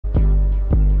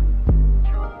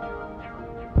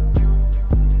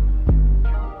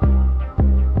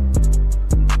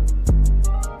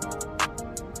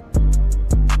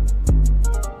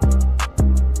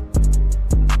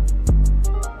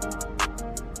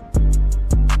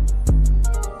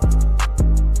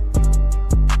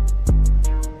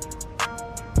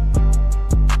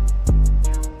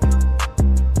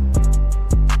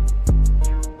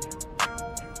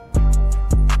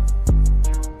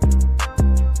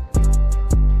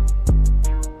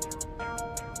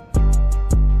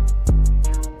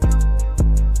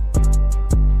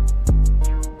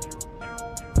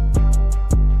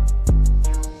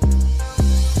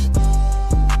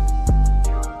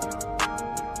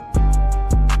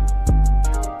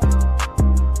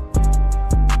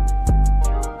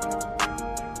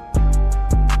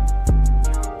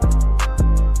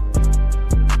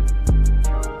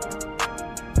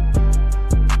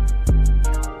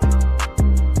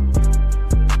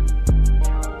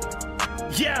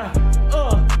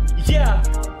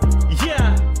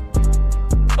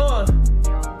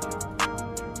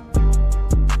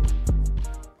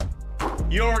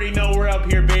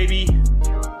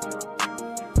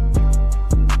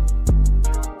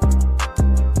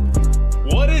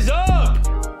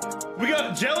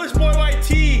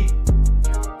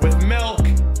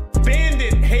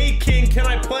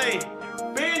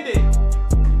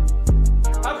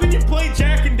play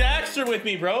Jak and Daxter with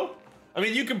me, bro. I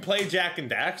mean, you can play Jak and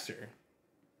Daxter.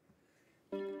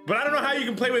 But I don't know how you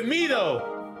can play with me,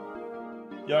 though.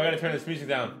 Yo, I gotta turn this music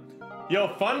down.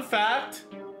 Yo, fun fact.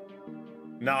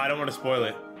 No, I don't want to spoil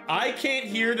it. I can't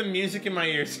hear the music in my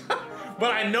ears.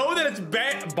 But I know that it's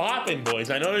bopping, boys.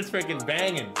 I know it's freaking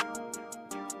banging.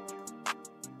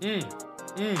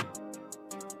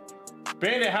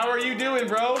 Bandit, how are you doing,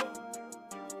 bro?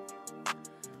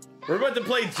 We're about to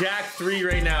play Jak 3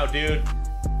 right now, dude.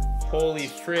 Holy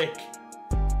frick.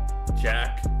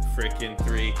 Jak frickin'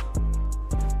 3.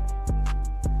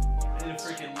 I need to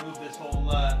freaking move this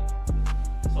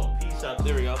whole piece up.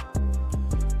 There we go.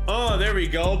 Oh, there we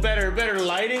go. Better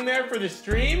lighting there for the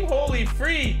stream. Holy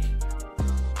freak.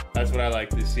 That's what I like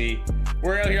to see.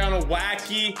 We're out here on a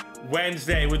wacky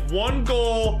Wednesday with one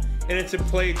goal, and it's to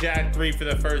play Jak 3 for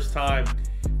the first time.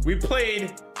 We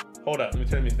played... Hold up. Let me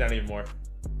turn this down even more.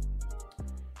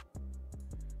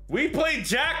 We played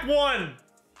Jak 1.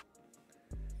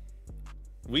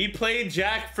 We played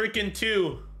Jak freaking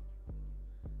 2.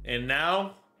 And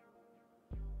now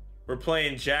we're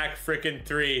playing Jak freaking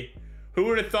 3. Who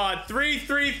would have thought?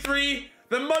 3-3-3,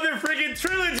 the mother freaking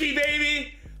trilogy,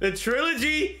 baby. The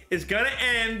trilogy is gonna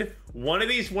end one of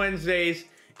these Wednesdays,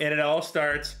 and it all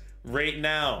starts right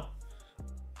now.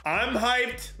 I'm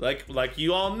hyped. Like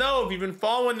you all know, if you've been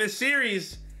following this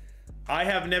series, I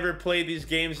have never played these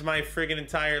games in my friggin'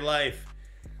 entire life.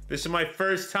 This is my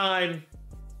first time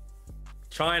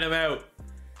trying them out.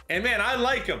 And man, I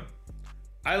like them.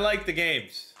 I like the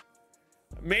games.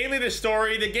 Mainly the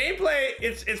story. The gameplay,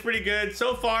 it's pretty good.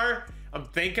 So far, I'm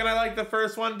thinking I like the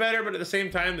first one better, but at the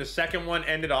same time, the second one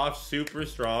ended off super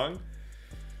strong.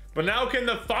 But now can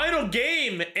the final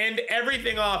game end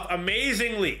everything off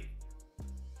amazingly?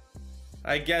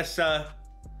 I guess we're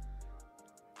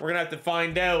gonna have to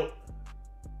find out.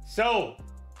 So,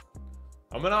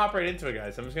 I'm gonna operate into it,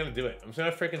 guys. I'm just gonna do it. I'm just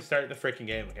gonna freaking start the freaking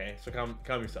game, okay? So calm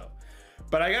yourself.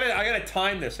 But I gotta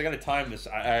time this.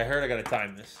 I heard I gotta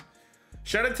time this.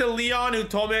 Shout out to Leon who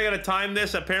told me I gotta time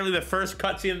this. Apparently the first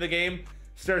cutscene of the game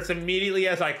starts immediately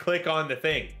as I click on the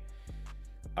thing.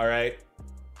 All right.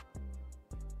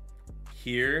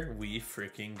 Here we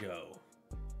freaking go.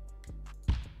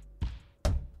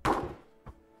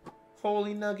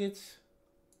 Holy nuggets.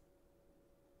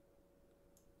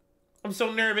 I'm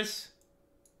so nervous.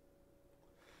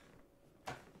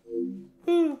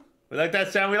 Whew. We like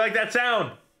that sound. We like that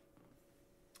sound.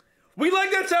 We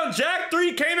like that sound. Jak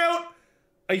 3 came out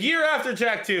a year after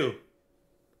Jak 2.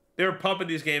 They were pumping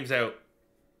these games out.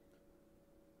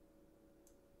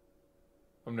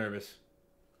 I'm nervous.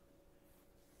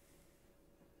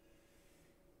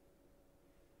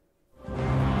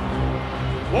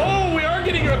 Whoa, we are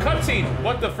getting a cutscene.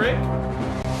 What the frick?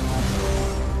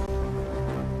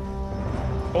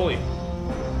 Holy.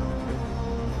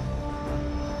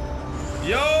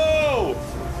 Yo!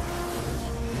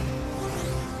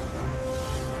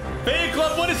 Fan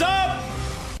club, what is up?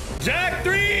 Jak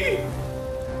 3!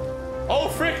 Oh,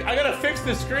 frick, I gotta fix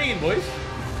the screen, boys.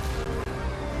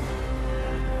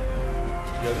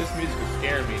 Yo, this music is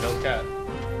scaring me, no cap.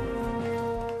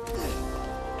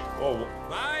 Whoa.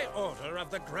 By order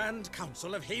of the Grand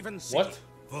Council of Haven City, What?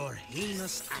 For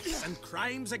heinous acts and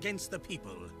crimes against the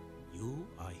people, you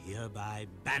are hereby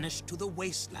banished to the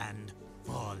wasteland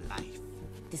for life.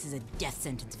 This is a death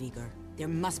sentence, Vigor. There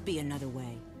must be another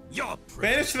way. You're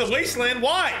Banished to the wasteland?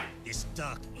 Why? This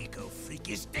dark eco-freak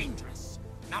is dangerous.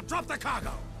 Now drop the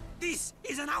cargo. This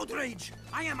is an outrage.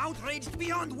 I am outraged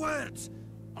beyond words.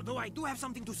 Although I do have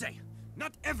something to say.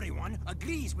 Not everyone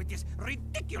agrees with this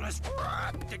ridiculous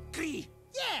decree.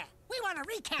 Yeah, we want to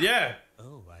recount. Yeah.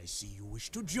 Oh, I see you wish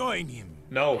to join him.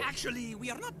 No. Actually,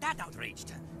 we are not that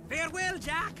outraged. Farewell,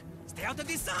 Jak. Stay out of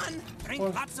the sun.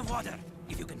 Drink lots of water,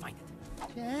 if you can find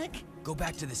it. Jak? Go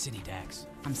back to the city, Dax.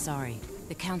 I'm sorry.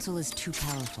 The council is too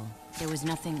powerful. There was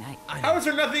nothing How is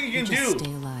there nothing you can Just do?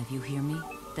 stay alive, you hear me?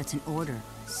 That's an order.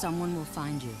 Someone will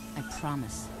find you. I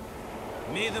promise.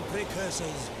 May the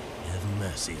precursors have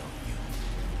mercy on you.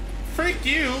 Freak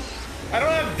you. I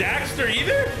don't have Daxter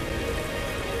either?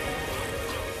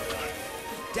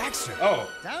 Daxter! Oh.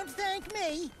 Don't thank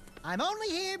me. I'm only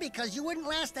here because you wouldn't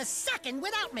last a second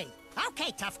without me.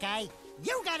 Okay, tough guy.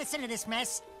 You got us into this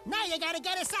mess. Now you gotta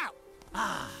get us out.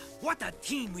 Ah, what a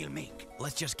team we'll make.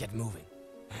 Let's just get moving.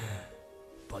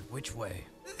 But which way?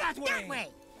 That way. That way.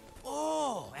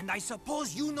 Oh, and I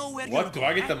suppose you know where What? Do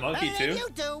I get the monkey Better too? than you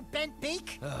do, bent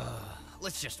beak.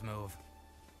 Let's just move.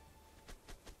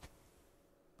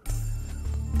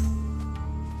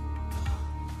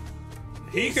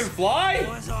 He can fly?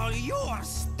 was all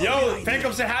yours. Yo,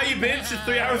 Pancom said, how you been since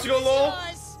 3 hours ago, lol?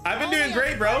 I've been doing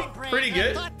great, bro. Pretty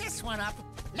good. But this this one up.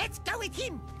 Let's go with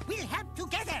him. We'll help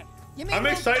together. I'm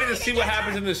excited to see what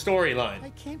happens in the storyline. I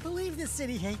can't believe the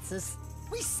city hates us.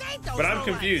 We saved those But I'm robots.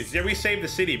 confused. Yeah, we saved the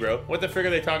city, bro. What the frick are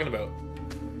they talking about?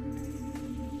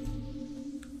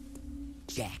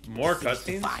 Jack, More the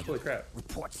city's cutscenes? divided. Holy crap.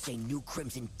 Reports say new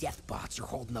Crimson Death bots are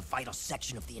holding the vital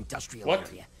section of the industrial What?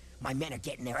 area. My men are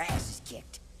getting their asses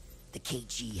kicked. The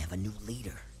KG have a new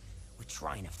leader. We're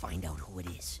trying to find out who it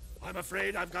is. I'm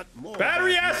afraid I've got more.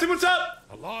 Battery bad acid, news. what's up?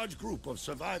 A large group of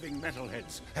surviving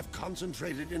metalheads have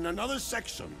concentrated in another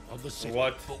section of the city.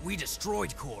 What? But we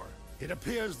destroyed Core. It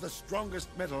appears the strongest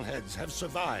metalheads have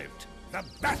survived. The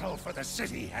battle for the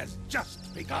city has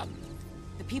just begun.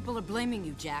 The people are blaming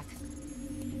you, Jack.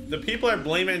 The people are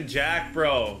blaming Jack,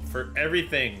 bro, for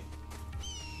everything.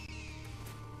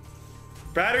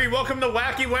 Battery, welcome to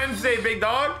Wacky Wednesday, big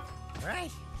dog. Right.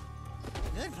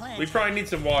 Good plan. We probably need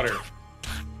some water.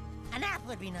 A nap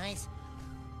would be nice.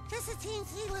 Just a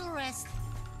teensy little rest.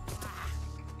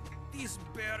 This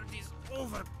bird is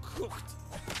overcooked.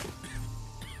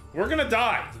 We're gonna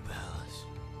die.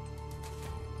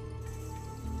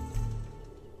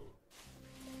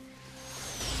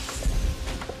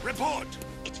 Report!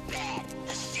 It's bad.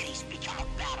 The city's become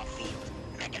a battlefield.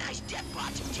 Mechanized death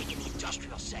bots have taken the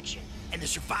industrial section, and the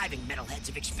surviving metalheads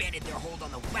have expanded their hold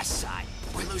on the west side.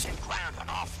 We're losing ground on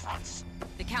all fronts.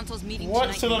 The council's meeting What?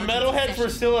 tonight So to the vote metalheads succession. were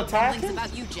still attacking? Rumblings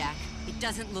about you, Jack. It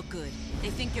doesn't look good. They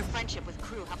think your friendship with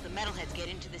Crew helped the metalheads get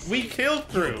into the city. We killed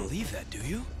Crew. Believe that, do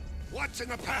you? What's in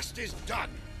the past is done.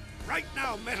 Right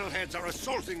now, metalheads are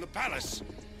assaulting the palace.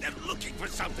 They're looking for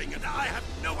something, and I have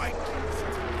no idea.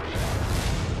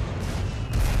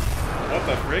 What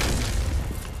the frick?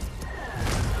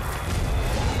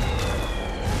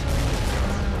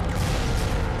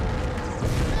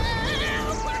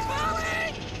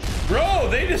 Bro,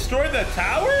 they destroyed the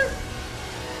tower?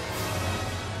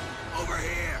 Over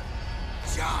here.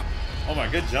 Jump. Oh my,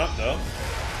 good jump though.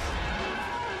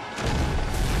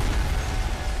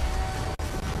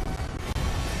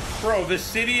 Bro, the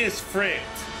city is fricked.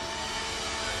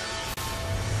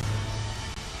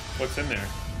 What's in there?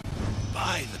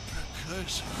 By the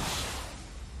precursors.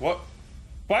 What?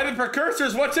 By the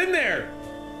precursors, what's in there?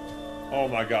 Oh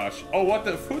my gosh. Oh, what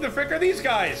the? Who the frick are these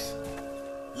guys?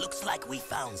 Looks like we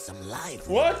found some live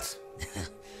What?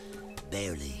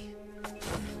 Barely.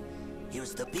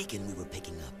 Here's the beacon we were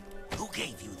picking up. Who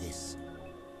gave you this?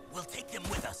 We'll take them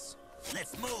with us.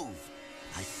 Let's move.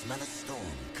 I smell a storm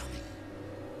coming.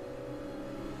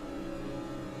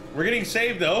 We're getting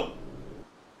saved though.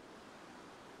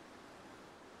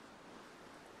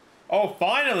 Oh,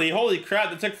 finally! Holy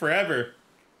crap, that took forever.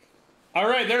 All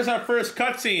right, there's our first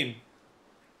cutscene.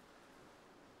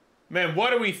 Man,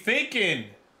 what are we thinking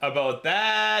about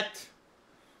that?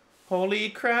 Holy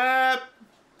crap.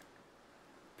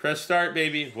 Press start,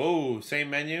 baby. Whoa, same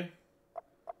menu.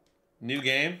 New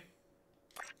game.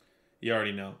 You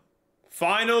already know.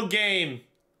 Final game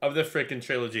of the frickin'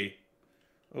 trilogy.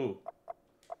 Ooh.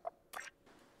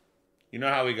 You know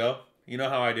how we go. You know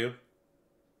how I do.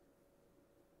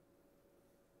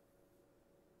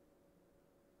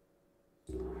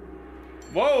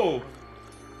 Whoa!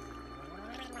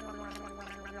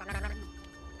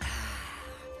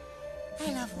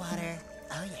 I love water.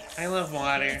 Oh, yes. I love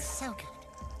water. It's so good.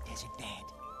 Desert bed.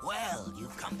 Well,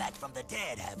 you've come back from the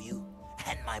dead, have you?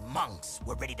 And my monks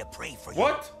were ready to pray for you.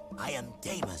 What? I am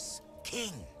Damus,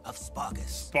 king of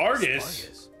Spargus.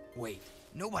 Spargus? Wait,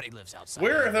 nobody lives outside.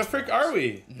 Where of the this frick place. are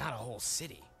we? Not a whole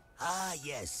city. Ah,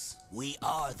 yes. We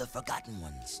are the Forgotten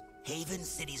Ones. Haven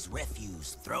City's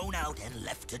refuse, thrown out and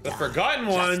left to die. The Forgotten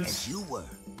just Ones? as you were.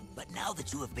 But now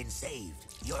that you have been saved,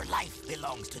 your life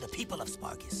belongs to the people of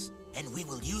Spargus. And we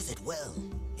will use it well,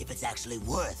 if it's actually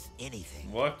worth anything.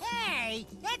 What? Hey,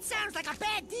 that sounds like a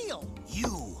bad deal.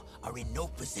 You are in no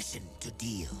position to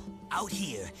deal. Out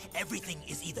here, everything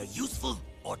is either useful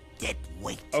or dead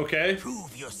weight. Okay.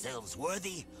 Prove yourselves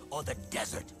worthy, or the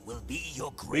desert will be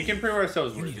your grave. We can prove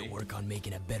ourselves You need worthy. to work on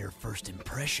making a better first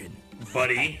impression.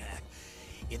 Buddy.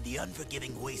 In the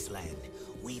unforgiving wasteland,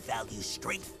 we value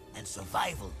strength and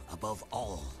survival above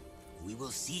all. We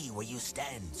will see where you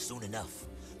stand soon enough.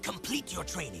 Complete your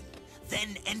training,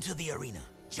 then enter the arena.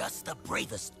 Just the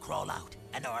bravest crawl out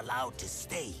and are allowed to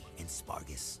stay in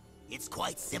Spargus. It's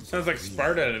quite simple. Sounds like really.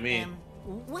 Sparta to me.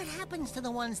 What happens to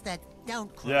the ones that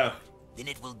don't crawl? Yeah. Then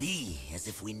it will be as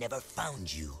if we never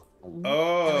found you.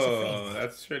 Oh,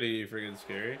 that's pretty freaking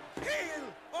scary. Hail,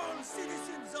 all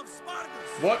citizens of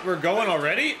Spargus. What? We're going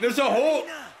already? There's a whole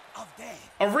Arena of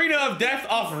death. arena of death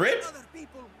off rip? Other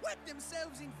people wet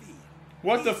themselves in fear.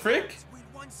 What the These frick? folks will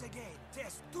once again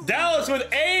test two Dallas with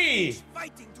A!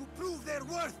 fighting to prove their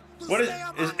worth to What is stay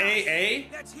among us. AA?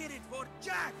 Let's hear it for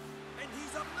Jak and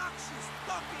his obnoxious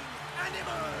talking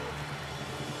animal.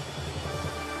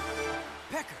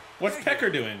 Pecker. What's you're Pecker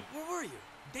here. doing? Where were you?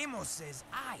 Deimos says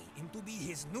I am to be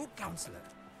his new counselor.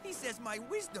 He says my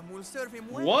wisdom will serve him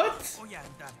well. What? Oh yeah,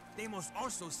 and Deimos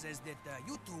also says that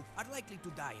you two are likely to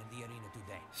die in the arena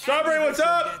today. Strawberry, And he what's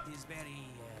mentioned up? That is very.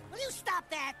 Will you stop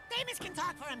that? Damus can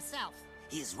talk for himself.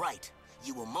 He is right.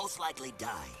 You will most likely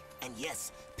die. And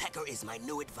yes, Pecker is my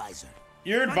new advisor.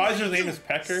 Your advisor's Unlike name you, is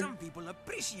Pecker? Some people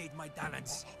appreciate my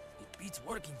talents. It beats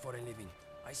working for a living.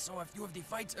 I saw a few of the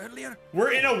fights earlier.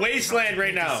 We're in a wasteland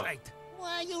right now.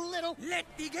 Why, you little... Let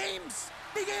the games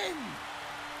begin!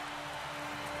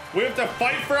 We have to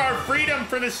fight for our freedom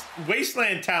for this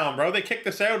wasteland town, bro. They kicked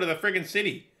us out of the friggin'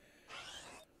 city.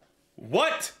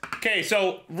 What? Okay,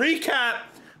 so recap.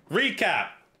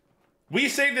 We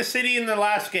saved the city in the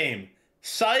last game.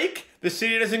 Psych, the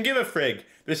city doesn't give a frig.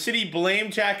 The city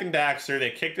blamed Jak and Daxter. They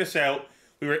kicked us out.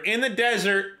 We were in the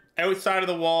desert, outside of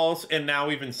the walls, and now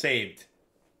we've been saved.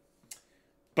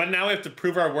 But now we have to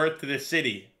prove our worth to this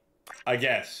city, I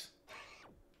guess.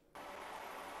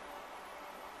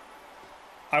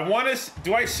 I want to...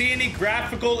 Do I see any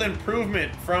graphical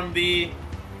improvement from the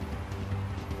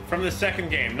second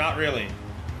game? Not really.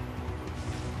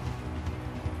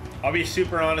 I'll be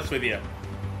super honest with you.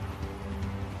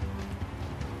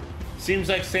 Seems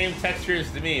like same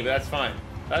textures to me, but that's fine.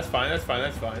 That's fine, that's fine,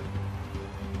 that's fine.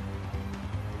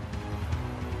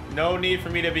 No need for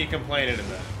me to be complaining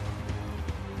about it.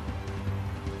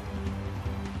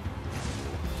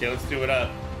 Okay, let's do it up.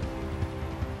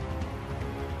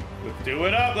 Let's do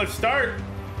it up, let's start!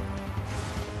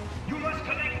 You must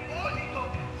connect all the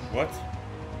tokens. What?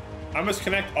 I must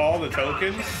connect all the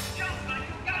tokens? Jump like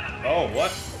you gotta. Oh,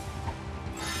 what?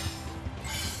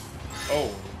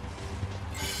 Oh.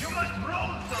 You must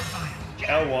roll sometimes.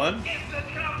 L1? Get the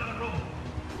counter roll.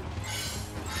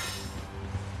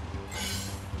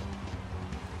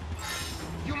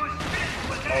 You must spin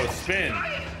to attack. Oh, spin. Try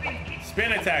a spin kick.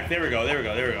 Spin attack, there we go, there we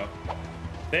go, there we go.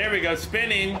 There we go,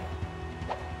 spinning.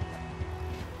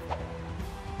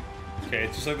 Okay,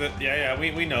 it's just like the, yeah,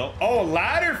 we know. Oh,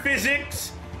 ladder physics!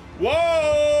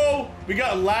 Whoa! We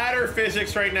got ladder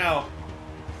physics right now.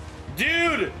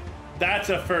 Dude, that's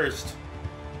a first.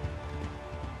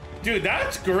 Dude,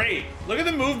 that's great. Look at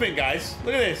the movement, guys.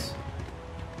 Look at this.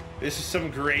 This is some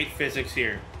great physics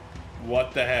here.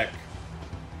 What the heck?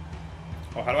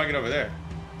 Oh, how do I get over there?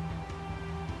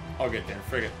 I'll get there,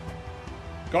 frig it.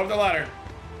 Go up the ladder.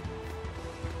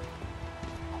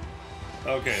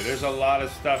 Okay, there's a lot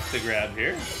of stuff to grab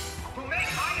here. To make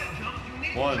higher jumps, you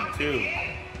need One, to jump two. in the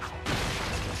air.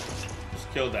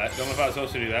 Just killed that. Don't know if I was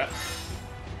supposed to do that.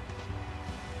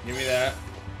 Give me that.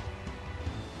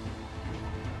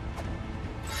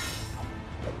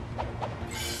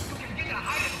 You can get a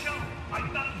higher jump by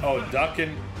ducking. Oh,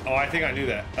 ducking. Oh, I think I knew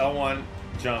that. L1,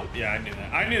 jump. Yeah, I knew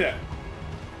that. I knew that.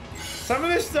 Some of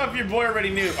this stuff your boy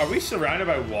already knew. Are we surrounded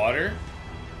by water?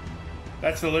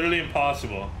 That's literally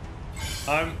impossible.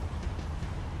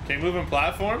 Okay, moving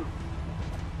platform.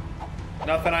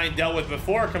 Nothing I ain't dealt with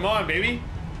before. Come on, baby.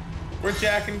 We're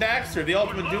Jak and Daxter, the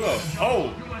ultimate duo.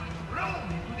 Oh, You must roll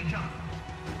into the jump.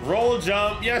 roll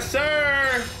jump. Yes,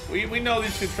 sir. We know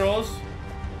these controls.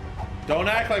 Don't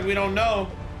act like we don't know.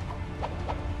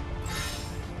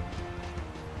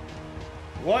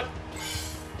 What?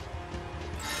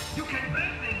 You can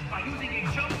burn things by using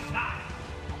a jump slide.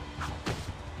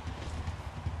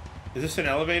 Is this an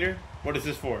elevator? What is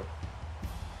this for?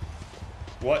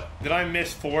 What? Did I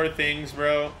miss 4 things,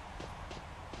 bro?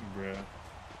 Bro.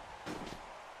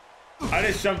 I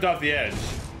just jumped off the edge.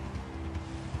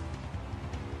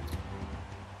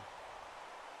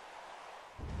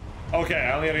 Okay,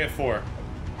 I only gotta get 4.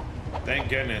 Thank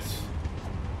goodness.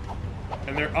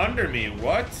 And they're under me.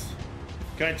 What?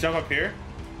 Can I jump up here?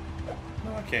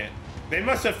 No, I can't. They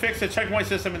must have fixed the checkpoint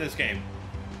system in this game.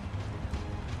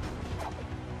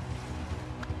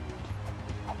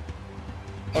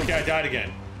 Okay, I died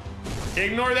again.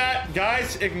 Ignore that,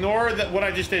 guys. Ignore that. What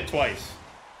I just did twice.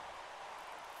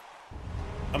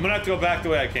 I'm gonna have to go back the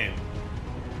way I came.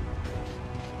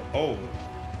 Oh.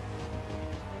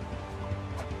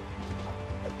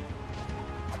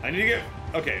 I need to get...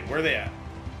 Okay, where are they at?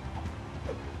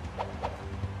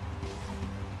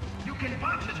 You can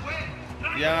punch as well.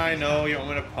 Try Yeah, I it. know you want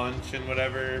me to punch and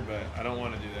whatever, but I don't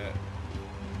want to do that.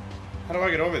 How do I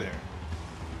get over there?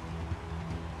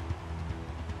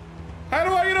 How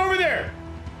do I get over there?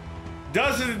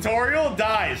 Does the tutorial,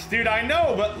 dies. Dude, I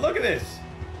know, but look at this.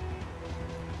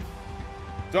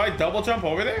 Do I double jump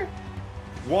over there?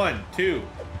 1, 2.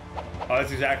 Oh,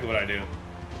 that's exactly what I do.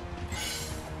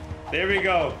 There we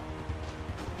go.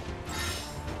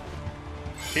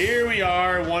 Here we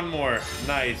are, one more.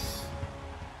 Nice.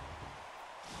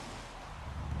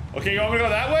 Okay, you want me to go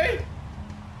that way?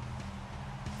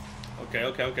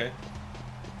 Okay.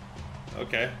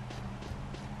 Okay.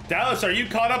 Dallas, are you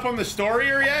caught up on the story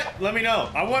yet? Let me know.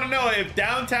 I want to know if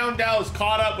downtown Dallas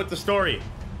caught up with the story.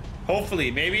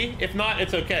 Hopefully, maybe. If not,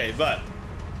 it's okay, but...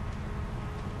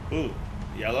 Ooh,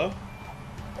 yellow.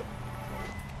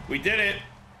 We did it.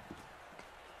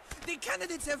 The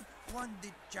candidates have won the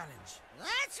challenge.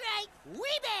 That's right. We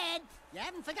bad. You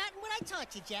haven't forgotten what I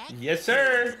taught you, Jack. Yes,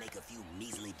 sir. Make a few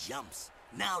measly jumps.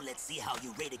 Now let's see how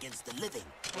you rate against the living.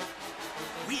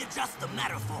 Readjust the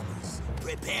matterformers.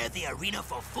 Prepare the arena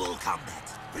for full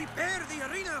combat. Prepare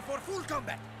the arena for full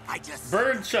combat. I just...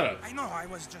 Bird, shut up. I know, I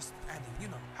was just adding, you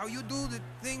know, how you do the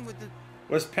thing with the...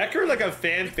 Was Pecker like a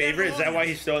fan favorite? Is that why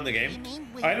he's still in the game?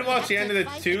 I didn't watch the end of the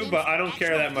 2, but I don't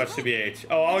care that much to BH.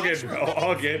 Oh, all good, bro.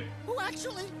 All good. Who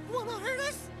actually wanna hurt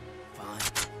us? Fine.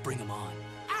 Bring him on.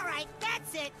 All right,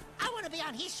 that's it. I want to be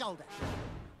on his shoulder.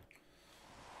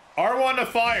 R1 to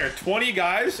fire. 20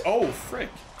 guys? Oh, frick.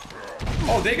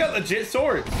 Oh, they got legit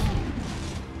swords.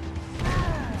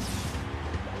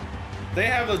 They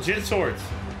have legit swords.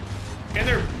 And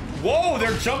they're... Whoa,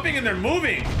 they're jumping and they're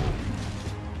moving.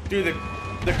 Dude,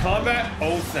 the combat...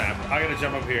 Oh, snap. I gotta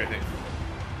jump up here, I think.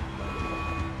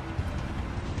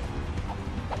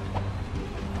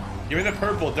 Give me the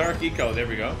purple, dark eco. There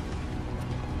we go.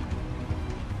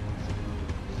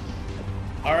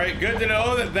 All right, good to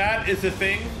know that that is the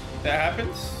thing that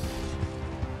happens.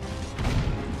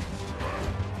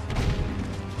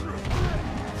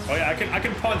 Oh yeah, I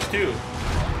can punch too.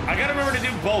 I gotta remember to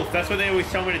do both. That's what they always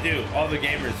tell me to do. All the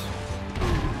gamers.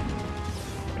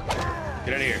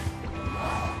 Get out of here.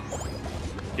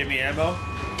 Give me ammo.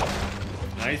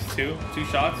 Nice, two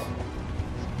shots.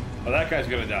 Oh, that guy's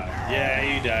gonna die. Yeah,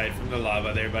 you died from the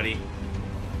lava there, buddy.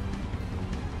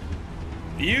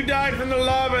 You died from the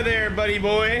lava there, buddy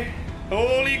boy.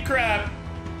 Holy crap.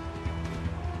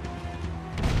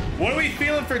 What are we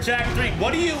feeling for Jak 3?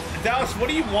 What do you, Dallas, what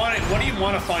do you want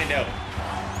to find out?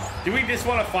 Do we just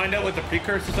want to find out what the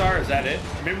precursors are? Is that it?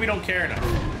 Maybe we don't care enough.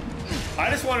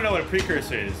 I just want to know what a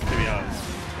precursor is, to be honest.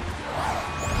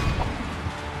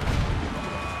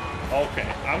 Okay,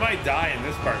 I might die in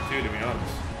this part too, to be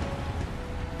honest.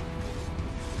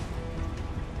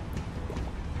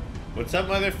 What's up,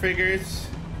 mother figures?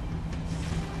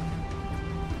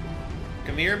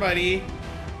 Come here, buddy.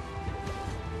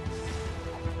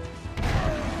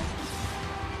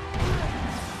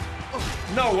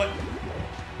 No, what?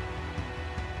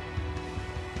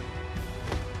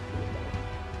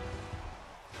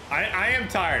 I am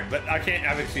tired, but I can't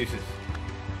have excuses.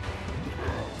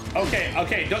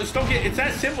 Okay, just don't get, it's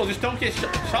that simple, just don't get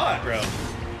shot, bro.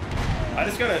 I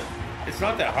just gotta, it's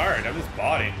not that hard, I'm just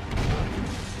botting.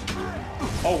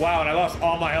 Oh wow, and I lost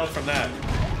all my health from that.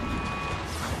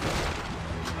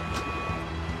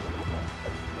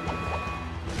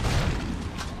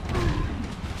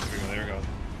 There we go.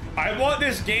 I want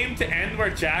this game to end where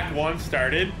Jak 1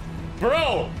 started.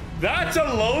 Bro, that's a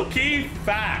low-key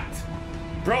fact.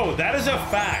 Bro, that is a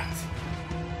fact.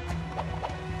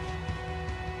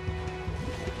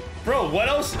 Bro, what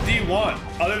else do you want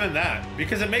other than that?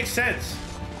 Because it makes sense.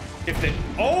 If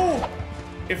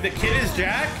the kid is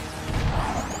Jak,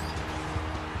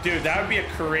 dude, that would be a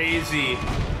crazy,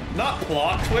 not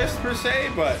plot twist per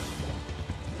se, but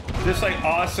just like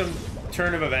awesome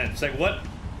turn of events. Like what?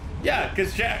 Yeah,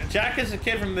 because Jak is a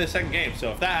kid from the second game. So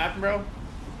if that happened, bro,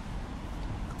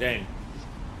 dang.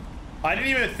 I didn't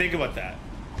even think about that.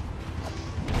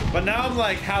 But now I'm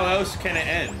like, how else can it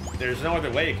end? There's no other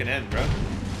way it can end, bro.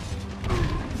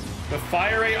 The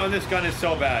fire rate on this gun is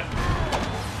so bad.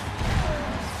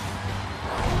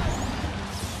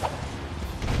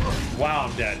 Wow,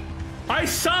 I'm dead. I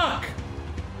suck!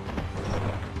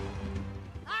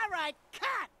 All right,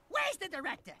 cut! Where's the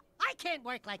director? I can't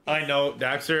work like this. I know,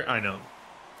 Daxter, I know.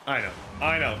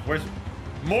 Where's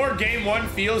more game 1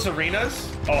 feels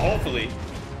arenas? Oh, hopefully.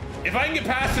 If I can get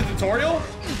past the tutorial,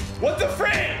 what the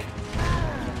frick?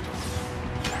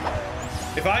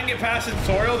 If I can get past the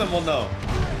tutorial, then we'll know.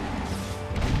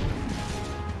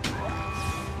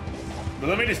 But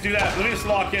let me just do that. Let me just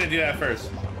lock in and do that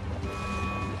first.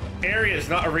 Areas,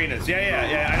 not arenas.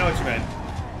 Yeah, I know what you meant.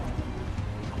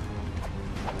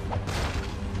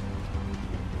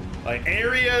 Like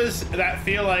areas that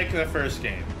feel like the first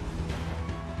game.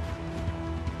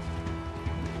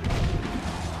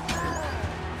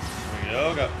 There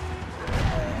we go, go.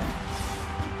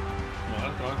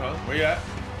 Come on. Where you at?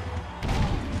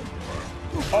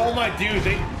 Oh my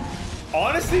dude,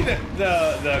 honestly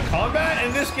the combat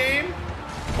in this game,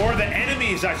 or the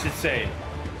enemies I should say,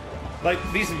 Like,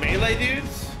 these melee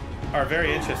dudes are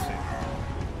very interesting.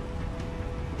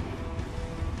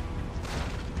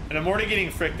 And I'm already getting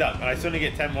fricked up, and I still need to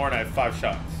get 10 more, and I have 5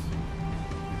 shots.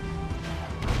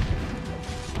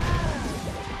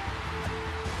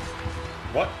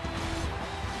 What?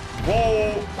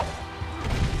 Whoa!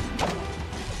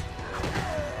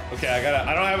 Okay,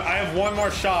 I have one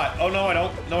more shot. Oh, no, I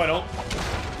don't. No, I don't.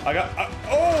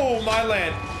 Oh, my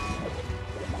land.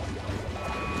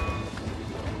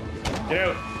 Get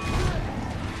out.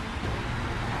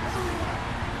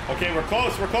 Okay, we're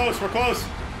close, we're close, we're close.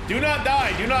 Do not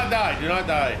die, do not die, do not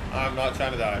die. I'm not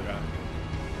trying to die, man.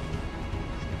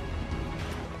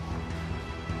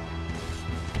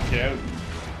 Get out.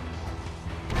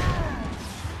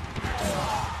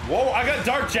 Whoa, I got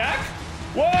Dark Jak?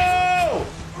 Whoa!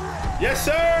 Yes,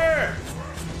 sir!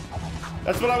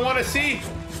 That's what I want to see.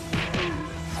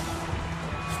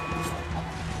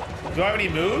 Do I have any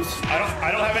moves?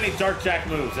 I don't have any Dark Jak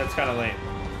moves. That's kind of lame.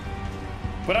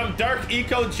 But I'm Dark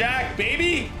Eco Jak,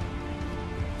 baby!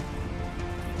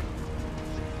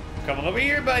 Come over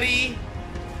here, buddy.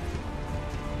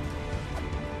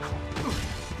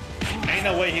 Ain't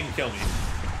no way he can kill me.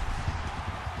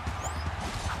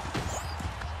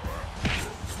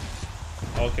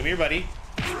 Oh, come here, buddy.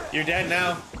 You're dead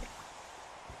now.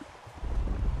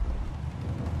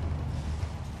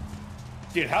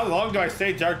 Dude, how long do I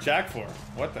stay Dark Jak for?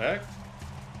 What the heck?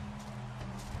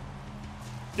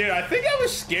 Dude, I think I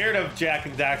was scared of Jak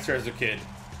and Daxter as a kid.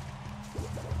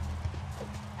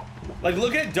 Like,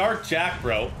 look at Dark Jak,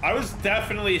 bro. I was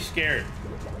definitely scared.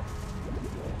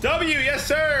 W, yes,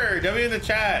 sir. W in the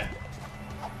chat.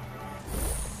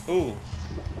 Ooh.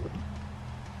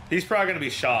 He's probably gonna be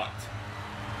shocked.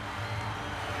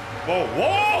 Whoa,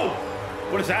 whoa!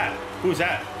 What is that? Who's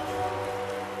that?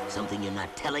 Something you're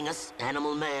not telling us,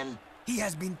 animal man? He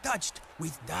has been touched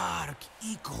with Dark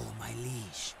Eco, my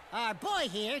liege. Our boy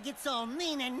here gets all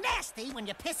mean and nasty when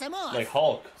you piss him off. Like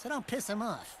Hulk. So don't piss him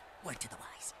off. Word to the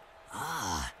wise.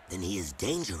 Ah, then he is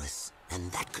dangerous,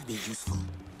 and that could be useful.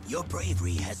 Your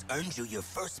bravery has earned you your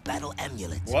first battle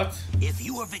amulet. What? If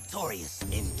you are victorious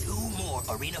in 2 more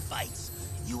arena fights,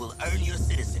 you will earn your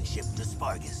citizenship to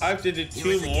Spargus. I have to do 2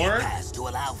 Here is a more? gate pass to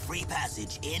allow free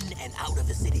passage in and out of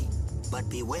the city. But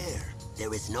beware,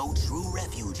 there is no true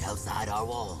refuge outside our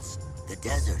walls. The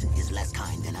desert is less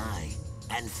kind than I.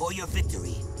 And for your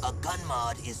victory, a gun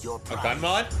mod is your prize. A gun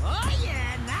mod? Oh,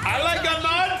 yeah, nice. I like gun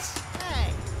mods!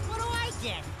 Hey, what do I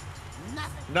get?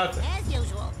 Nothing. Nothing. As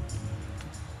usual.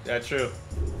 Yeah, true.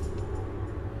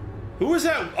 Who was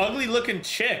that ugly looking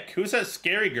chick? Who's that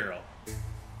scary girl?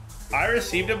 I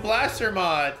received a blaster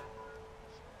mod.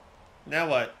 Now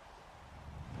what?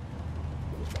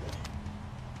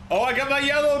 Oh, I got my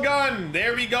yellow gun.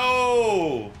 There we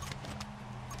go.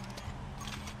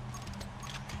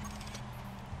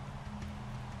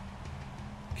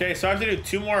 Okay, so I have to do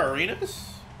 2 more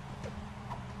arenas?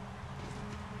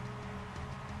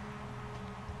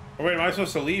 Oh, wait, am I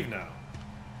supposed to leave now?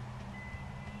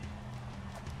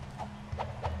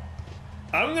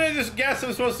 I'm gonna just guess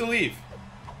I'm supposed to leave.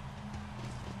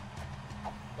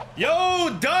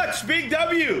 Yo, Dutch, Big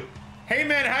W. Hey,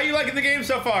 man, how you liking the game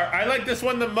so far? I like this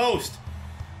one the most.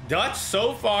 Dutch,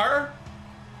 so far,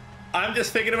 I'm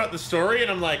just thinking about the story,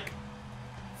 and I'm like,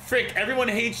 frick, everyone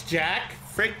hates Jak.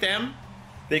 Frick them.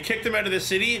 They kicked him out of the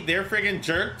city. They're friggin'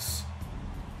 jerks.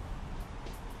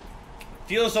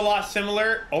 Feels a lot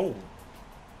similar. Oh.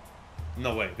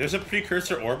 No way. There's a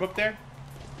precursor orb up there?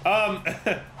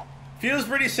 Feels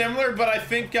pretty similar, but I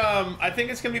think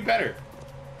it's gonna be better.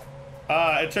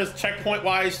 It says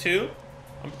checkpoint-wise, too.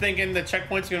 I'm thinking the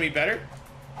checkpoint's gonna be better.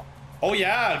 Oh,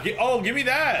 yeah. Give me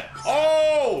that.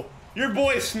 Oh! Your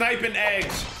boy's sniping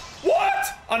eggs. What?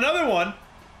 Another one?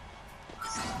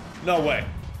 No way.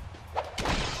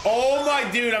 Oh, my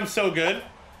dude, I'm so good.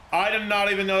 I did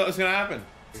not even know that was gonna happen.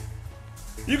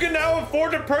 You can now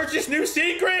afford to purchase new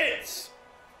secrets.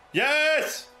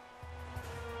 Yes!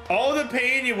 All the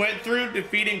pain you went through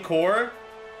defeating Core,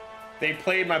 they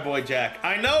played my boy Jak.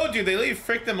 I know, dude. They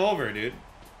fricked them over, dude.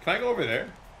 Can I go over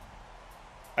there?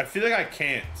 I feel like I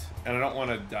can't, and I don't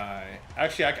want to die.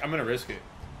 Actually, I'm gonna risk it.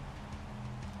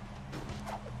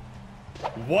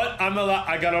 What?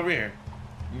 I got over here.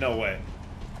 No way.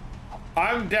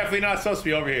 I'm definitely not supposed to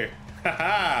be over here.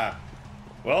 Haha.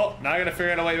 Well, now I gotta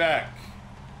figure out a way back.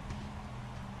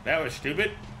 That was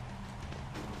stupid.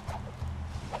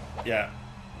 Yeah.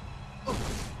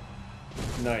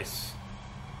 Nice.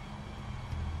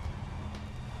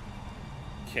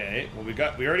 Okay, well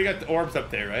we already got the orbs up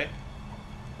there, right?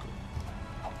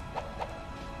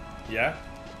 Yeah?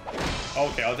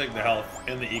 Okay, I'll take the health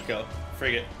and the eco.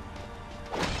 Frig it.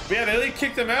 But yeah, they like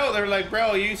kicked him out. They're like,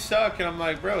 bro, you suck. And I'm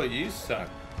like, bro, you suck.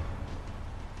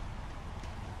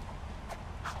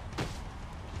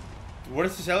 What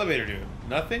does this elevator do?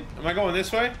 Nothing? Am I going this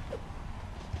way?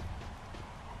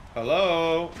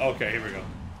 Hello? Okay, here we go.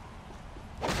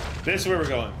 This is where we're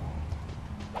going.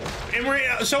 And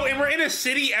we're in a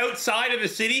city outside of the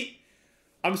city?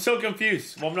 I'm so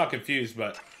confused. Well, I'm not confused,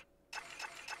 but...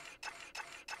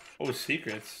 Oh,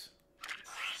 secrets.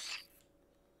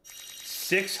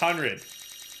 600.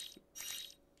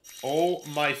 Oh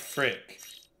my frick.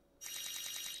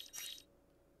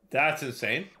 That's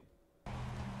insane.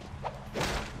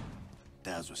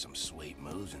 Those were some sweet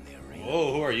moves in the arena.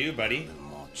 Whoa, who are you, buddy? A little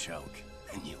more choke,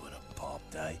 and you would have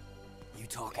popped, eh? You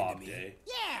talking to me? Day.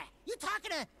 Yeah, you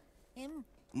talking to him?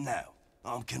 No,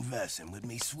 I'm conversing with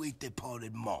me sweet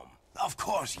departed mom. Of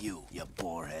course you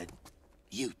borehead.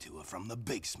 You two are from the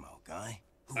Big Smoke, eh?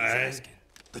 Who's asking?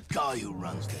 The guy who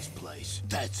runs this place.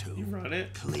 That's who. You run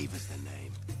it? Cleaver's the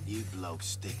name. You blokes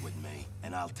stick with me,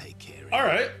 and I'll take care of you. All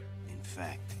right. In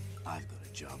fact, I've got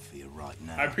a job for you right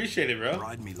now. I appreciate it, bro.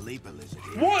 Ride me leaper lizard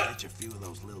here. What? Catch a few of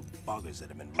those little buggers that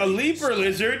have been... A leaper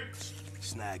lizard?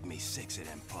 Snag me 6 of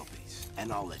them puppies,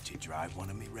 and I'll let you drive one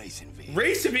of me racing vehicles.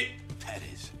 Racing me? That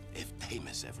is, if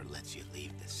Damus ever lets you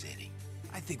leave the city.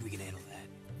 I think we can handle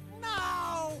that.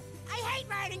 No! I hate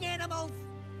riding animals!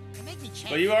 They make me change.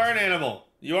 But you are an animal.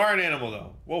 You are an animal,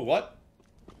 though. Whoa, what?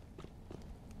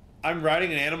 I'm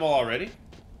riding an animal already?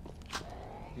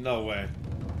 No way.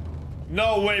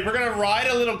 No way. We're gonna ride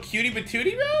a little cutie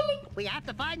patootie, bro? We have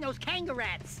to find those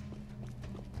kangaroos.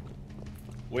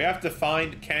 We have to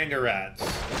find kangaroos.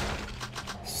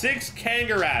 6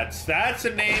 kangaroos. That's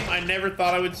a name I never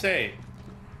thought I would say.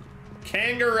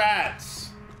 Kangaroos.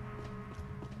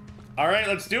 All right,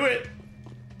 let's do it.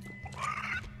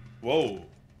 Whoa.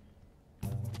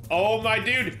 Oh, my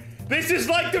dude. This is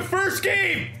like the first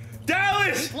game.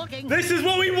 Dallas, this is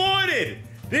what we wanted.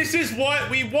 This is what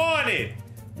we wanted.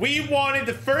 We wanted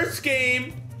the first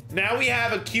game. Now we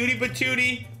have a cutie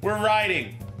patootie. We're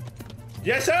riding.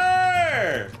 Yes,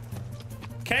 sir.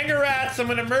 Kangaroos, I'm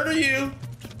gonna murder you.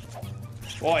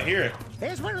 Oh, I hear it.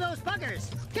 There's one of those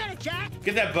buggers. Get it, Jack.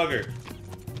 Get that bugger.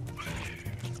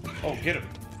 Oh, get him.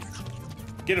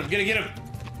 Get him, get him.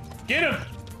 Get him.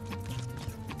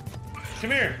 Come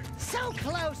here. So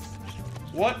close.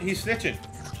 What? He's snitching.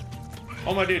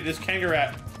 Oh, my dude, this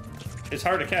kangaroo is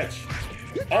hard to catch.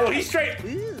 Oh, he's straight.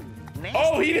 Ooh, nasty.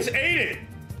 Oh, he just ate it.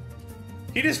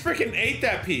 He just freaking ate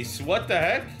that piece. What the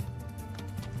heck?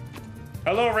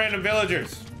 Hello, random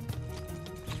villagers.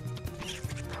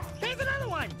 There's another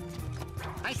one.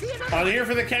 I see another I'm one. here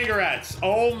for the kangaroos.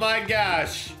 Oh my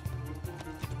gosh.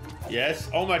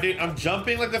 Yes. Oh my dude, I'm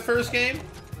jumping like the first game?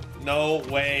 No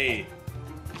way.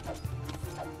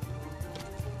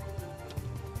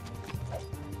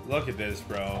 Look at this,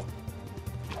 bro.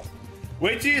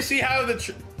 Wait till you see how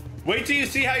wait till you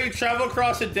see how you travel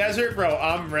across the desert, bro.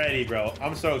 I'm ready, bro.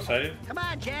 I'm so excited. Come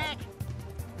on, Jack.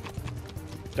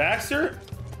 Daxter?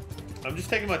 I'm just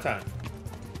taking my time.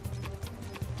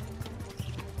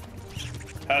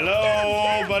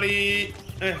 Hello, buddy.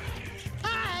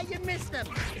 Ah, you missed him.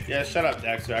 Yeah, shut up,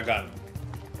 Daxter. I got him.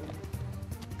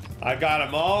 I got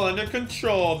him all under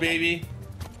control, baby.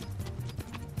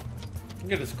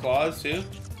 Look at his claws, too.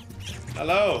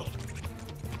 Hello.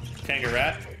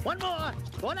 Kangaroo. One more.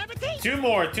 Bon appetit. Two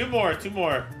more.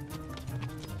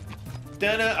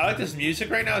 Dun-dun. I like this music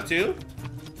right now, too.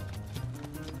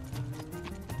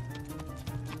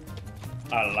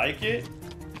 I like it.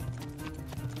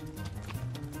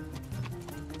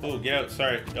 Oh, get out.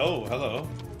 Sorry. Oh, hello.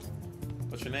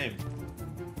 What's your name?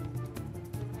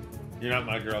 You're not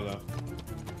my girl, though.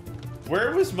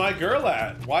 Where was my girl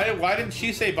at? Why didn't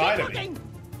she say bye to me?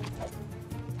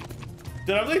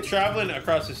 Dude, I'm like traveling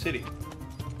across the city.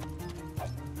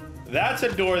 That's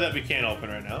a door that we can't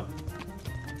open right now.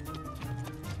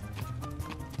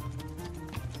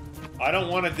 I don't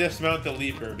want to dismount the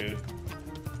leaper, dude.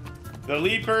 The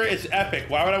leaper is epic.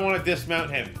 Why would I want to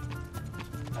dismount him?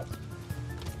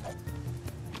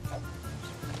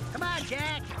 Come on,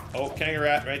 Jack. Oh,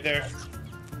 kangaroo right there.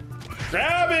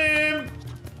 Grab him!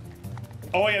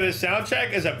 Oh yeah, the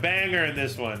soundtrack is a banger in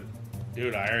this one.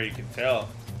 Dude, I already can tell.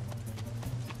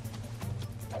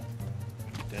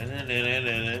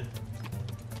 Da-na-na-na-na-na.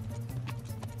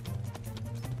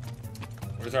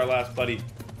 Where's our last buddy?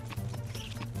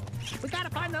 We gotta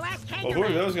find the last Well, kangaroo. who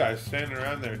are those guys standing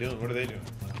around there doing? What are they doing?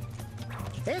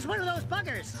 There's one of those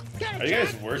buggers. Get it, Are you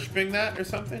Jack. guys worshiping that or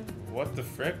something? What the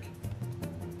frick?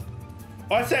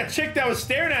 Oh, it's that chick that was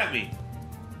staring at me.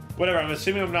 Whatever, I'm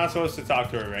assuming I'm not supposed to talk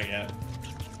to her right yet.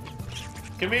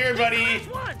 Come here, buddy.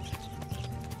 Last one.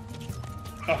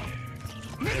 Oh,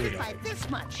 Maybe by this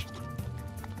much.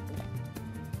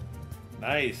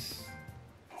 nice.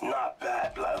 Not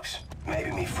bad, blokes.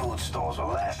 Maybe me food stalls will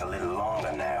last a little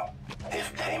longer now.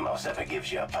 If Deimos ever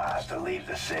gives you a pass to leave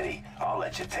the city, I'll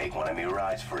let you take one of me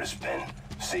rides for a spin.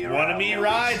 See you around. One of me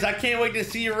rides? I can't wait to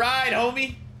see you ride,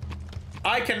 homie.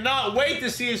 I cannot wait to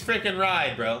see his freaking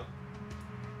ride, bro.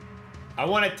 I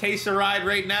want to taste the ride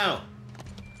right now.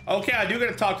 Okay, I do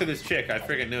gotta talk to this chick. I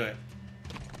freaking knew it.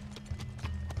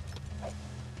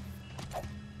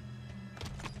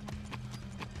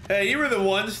 Hey, you were the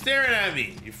one staring at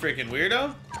me, you freaking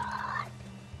weirdo.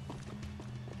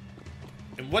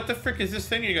 And what the frick is this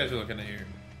thing you guys are looking at here?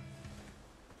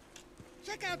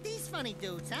 Check out these funny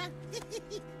dudes, huh?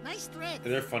 Nice thread.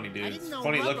 They're funny I dudes. didn't know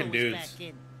Funny rubber looking was dudes. back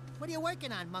in. What are you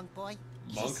working on, monk boy?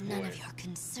 Monk It's none boy. of your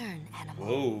concern, animal.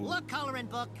 Whoa. Look, coloring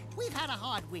book, we've had a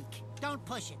hard week. Don't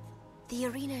push it. The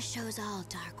arena shows all,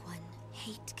 Dark One.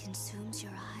 Hate consumes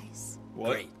your eyes.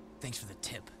 What? Great. Thanks for the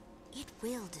tip. It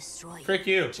will destroy Frick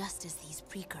you. just as these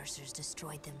precursors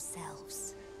destroyed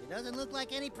themselves. It doesn't look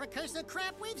like any precursor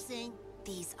crap we've seen.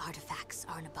 These artifacts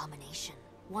are an abomination.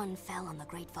 One fell on the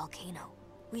great volcano.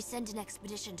 We sent an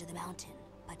expedition to the mountain,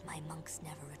 but my monks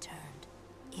never returned.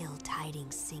 Ill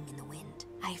tidings sing in the wind.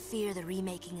 I fear the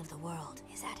remaking of the world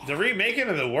is at hand. The remaking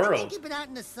of the I think world. you've been out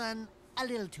in the sun a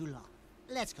little too long.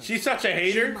 Let's go. She's such a You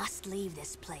hater. must leave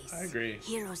this place. I agree.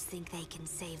 Heroes think they can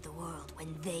save the world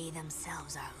when they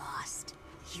themselves are lost.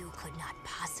 You could not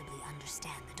possibly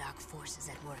understand the dark forces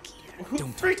at work here.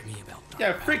 Don't frick- talk to me about dark Yeah,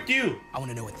 matter. frick you. I want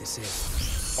to know what this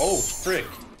is. Oh, frick.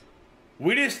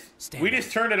 We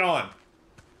just turned it on.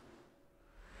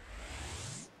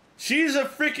 She's a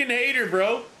freaking hater,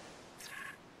 bro.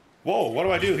 Whoa, what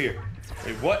do I do here?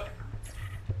 Wait, what?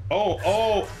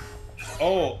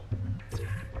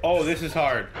 Oh, this is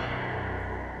hard.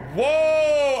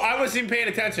 Whoa, I wasn't even paying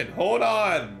attention. Hold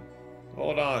on.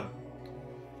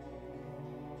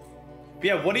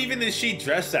 Yeah, what even is she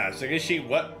dressed as? Like, is she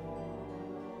what?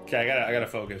 Okay, I gotta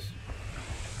focus.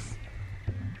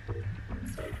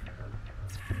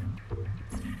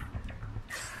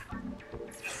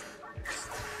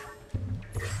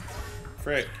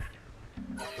 Frick.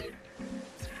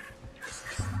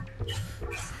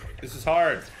 This is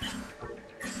hard.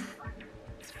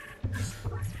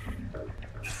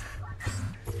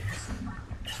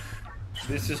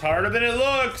 This is harder than it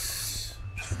looks.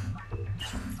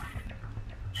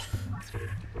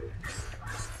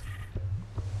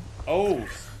 Oh.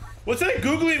 What's that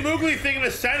googly moogly thing in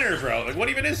the center, bro? Like, what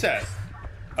even is that?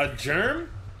 A germ?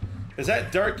 Is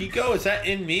that Dark Eco? Is that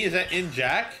in me? Is that in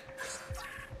Jack?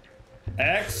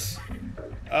 X.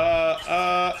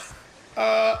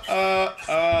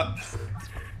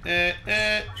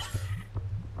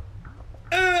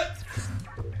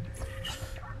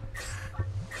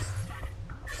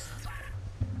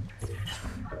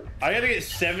 I gotta get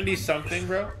 70 something,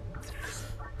 bro.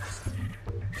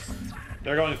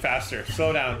 They're going faster.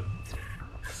 Slow down.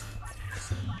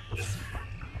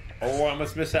 Oh, I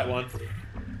must miss that one.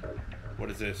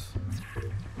 What is this?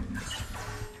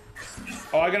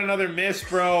 Oh, I got another miss,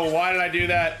 bro. Why did I do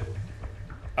that?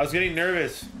 I was getting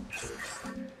nervous.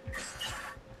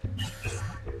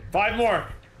 5 more.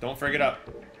 Don't freak it up.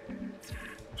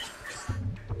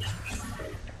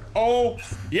 Oh,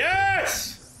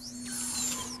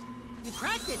 yes! You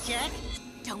cracked it, Jack.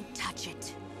 Don't touch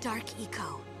it. Dark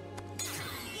Eco.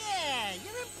 Yeah,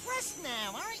 you're impressed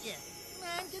now, aren't you?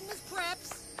 I'm getting his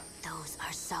preps. Those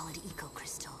are solid eco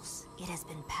crystals. It has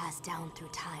been passed down through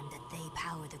time that they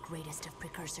power the greatest of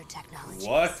precursor technologies.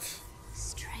 What?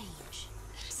 Strange.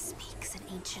 It speaks an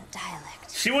ancient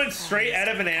dialect. She went straight out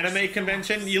of an anime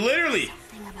convention. You literally,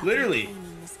 Something about literally.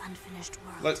 reclaiming this unfinished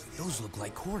world. Look, Those look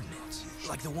like coordinates.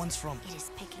 Like the ones from... It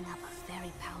is picking up a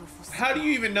very powerful how do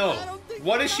you even know? I don't think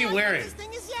What you is she know what wearing? This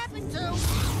thing is yapping to.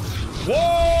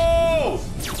 Whoa!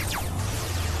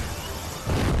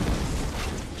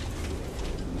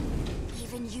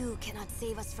 Even you cannot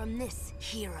save us from this,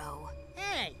 hero.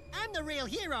 Hey, I'm the real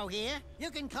hero here.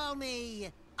 You can call me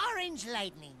Orange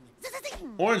Lightning.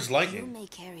 Orange You lightning. may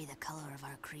carry the color of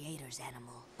our creator's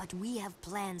animal, but we have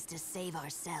plans to save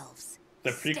ourselves.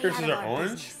 The Stay precursors out of are our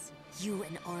orange? business. You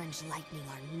and Orange Lightning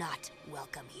are not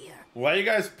welcome here. Why you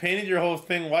guys painted your whole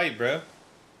thing white, bro?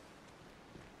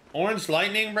 Orange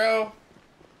lightning, bro?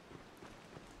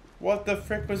 What the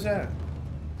frick was that?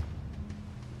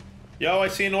 Yo, I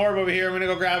see an orb over here. I'm gonna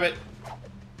go grab it.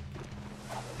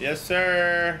 Yes,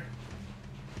 sir.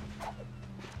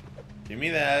 Give me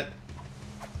that.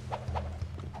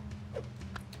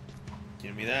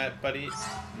 Give me that, buddy.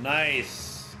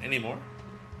 Nice. Any more?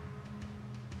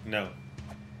 No.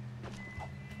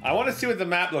 I want to see what the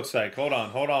map looks like. Hold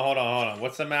on.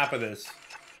 What's the map of this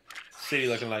city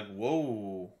looking like?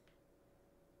 Whoa.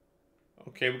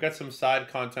 Okay, we got some side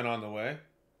content on the way.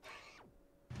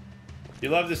 You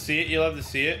love to see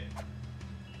it.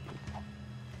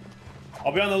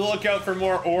 I'll be on the lookout for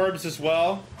more orbs as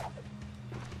well.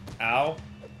 Ow.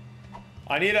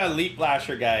 I need a leap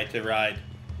lasher guy to ride.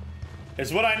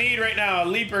 It's what I need right now, a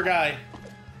leaper guy.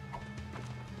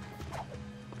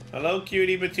 Hello,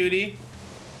 cutie patootie.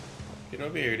 Get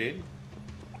over here, dude.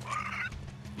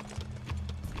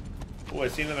 Oh, I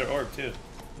see another orb, too.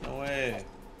 No way.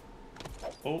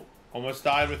 Oh, almost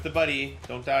died with the buddy.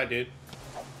 Don't die, dude.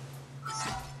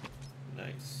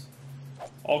 Nice.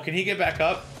 Oh, can he get back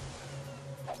up?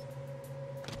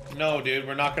 No, dude,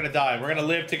 we're not gonna die. We're gonna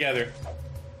live together.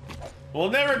 We'll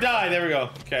never die. There we go.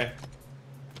 Okay.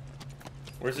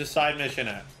 Where's this side mission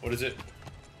at? What is it?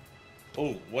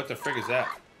 Oh, what the frig is that?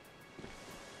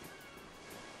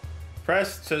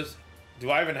 Press to... Do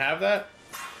I even have that?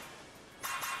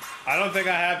 I don't think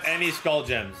I have any skull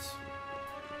gems.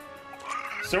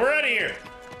 So we're out of here.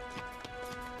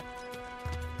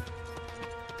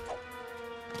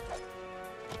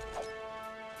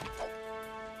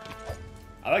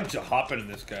 I like hopping in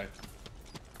this guy.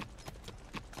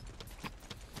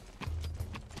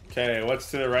 Okay,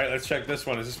 what's to the right? Let's check this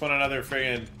one. Is this one another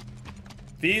friggin...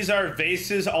 These are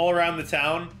vases all around the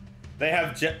town. They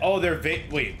have oh, they're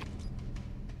wait.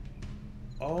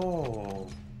 Oh.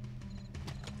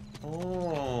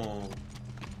 Oh.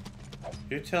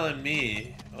 You're telling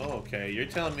me... Oh, okay. You're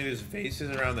telling me there's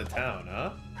vases around the town,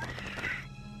 huh?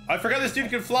 I forgot this dude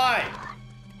can fly!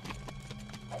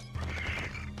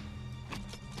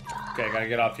 Okay, I gotta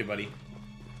get off you, buddy.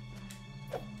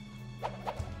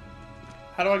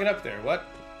 How do I get up there? What?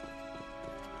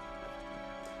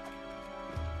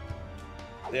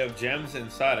 They have gems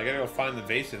inside. I gotta go find the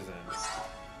vases then.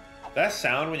 That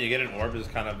sound when you get an orb is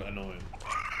kind of annoying.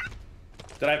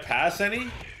 Did I pass any?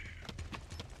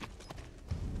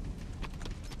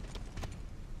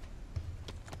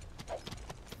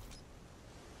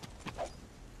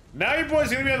 Now your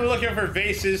boy's gonna be on the lookout for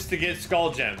vases to get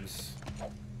skull gems.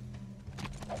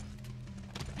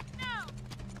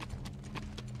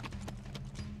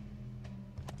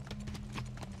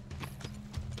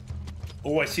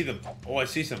 Oh, I see them. Oh, I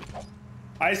see some.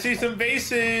 I see some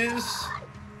vases.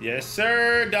 Yes,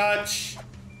 sir, Dutch.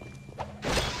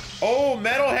 Oh,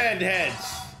 metalhead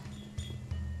heads.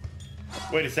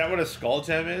 Wait, is that what a skull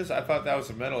gem is? I thought that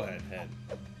was a metalhead head.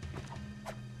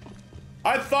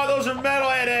 I thought those were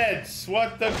metalhead heads.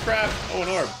 What the crap? Oh, an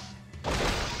orb.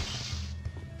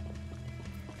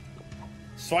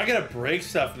 So I gotta break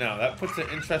stuff now. That puts an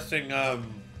interesting, an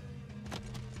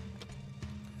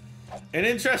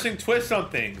interesting twist on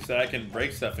things, that I can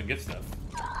break stuff and get stuff.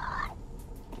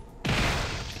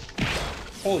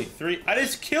 Holy 3. I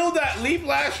just killed that leap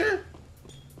lasher?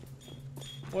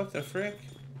 What the frick?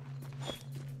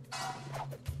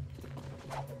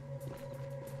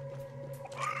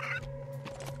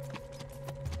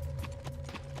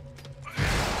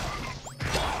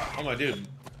 Oh my dude.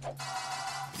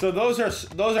 So those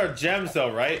are gems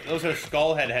though, right? Those are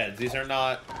skull heads. These are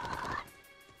not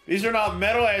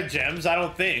metalhead gems, I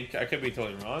don't think. I could be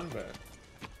totally wrong, but...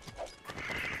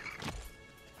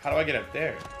 How do I get up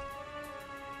there?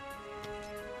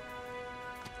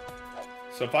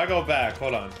 So if I go back,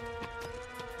 hold on.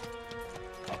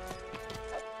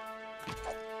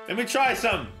 Let me try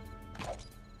some.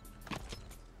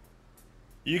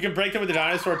 You can break them with the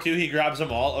dinosaur too, he grabs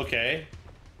them all, okay.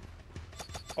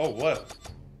 Oh, what?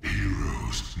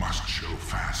 Heroes must show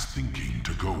fast thinking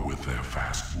to go with their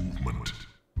fast movement.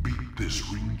 Beat this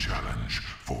ring challenge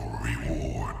for a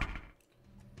reward.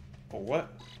 Oh,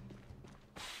 what?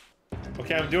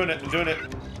 Okay, I'm doing it.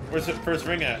 Where's the first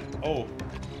ring at? Oh.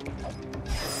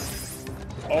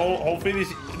 Oh, hopefully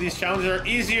these challenges are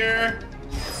easier.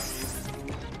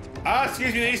 Ah,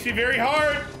 excuse me, they used to be very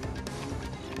hard.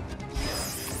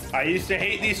 I used to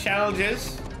hate these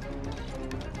challenges.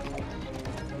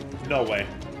 No way.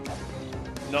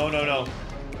 No.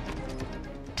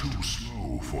 Too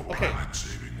slow for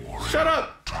planet-saving warrior. Shut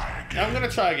up! Try again. I'm gonna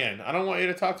try again. I don't want you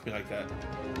to talk to me like that.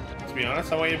 To be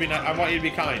honest, I want you to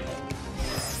be kind.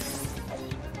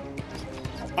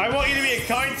 I want you to be a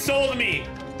kind soul to me.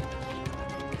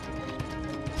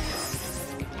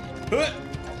 Up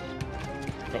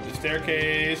the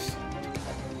staircase.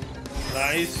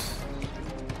 Nice.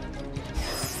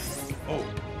 Oh.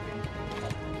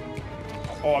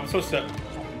 Oh, I'm supposed to...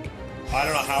 I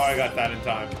don't know how I got that in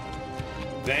time.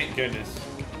 Thank goodness.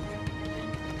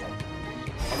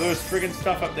 Oh, there was friggin'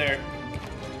 stuff up there.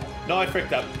 No, I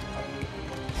fricked up.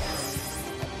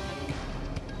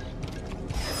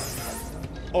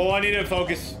 Oh, I need to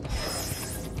focus.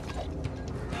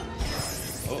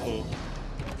 Uh-oh.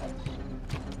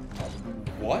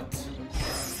 What?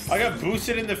 I got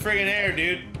boosted in the friggin' air,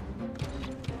 dude.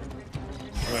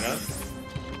 Wait, huh?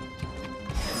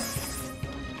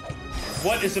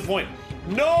 What is the point?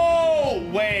 No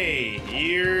way!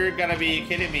 You're gonna be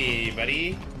kidding me,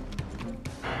 buddy.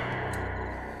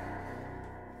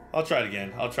 I'll try it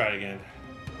again. I'll try it again.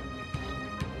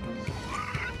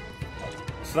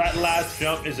 So that last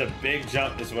jump is a big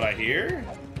jump, is what I hear?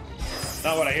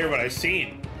 Not what I hear, what I've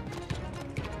seen.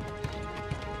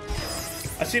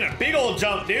 I've seen a big old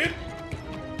jump, dude.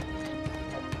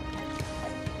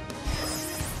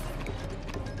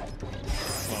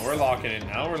 Well, we're locking in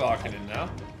now. We're locking in now.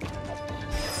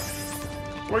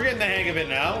 We're getting the hang of it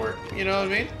now. You know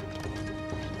what I mean?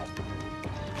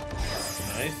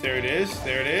 Nice. There it is.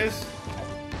 There it is.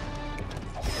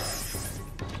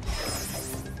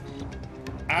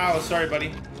 Ow, sorry,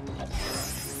 buddy.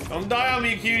 Don't die on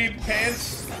me, cutie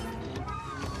pants.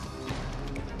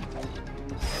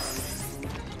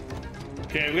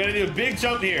 Okay, we gotta do a big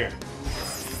jump here.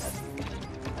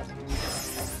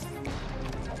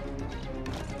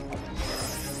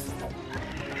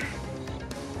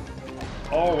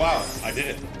 Oh, wow. I did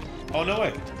it. Oh, no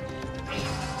way.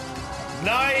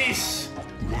 Nice!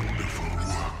 Wonderful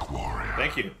work, warrior.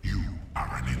 Thank you. You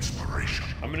are an inspiration.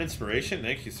 I'm an inspiration?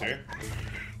 Thank you, sir.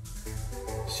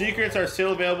 Secrets are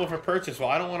still available for purchase. Well,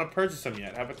 I don't want to purchase them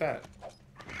yet. How about that?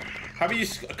 How about you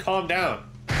calm down?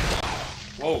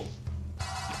 Whoa.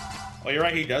 Oh, you're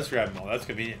right. He does grab them all. That's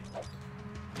convenient.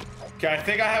 Okay, I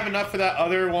think I have enough for that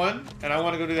other one, and I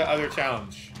want to go do that other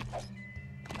challenge.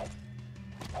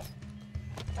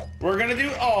 We're gonna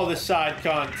do all the side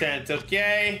content,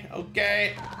 okay?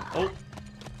 Okay. Oh.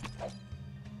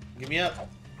 Give me up.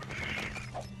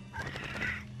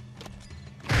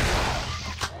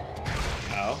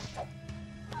 Ow.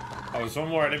 Oh, there's one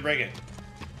more. I didn't break it.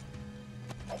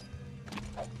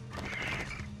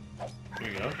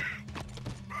 Here we go.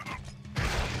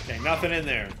 Okay, nothing in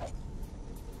there.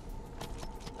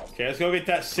 Okay, let's go get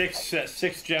that six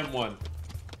gem one.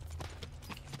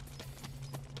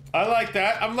 I like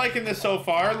that. I'm liking this so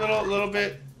far. A little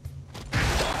bit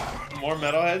more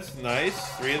metalheads. Nice.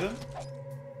 3 of them.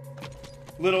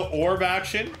 Little orb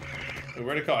action. Wait,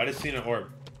 where'd it go? I just seen an orb.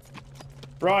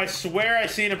 Bro, I swear I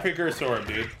seen a precursor orb,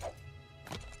 dude.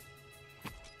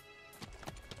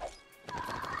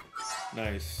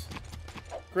 Nice.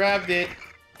 Grabbed it.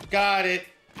 Got it.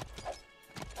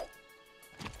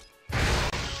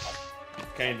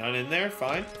 Okay, none in there.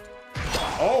 Fine.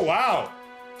 Oh, wow.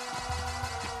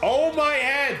 Oh my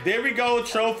head! There we go.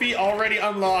 Trophy already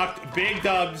unlocked. Big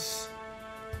dubs.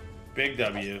 Big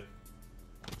W.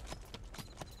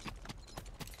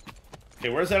 Okay,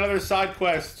 where's that other side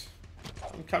quest?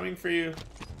 I'm coming for you.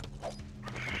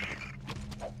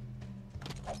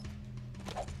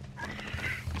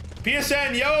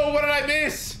 PSN, yo, what did I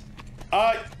miss?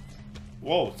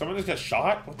 Whoa, someone just got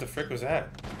shot? What the frick was that?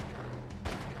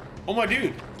 Oh my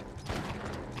dude.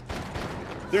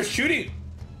 They're shooting.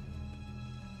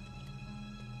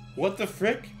 What the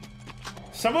frick?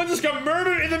 Someone just got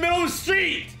murdered in the middle of the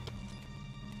street!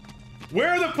 Where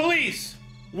are the police?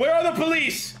 Where are the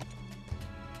police?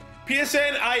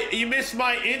 PSN, you missed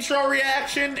my intro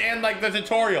reaction and like the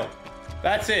tutorial.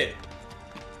 That's it.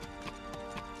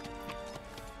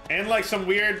 And like some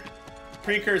weird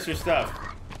precursor stuff.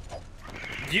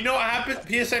 Do you know what happens?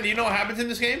 PSN, do you know what happens in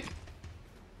this game?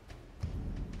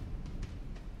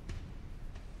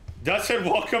 Dutch said,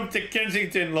 welcome to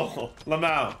Kensington,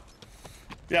 Lamau.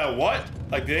 Yeah, what?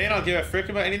 Like, do they not give a frick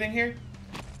about anything here?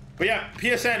 But yeah,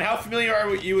 PSN, how familiar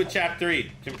are you with Chap 3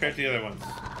 compared to the other ones?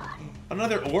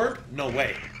 Another orb? No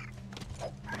way.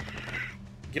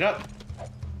 Get up.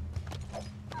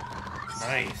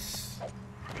 Nice.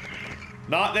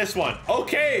 Not this one.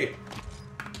 Okay.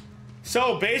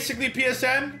 So, basically,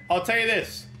 PSN, I'll tell you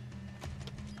this.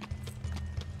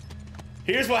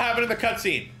 Here's what happened in the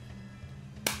cutscene.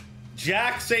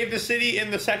 Jak saved the city in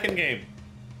the second game.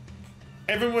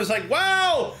 Everyone was like,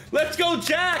 wow, let's go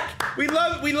Jak. We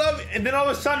love. And then all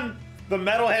of a sudden, the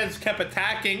metalheads kept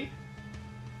attacking.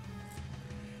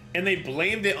 And they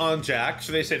blamed it on Jak.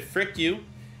 So they said, frick you.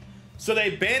 So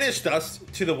they banished us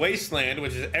to the wasteland,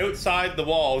 which is outside the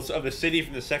walls of the city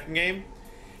from the second game.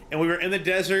 And we were in the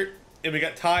desert, and we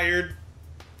got tired.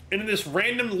 And then this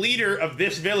random leader of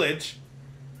this village,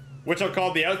 which are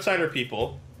called the Outsider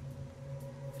people,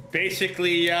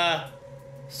 basically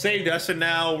saved us, and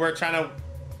now we're trying to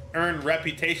earn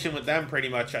reputation with them pretty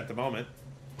much at the moment.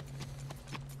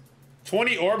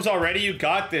 20 orbs already? You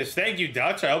got this. Thank you,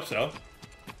 Dutch. I hope so.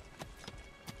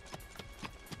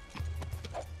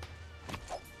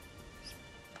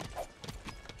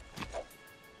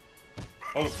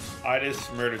 Oh, I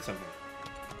just murdered something.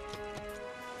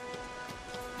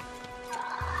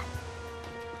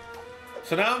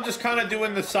 So now I'm just kind of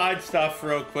doing the side stuff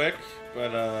real quick,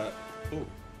 but ooh.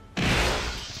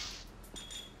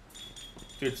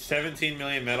 Dude, 17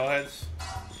 million metalheads.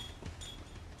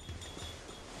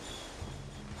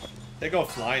 They go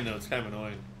flying though, it's kind of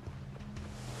annoying.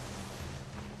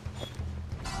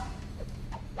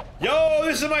 Yo,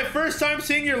 this is my first time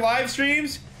seeing your live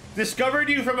streams. Discovered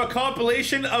you from a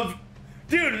compilation of...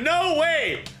 Dude, no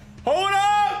way! Hold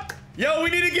up! Yo, we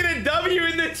need to get a W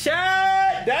in the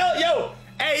chat! Yo!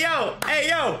 Hey, yo! Hey,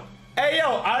 yo! Hey,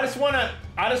 yo! I just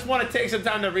wanna take some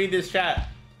time to read this chat.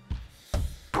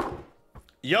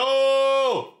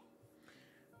 Yo!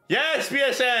 Yes,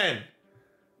 PSN!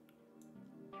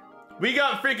 We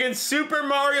got freaking Super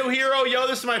Mario Hero. Yo,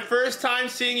 this is my first time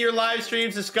seeing your live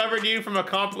streams. Discovered you from a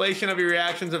compilation of your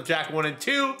reactions of Jak 1 and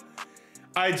 2.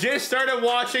 I just started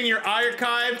watching your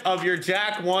archive of your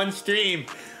Jak 1 stream.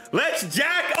 Let's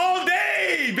Jak all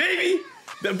day, baby!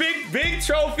 The big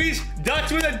trophies.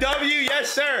 Dutch with a W,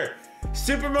 yes, sir.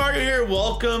 Super Mario Hero,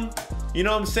 welcome. You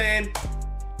know what I'm saying?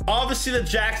 Obviously, the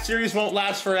Jak series won't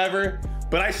last forever.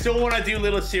 But I still want to do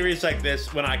little series like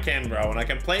this when I can, bro. When I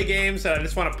can play games that I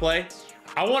just want to play,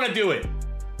 I want to do it.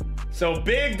 So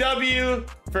big W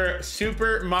for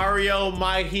Super Mario,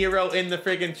 my hero in the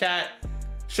friggin' chat.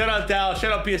 Shout out Dal,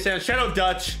 shout out PSN, shout out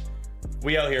Dutch.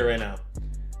 We out here right now.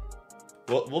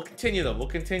 We'll continue though, we'll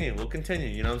continue,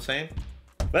 you know what I'm saying?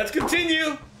 Let's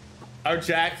continue our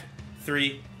Jak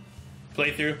 3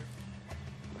 playthrough.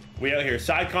 We out here,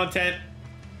 side content.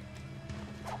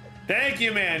 Thank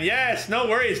you, man. Yes, no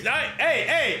worries.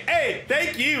 Hey,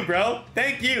 thank you, bro.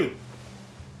 Thank you.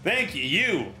 Thank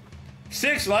you.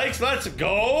 6 likes, let's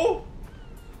go.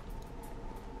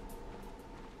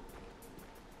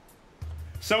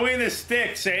 So we in the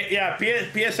sticks, eh? Yeah,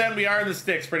 PSN, we are in the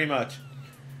sticks pretty much.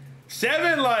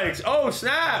 7 likes. Oh,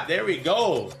 snap. There we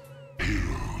go.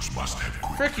 Heroes must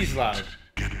have Fricky's live.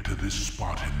 Get to this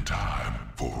spot in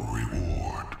time for a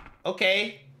reward.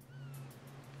 Okay.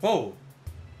 Whoa.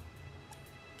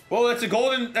 Whoa, that's a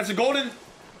golden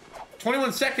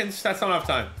 21 seconds. That's not enough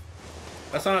time.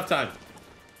 That's not enough time.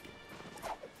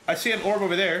 I see an orb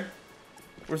over there.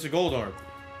 Where's the gold orb?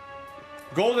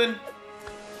 Golden.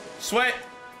 Sweat.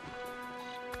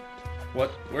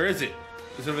 What? Where is it?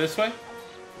 Is it over this way?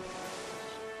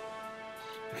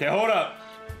 Okay, hold up.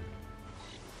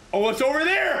 Oh, it's over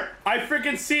there! I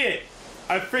freaking see it.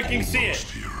 I freaking see it.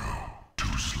 Hero.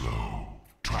 Too slow.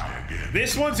 Try again.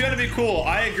 This one's gonna be cool.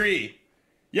 I agree.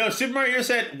 Yo, Super Mario Hero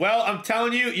said, well, I'm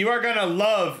telling you, you are gonna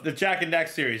love the Jak and Daxter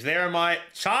series. They are my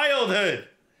childhood.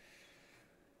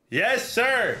 Yes,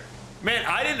 sir. Man,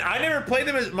 I never played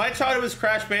them as, my childhood was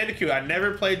Crash Bandicoot. I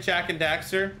never played Jak and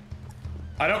Daxter.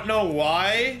 I don't know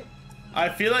why. I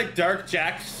feel like Dark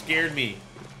Jak scared me.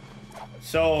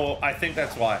 So, I think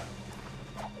that's why.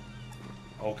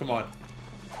 Oh, come on.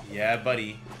 Yeah,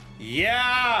 buddy.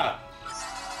 Yeah!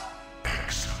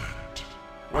 Excellent.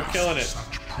 We're killing it.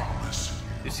 Such promise.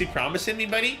 You see promise in me,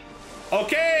 buddy?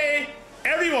 Okay,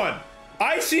 everyone,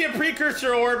 I see a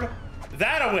precursor orb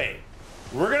that way.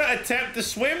 We're gonna attempt to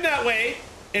swim that way,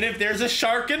 and if there's a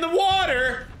shark in the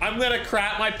water, I'm gonna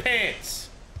crap my pants.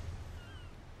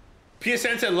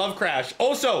 PSN said love Crash.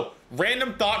 Also,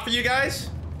 random thought for you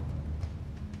guys.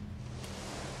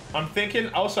 I'm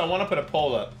thinking, also I wanna put a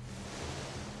poll up.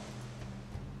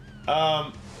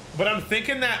 But I'm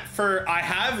thinking that I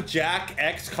have Jak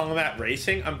X Combat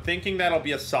Racing. I'm thinking that'll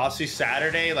be a Saucy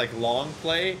Saturday, like long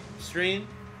play stream.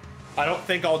 I don't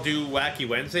think I'll do Wacky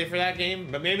Wednesday for that game,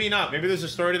 but maybe not. Maybe there's a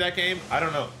story to that game. I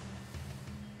don't know.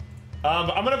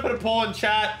 I'm gonna put a poll in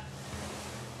chat.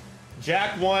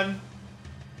 Jak 1.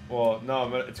 Well,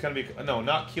 no, it's gonna be, no,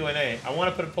 not Q&A. I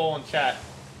wanna put a poll in chat.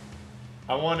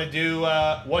 I wanna do,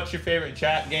 what's your favorite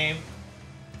Jak game?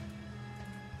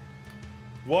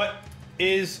 What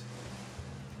is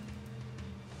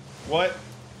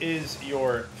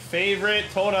your favorite,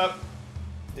 hold up,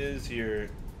 is your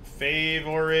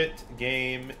favorite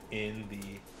game in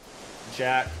the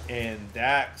Jak and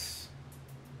Dax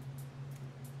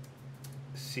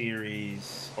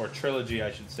series, or trilogy,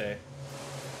 I should say.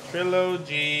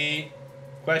 Trilogy,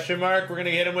 question mark. We're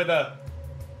gonna hit him with a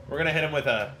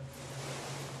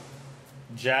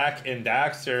Jak and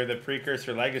Daxter, the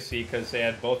precursor legacy, because they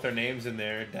had both their names in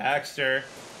there. Daxter,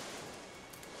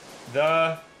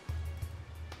 the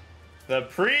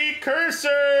precursor.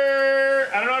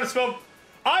 I don't know how to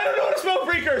spell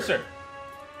precursor.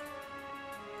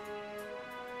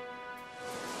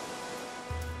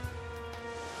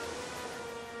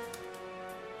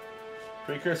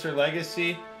 Precursor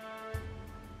legacy.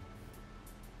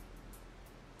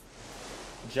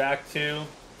 Jak 2.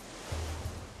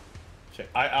 Check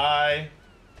I.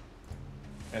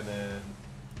 And then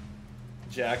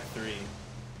Jak 3.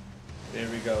 There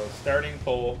we go. Starting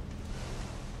poll.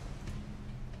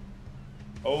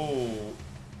 Oh.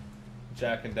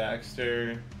 Jak and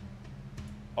Daxter.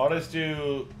 I'll just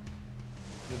do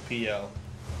the PL.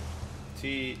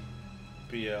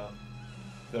 TPL.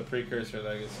 The Precursor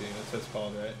Legacy. That's what it's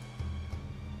called, right?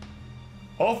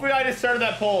 Hopefully I just started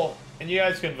that poll and you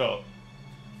guys can vote.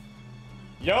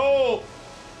 Yo!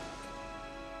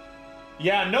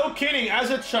 Yeah, no kidding.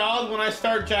 As a child, when I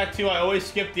start Jak 2, I always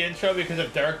skip the intro because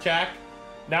of Dark Jak.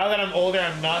 Now that I'm older,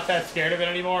 I'm not that scared of it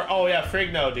anymore. Oh yeah,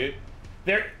 frig no, dude.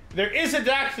 There is a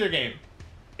Daxter game.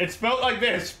 It's spelled like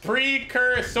this.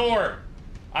 Precursor.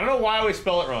 I don't know why I always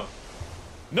spell it wrong.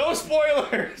 No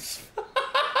spoilers.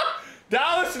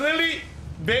 Dallas literally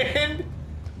banned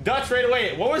Dutch right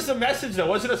away. What was the message though?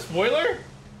 Was it a spoiler?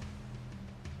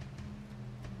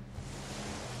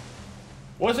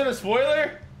 Was it a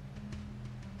spoiler?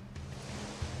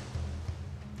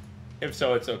 If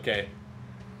so, it's okay.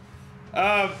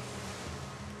 I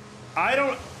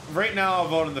don't... Right now, I'll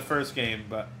vote in the first game,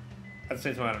 but at the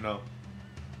same time, I don't know.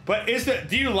 But is it...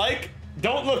 Do you like...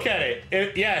 Don't look at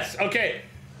it. Yes, okay.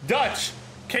 Dutch,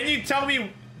 can you tell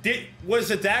me... Was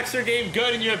the Daxter game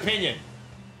good in your opinion?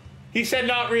 He said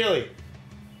not really.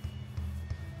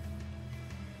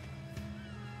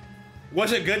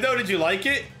 Was it good, though? Did you like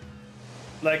it?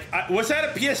 Like, was that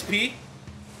a PSP?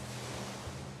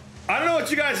 I don't know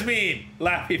what you guys mean,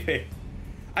 Lappy Face.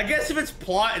 I guess if it's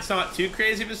plot, it's not too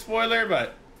crazy of a spoiler,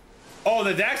 but... Oh,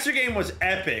 the Daxter game was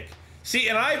epic. See,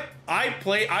 and I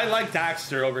like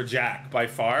Daxter over Jak by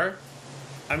far.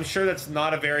 I'm sure that's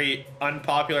not a very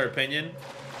unpopular opinion.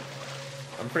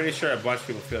 I'm pretty sure a bunch of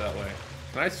people feel that way.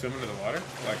 Can I swim into the water?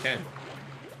 Oh, I can.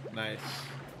 Nice.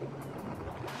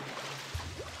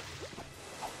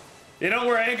 You know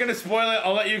where I ain't gonna spoil it.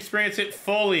 I'll let you experience it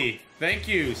fully. Thank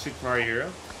you, Super Mario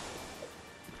Hero.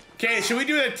 Okay, should we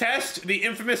do the test? The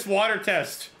infamous water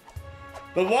test.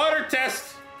 The water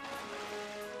test.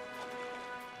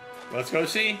 Let's go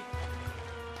see.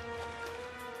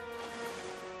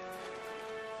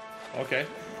 Okay.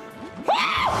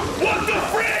 What the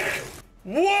frick?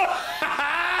 What?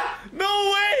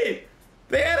 No way!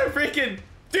 They had a freaking...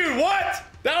 Dude, what?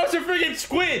 That was a freaking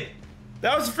squid.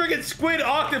 That was a freaking squid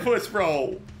octopus,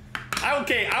 bro.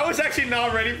 Okay, I was actually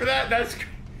not ready for that. That's...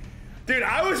 Dude,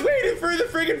 I was waiting for the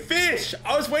freaking fish.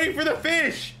 I was waiting for the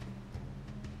fish.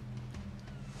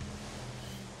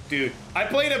 Dude, I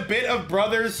played a bit of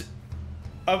Brothers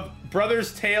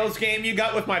Tales game you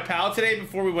got with my pal today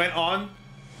before we went on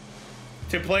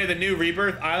to play the new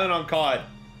Rebirth Island on COD.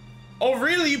 Oh,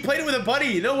 really? You played it with a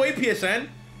buddy? No way, PSN.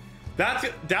 That's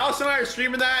Dallas and I are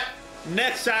streaming that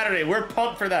next Saturday. We're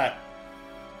pumped for that.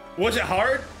 Was it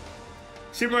hard?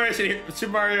 Super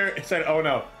Mario said, oh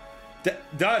no.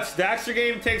 Dutch, Daxter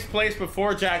game takes place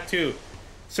before Jak 2,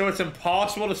 so it's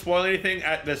impossible to spoil anything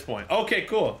at this point. Okay,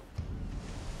 cool.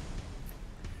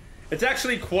 It's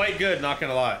actually quite good, not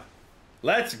gonna lie.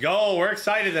 Let's go. We're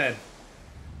excited then.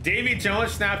 Davy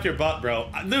Jones snapped your butt, bro.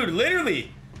 Dude,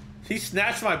 literally. He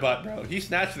snatched my butt, bro. He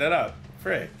snatched that up.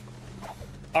 Frick.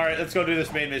 Alright, let's go do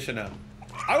this main mission now.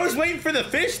 I was waiting for the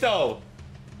fish, though.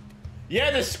 Yeah,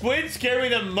 the squid scared me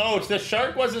the most. The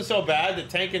shark wasn't so bad. The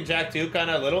tank and Jak 2 kind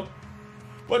of little.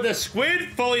 But the squid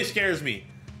fully scares me.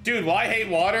 Dude, well, I hate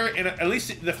water, and at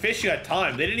least the fish you had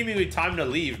time. They didn't even give me time to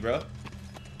leave, bro.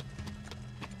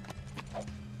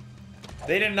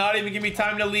 They did not even give me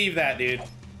time to leave that, dude.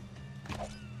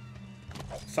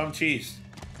 Some cheese.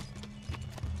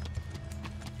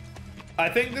 I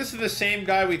think this is the same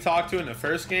guy we talked to in the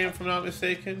first game, if I'm not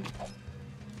mistaken.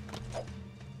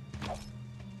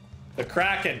 The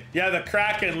Kraken. Yeah, the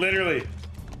Kraken, literally.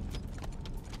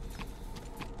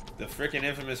 The freaking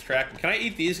infamous Kraken. Can I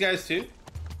eat these guys too?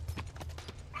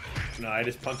 No, I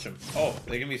just punch them. Oh,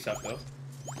 they give me stuff though.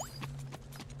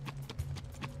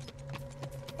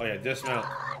 Oh yeah, dismount.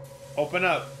 Open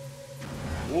up.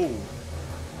 Ooh.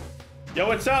 Yo,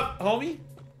 what's up, homie?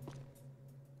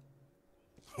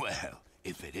 Well,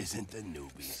 if it isn't the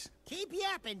newbies. Keep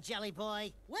yapping, Jelly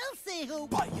Boy. We'll see who...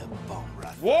 Bite your bum,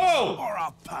 Ruff. Whoa! Or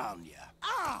I'll pound ya.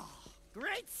 Oh,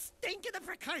 great stink of the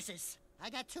precursors. I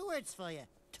got 2 words for you.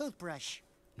 Toothbrush.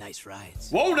 Nice rides.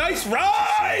 Whoa, nice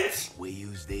rides! We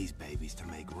use these babies to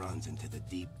make runs into the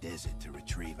deep desert to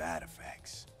retrieve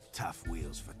artifacts. Tough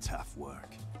wheels for tough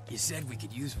work. You said we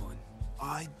could use one.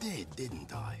 I did,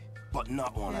 didn't I? But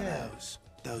not one of those.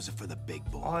 Those are for the big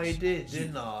boys. I did,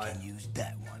 didn't I? You can use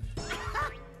that one.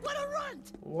 What a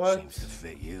runt! What? Seems to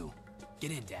fit you.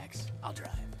 Get in, Dax. I'll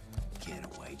drive. Care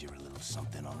to wager a little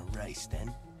something on a race,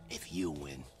 then? If you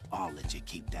win, I'll let you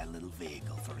keep that little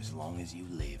vehicle for as long as you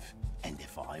live. And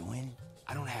if I win,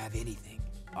 I don't have anything.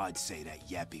 I'd say that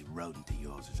yappy rodent of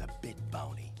yours is a bit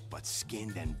bony, but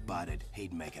skinned and buttered,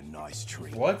 he'd make a nice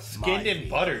treat. What? Skinned and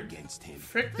buttered? Against him.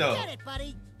 Frick no. Forget it,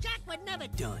 buddy. Jack would never...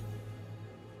 Done.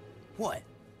 What?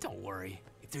 Don't worry.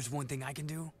 If there's one thing I can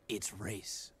do, it's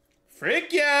race.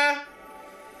 Frick yeah!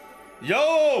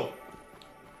 Yo!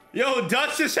 Yo,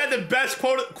 Dutch just had the best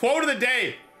quote of the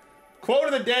day. Quote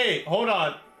of the day. Hold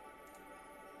on.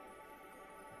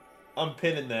 I'm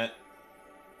pinning that.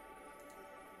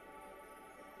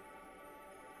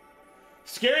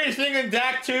 Scariest thing in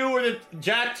Jak 2 or the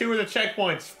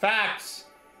checkpoints. Facts.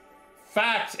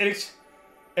 Facts. It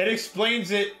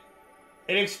explains it.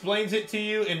 It explains it to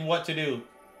you in what to do.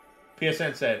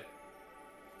 PSN said.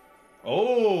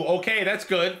 Oh, okay, that's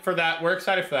good for that. We're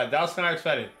excited for that. Dallas and I are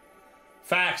excited.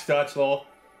 Facts, Dutch, lol.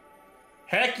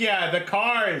 Heck yeah, the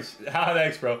cars. Ah,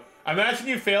 thanks, bro. Imagine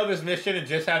you fail this mission and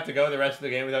just have to go the rest of the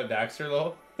game without Daxter,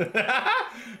 lol.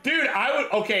 Dude, I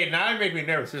would... Okay, now you make me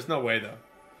nervous. There's no way, though.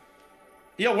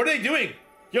 Yo, what are they doing?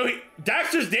 Yo,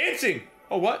 Daxter's dancing.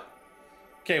 Oh, what?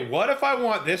 Okay, what if I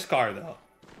want this car, though?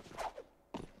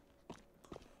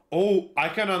 Oh, I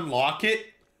can unlock it?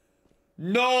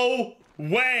 No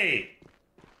way.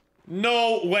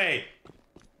 No way.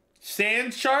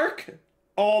 Sand Shark?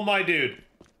 Oh, my dude.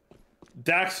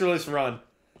 Daxterless Run.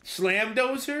 Slam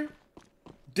Dozer?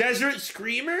 Desert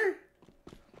Screamer?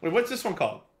 Wait, what's this one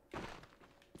called?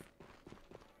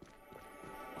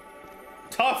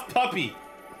 Tough Puppy.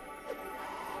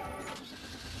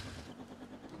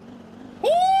 Woo!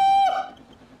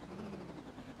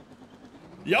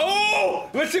 Yo!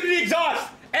 Listen to the exhaust!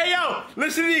 Hey, yo!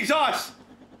 Listen to the exhaust!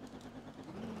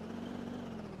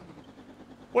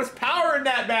 What's power in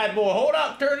that bad boy? Hold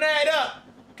up! Turn that up!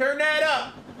 Turn that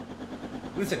up!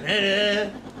 Listen.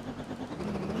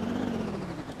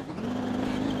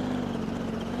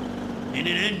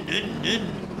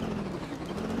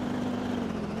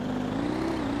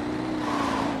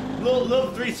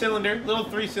 Little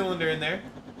three-cylinder in there.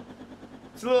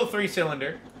 It's a little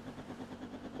three-cylinder.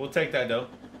 We'll take that though.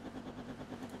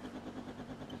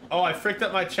 Oh, I fricked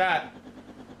up my chat.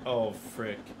 Oh,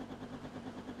 frick.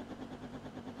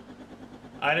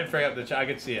 I didn't frick up the chat. I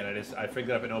could see it. I fricked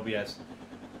it up in OBS.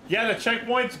 Yeah, the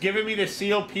checkpoint's giving me the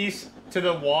seal piece to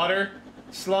the water.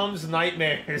 Slums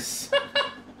nightmares.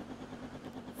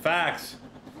 Facts.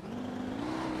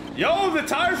 Yo, the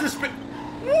tires are spin.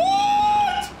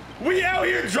 What? We out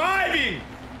here driving.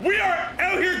 We are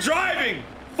out here driving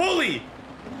fully.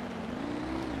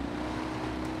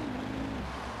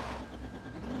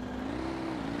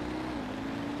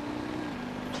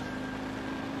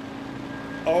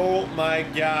 Oh my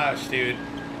gosh, dude.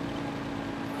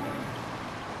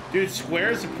 Dude,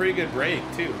 square is a pretty good brake,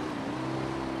 too.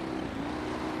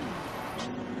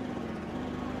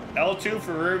 L2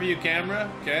 for rear view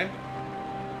camera, okay.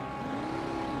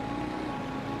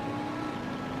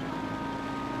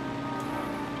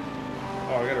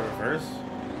 Oh, I gotta reverse.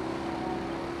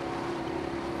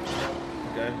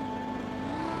 Okay.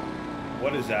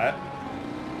 What is that?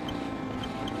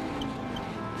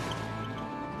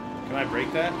 Can I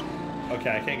break that?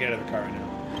 Okay, I can't get out of the car right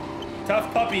now.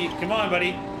 Tough Puppy, come on,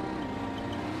 buddy.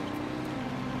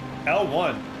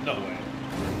 L1, no way.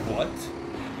 What?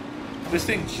 This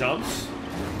thing jumps?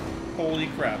 Holy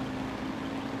crap.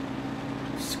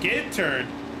 Skid turn.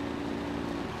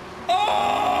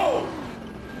 Oh!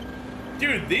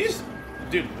 Dude, these...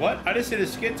 Dude, what? I just hit a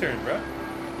skid turn, bro.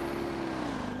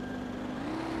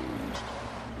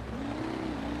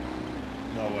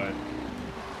 No way.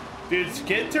 Dude,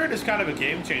 skid turn is kind of a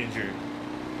game changer.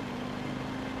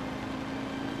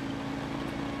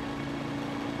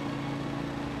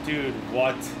 Dude,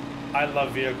 what? I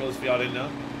love vehicles, if y'all didn't know.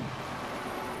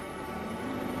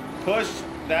 Push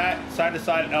that side to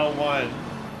side L1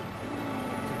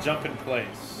 to jump in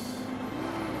place.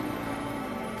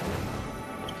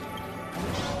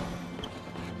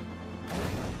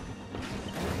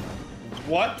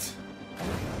 What?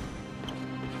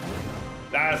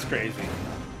 That's crazy.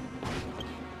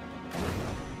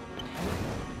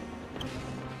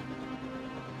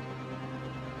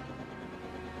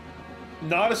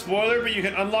 Not a spoiler, but you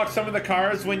can unlock some of the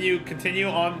cars when you continue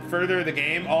on further the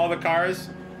game. All the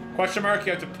cars. Question mark,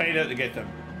 you have to pay to get them.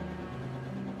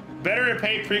 Better to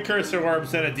pay precursor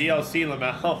orbs than a DLC,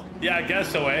 Lamel. Yeah, I guess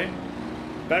so, eh?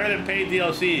 Better than paid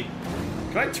DLC.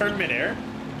 Can I turn midair?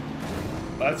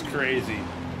 That's crazy.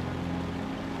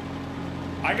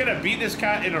 I gotta beat this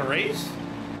cat in a race?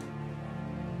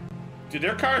 Dude,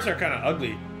 their cars are kind of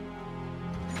ugly.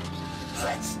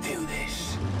 Let's do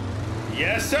this.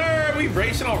 Yes, sir! We're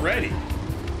racing already.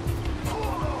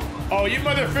 Oh, you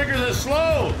motherfuckers are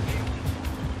slow.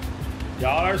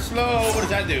 Y'all are slow. What does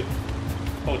that do?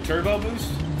 Oh, turbo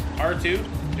boost?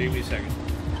 R2? Give me a second.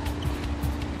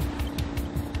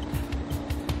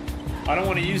 I don't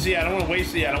want to use the, I don't want to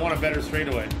waste the, I don't want a better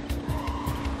straightaway.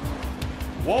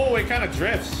 Whoa, it kind of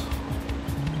drifts.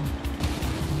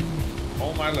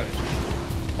 Oh my lord.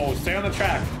 Oh, stay on the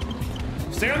track.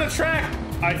 Stay on the track!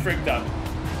 I freaked up.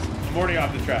 I'm already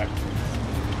off the track.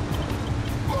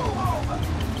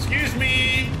 Excuse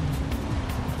me!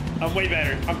 I'm way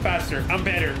better. I'm faster. I'm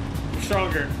better. I'm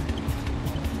stronger.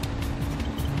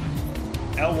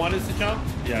 L1 is the jump?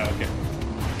 Yeah, okay.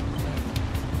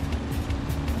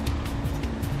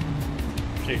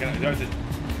 Okay, can I, there's it.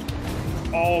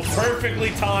 Oh, perfectly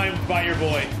timed by your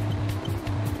boy.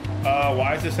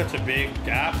 Why is this such a big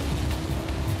gap?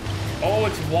 Oh,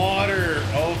 it's water.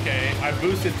 Okay, I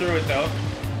boosted through it though.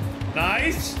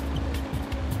 Nice.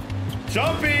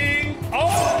 Jumping.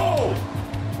 Oh,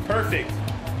 perfect.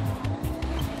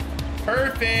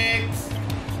 Perfect.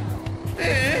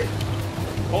 Eh.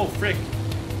 Oh, frick.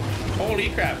 Holy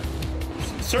crap.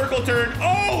 Circle turn.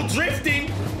 Oh,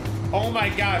 drifting. Oh my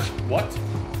gosh. What?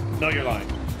 No, you're lying.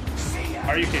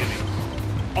 Are you kidding me?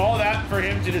 All that for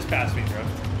him to just pass me, bro.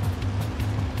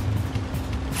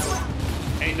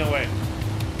 Ain't no way.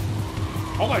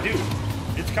 Oh my dude.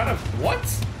 It's kind of, what?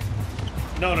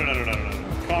 No.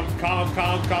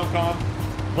 Calm.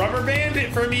 Rubber band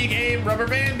it for me, game. Rubber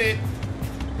band it.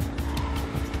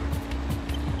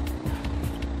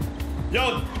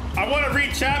 Yo, I want to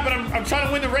read chat, but I'm trying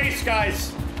to win the race,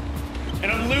 guys.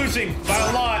 And I'm losing by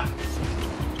a lot.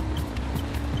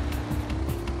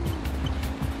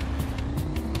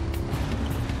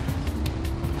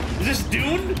 Is this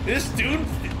Dune? Is this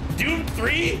Dune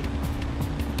 3?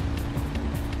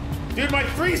 Dude, my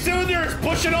 3-cylinder is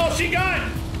pushing all she got.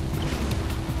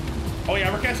 Oh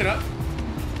yeah, we're catching up.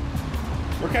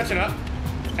 We're catching up.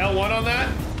 L1 on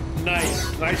that.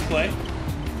 Nice. Nice play.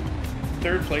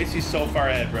 Third place. He's so far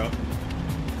ahead, bro.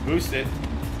 Boost it.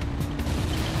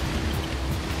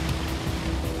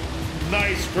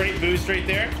 Nice. Great boost right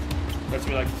there. That's what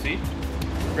we like to see.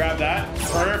 Grab that.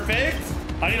 Perfect.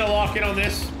 I need to lock in on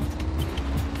this.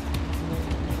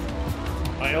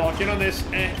 I need to lock in on this.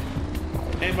 Hey,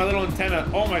 my little antenna.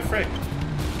 Oh, my frick.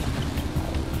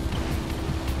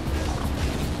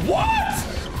 What?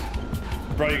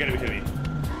 Bro, you're gonna be kidding me.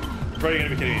 Bro, you're gonna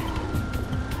be kidding me.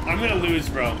 I'm gonna lose,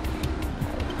 bro.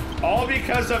 All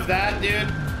because of that, dude.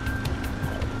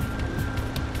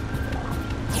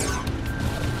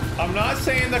 I'm not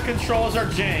saying the controls are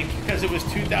jank because it was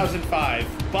 2005,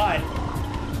 but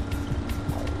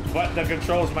the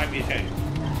controls might be jank.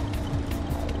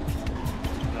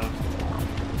 No.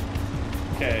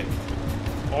 Okay.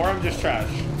 Or I'm just trash.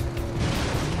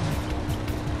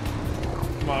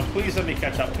 Come on, please let me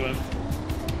catch up to him.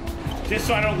 Just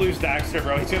so I don't lose Daxter,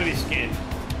 bro. He's gonna be skinned.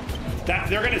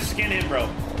 They're gonna skin him, bro.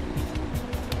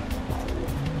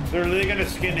 They're really gonna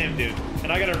skin him, dude.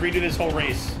 And I gotta redo this whole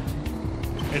race.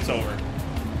 It's over.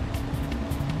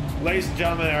 Ladies and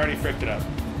gentlemen, I already fricked it up.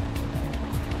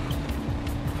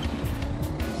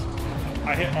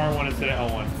 I hit R1 instead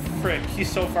of L1. Frick, he's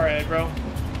so far ahead, bro.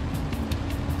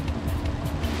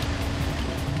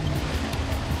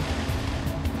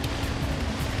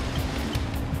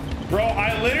 Bro,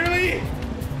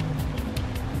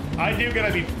 I do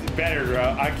gotta be better, bro.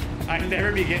 I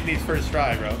never be getting these first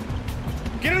try, bro.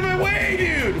 Get out of my way,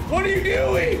 dude! What are you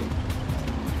doing?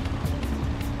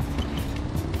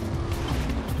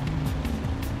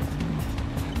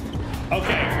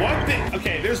 Okay, one thing.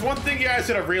 Okay, there's one thing you guys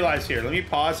should have realized here. Let me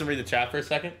pause and read the chat for a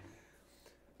second.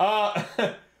 Where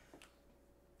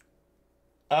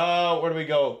do we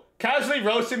go? Casually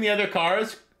roasting the other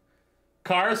cars.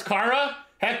 Kara?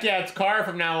 Heck yeah, it's Kara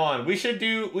from now on. We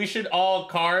should all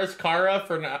cars Kara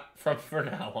for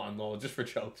now on, lol, just for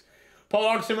jokes.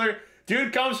 Prologue similar.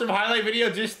 Dude comes from highlight video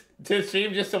just to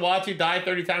stream just to watch you die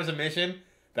 30 times a mission.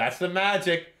 That's the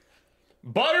magic.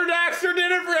 Butter Daxter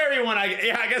did it for everyone.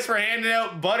 I guess we're handing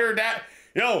out Butter Daxter.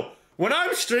 Yo, when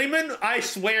I'm streaming, I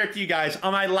swear to you guys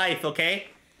on my life, okay?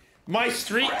 My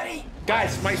streaming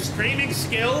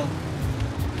skill,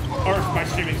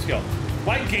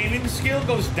 my gaming skill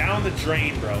goes down the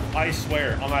drain, bro. I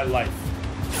swear on my life.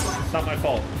 It's not my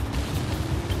fault.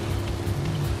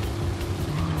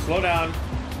 Slow down.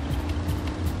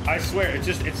 I swear,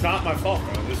 it's not my fault,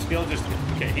 bro. The skill just,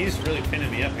 okay, he's really pinning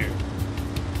me up here.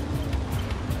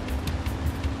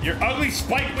 Your ugly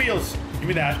spike wheels. Give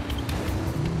me that.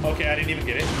 Okay, I didn't even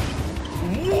get it.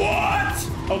 What?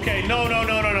 Okay, no.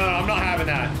 I'm not having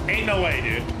that. Ain't no way,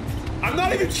 dude. I'm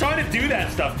not even trying to do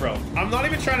that stuff, bro. I'm not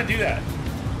even trying to do that.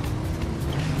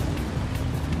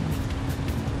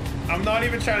 I'm not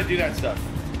even trying to do that stuff.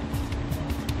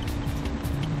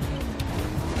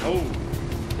 Oh.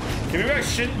 Okay, maybe I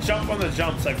shouldn't jump on the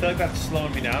jumps. I feel like that's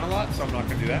slowing me down a lot, so I'm not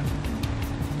gonna do that.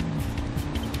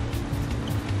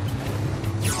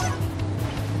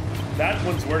 That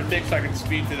one's worth it, so I can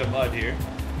speed through the mud here.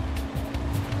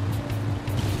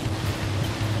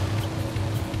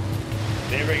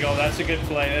 There we go. That's a good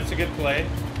play. That's a good play.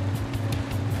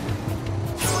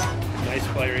 Nice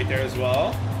play right there as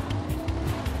well.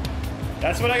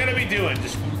 That's what I gotta be doing.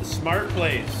 Just smart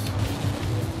plays.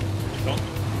 Don't.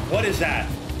 What is that?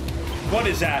 What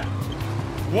is that?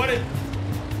 What is...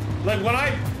 Like, when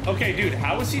I... Okay, dude,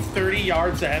 how is he 30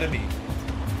 yards ahead of me?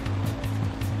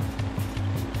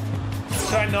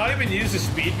 Should I not even use the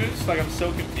speed boost? Like, I'm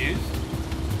so confused.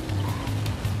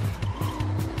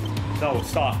 No,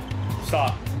 stop.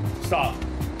 Stop. Stop.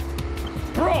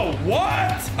 Bro,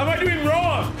 what am I doing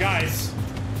wrong, guys?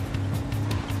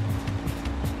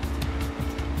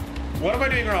 What am I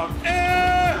doing wrong?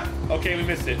 Okay, we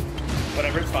missed it.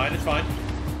 Whatever, it's fine, it's fine.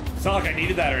 It's not like I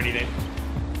needed that or anything.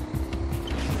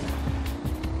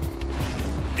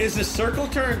 Is the circle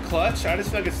turn clutch? I just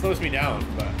feel like it slows me down,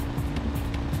 but...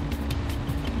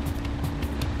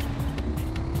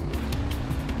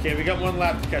 Okay, we got one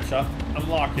lap to catch up. I'm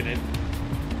locking it.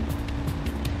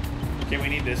 Okay, we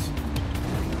need this.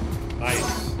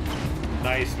 Nice.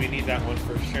 Nice, we need that one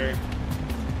for sure.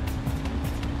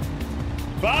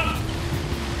 Bump!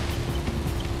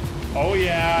 Oh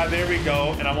yeah, there we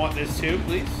go. And I want this too,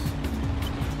 please.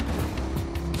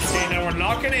 Okay, now we're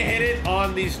not gonna hit it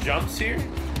on these jumps here.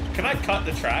 Can I cut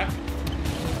the track?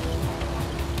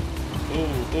 Ooh,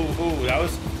 ooh, ooh, that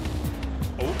was...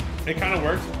 Oh, it kind of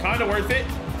worked. Kind of worth it.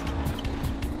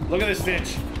 Look at this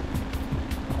Finch.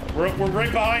 We're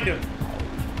right behind him.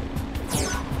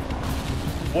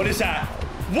 What is that?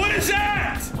 What is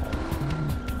that?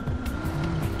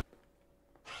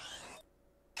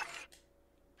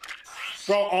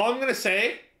 Bro, all I'm gonna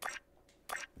say,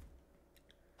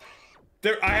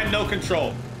 I had no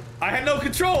control. I had no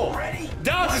control.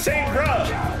 Dallas is saying, bro,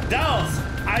 Dallas,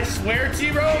 I swear to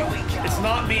you, bro, it's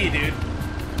not me, dude.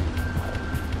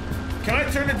 Can I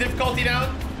turn the difficulty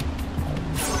down?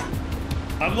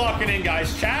 I'm locking in,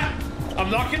 guys. Chat, I'm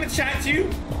not gonna chat to you.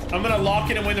 I'm gonna lock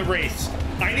in and win the race.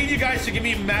 I need you guys to give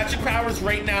me magic powers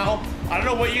right now. I don't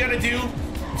know what you gotta do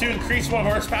to increase more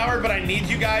horsepower, but I need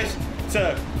you guys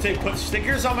to put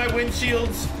stickers on my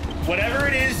windshields, whatever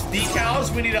it is, decals.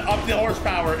 We need to up the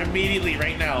horsepower immediately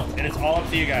right now, and it's all up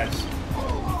to you guys.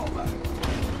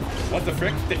 What the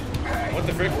frick? What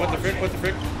the frick? What the frick? What the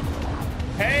frick?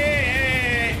 Hey,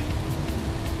 hey!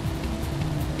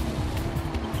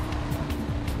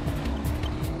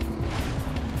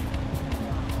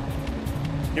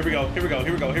 Here we go, here we go,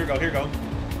 here we go, here we go, here we go.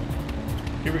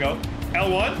 Here we go.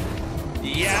 L1.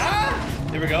 Yeah!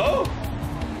 There we go.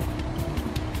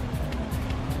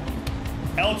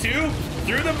 L2,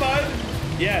 through the mud.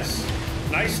 Yes.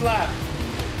 Nice lap.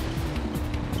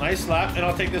 Nice lap, and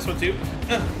I'll take this one too.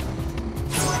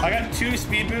 I got 2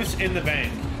 speed boosts in the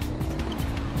bank.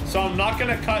 So I'm not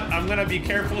gonna cut, I'm gonna be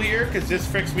careful here because this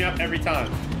fricks me up every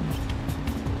time.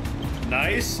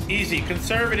 Nice, easy,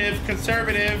 conservative,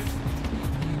 conservative.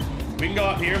 We can go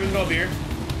up here, we can go up here.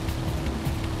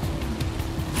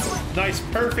 Nice,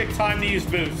 perfect time to use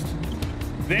boost.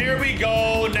 There we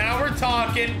go, now we're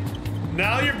talking.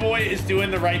 Now your boy is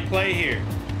doing the right play here.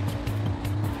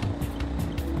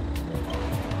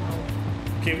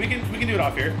 Okay, we can do it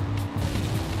off here.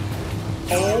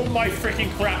 Oh my freaking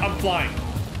crap, I'm flying.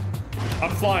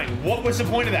 I'm flying. What was the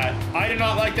point of that? I did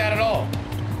not like that at all.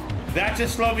 That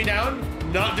just slowed me down.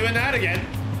 Not doing that again.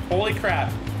 Holy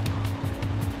crap.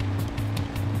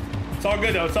 It's all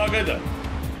good though, it's all good though.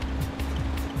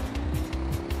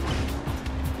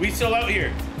 We still out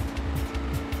here.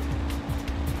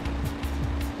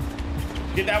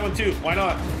 Get that one too, why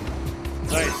not?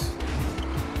 Nice.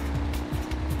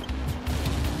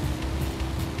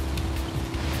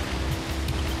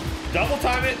 Double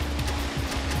time it.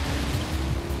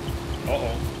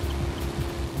 Uh-oh.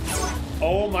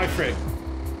 Oh my frick.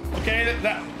 Okay,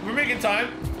 that we're making time.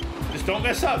 Just don't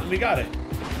mess up, we got it.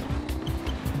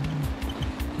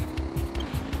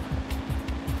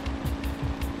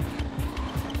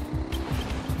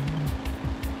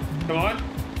 Come on.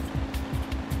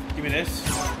 Give me this.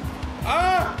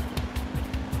 Ah!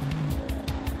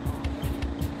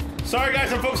 Sorry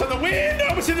guys, I'm focused on the wind.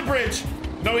 I was in the bridge.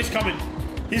 No, he's coming.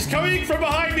 He's coming from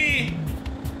behind me.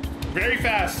 Very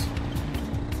fast.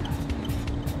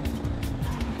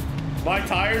 My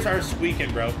tires are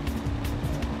squeaking, bro.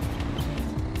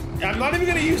 I'm not even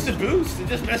gonna use the boost. It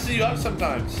just messes you up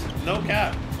sometimes. No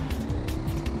cap.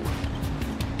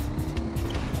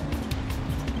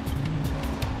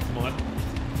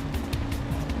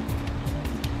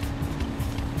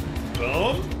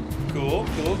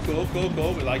 cool, cool,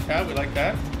 cool. We like that, we like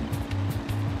that.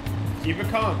 Keep it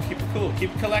calm, keep it cool,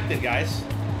 keep it collected, guys.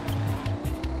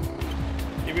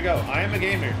 Here we go. I am a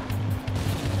gamer.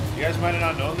 You guys might have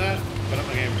not known that, but I'm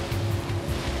a gamer.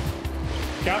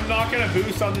 Okay, I'm not gonna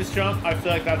boost on this jump. I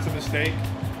feel like that's a mistake.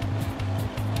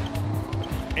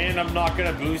 And I'm not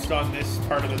gonna boost on this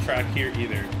part of the track here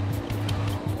either.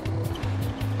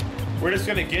 We're just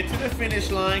gonna get to the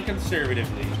finish line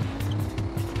conservatively.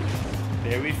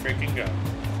 There we freaking go.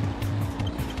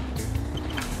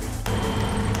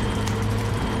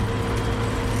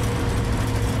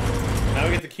 Now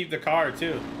we get to keep the car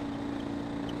too.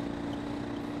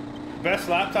 Best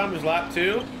lap time is lap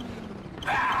 2.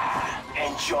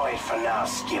 Enjoy it for now,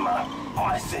 Skimmer.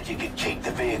 I said you could keep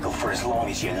the vehicle for as long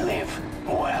as you live.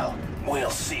 Well, we'll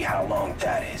see how long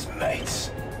that is,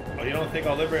 mates. Oh, you don't think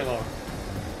I'll live very long?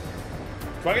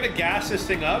 Do I get to gas this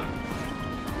thing up?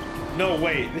 No,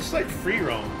 wait. This is like free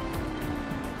roam.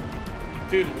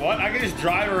 Dude, what? I can just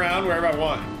drive around wherever I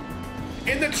want.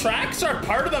 And the tracks are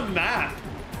part of the map.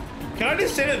 Can I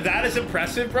just say that that is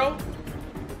impressive, bro?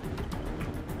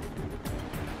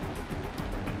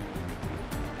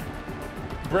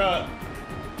 Bruh.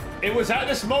 It was at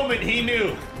this moment he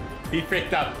knew. He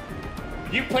picked up.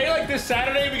 You play like this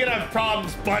Saturday, we're gonna have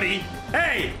problems, buddy.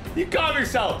 Hey, you calm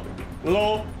yourself.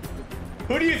 Lol.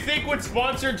 Who do you think would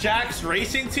sponsor Jack's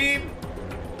racing team?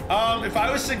 If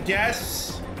I was to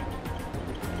guess,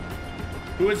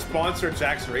 who would sponsor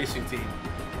Jack's racing team?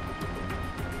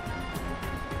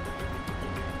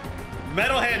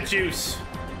 Metalhead Juice.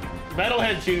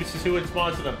 Metalhead Juice is who would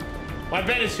sponsor them. My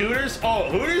bet is Hooters. Oh,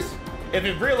 Hooters? If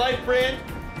it's real life brand,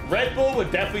 Red Bull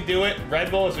would definitely do it.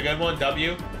 Red Bull is a good one.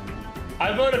 W.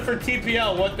 I voted for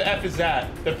TPL. What the F is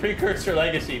that? The Precursor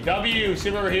Legacy. W.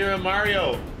 Superhero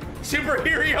Mario.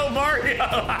 Superhero Mario.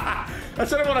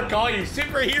 That's what I want to call you.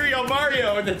 Superhero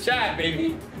Mario in the chat,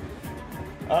 baby.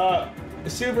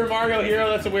 Super Mario Hero.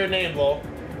 That's a weird name, lol.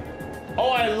 Oh,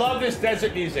 I love this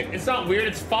desert music. It's not weird.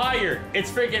 It's fire.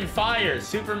 It's freaking fire.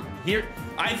 Super here.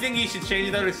 I think you should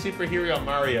change that to Superhero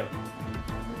Mario.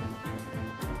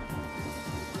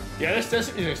 Yeah, this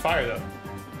desert music's fire though.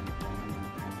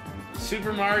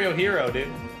 Super Mario Hero, dude.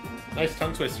 Nice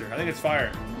tongue twister. I think it's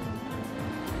fire.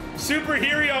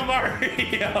 Superhero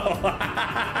Mario.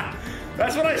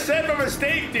 That's what I said by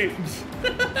mistake, dudes.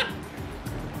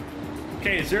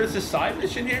 Okay, is there a side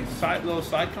mission here? Little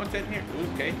side content here?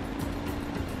 Ooh, okay.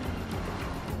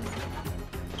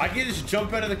 I can just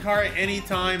jump out of the car at any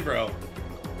time, bro.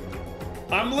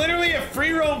 I'm literally a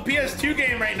free roam PS2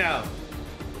 game right now.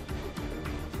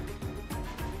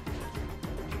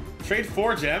 Trade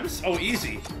 4 gems? Oh,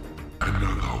 easy.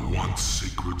 Another once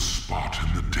sacred spot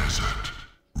in the desert.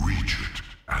 Reach it,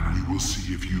 and we will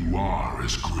see if you are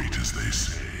as great as they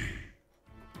say.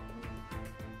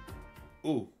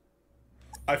 Ooh.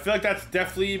 I feel like that's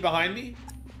definitely behind me.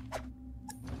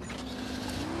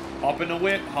 Hop in the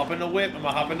whip, hop in the whip. I'm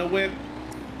gonna hop in the whip.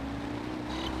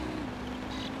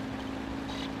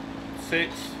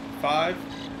 6, 5,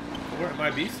 4. Am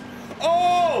I beast?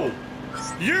 Oh!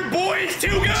 Your boy is too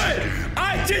good!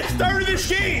 I just started this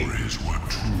game!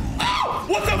 Oh!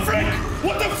 What the frick?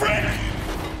 What the frick?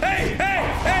 Hey, hey,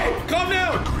 hey! Calm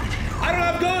down! I don't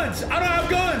have guns! I don't have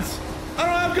guns! I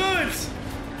don't have guns!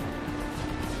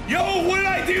 Yo, what did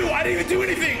I do? I didn't even do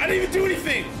anything! I didn't even do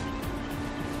anything!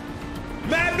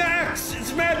 Mad Max!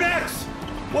 It's Mad Max!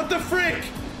 What the frick?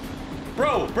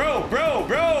 Bro, bro, bro,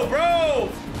 bro, bro!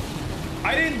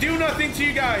 I didn't do nothing to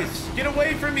you guys! Get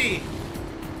away from me!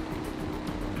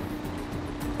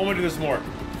 I'm gonna do this more.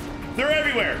 They're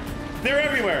everywhere. They're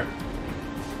everywhere.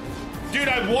 Dude,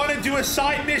 I want to do a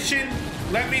side mission.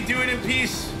 Let me do it in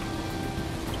peace.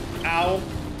 Ow.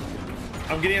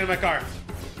 I'm getting out of my car.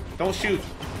 Don't shoot.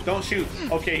 Don't shoot.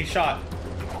 Okay, he shot.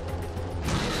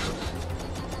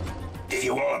 If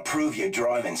you want to prove your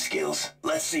driving skills,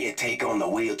 let's see you take on the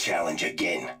wheel challenge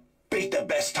again. Beat the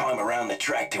best time around the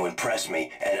track to impress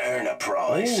me and earn a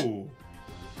prize. Ooh.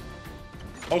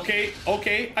 Okay,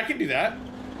 okay, I can do that.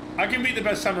 I can beat the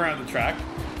best time around the track.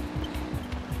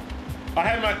 I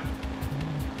have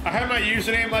my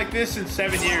username like this in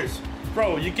 7 years.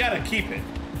 Bro, you gotta keep it.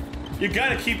 You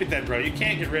gotta keep it then, bro. You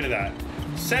can't get rid of that.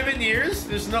 7 years?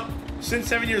 Since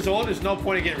 7 years old, there's no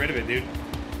point in getting rid of it, dude.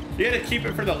 You gotta keep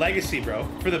it for the legacy, bro.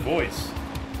 For the boys.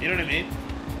 You know what I mean?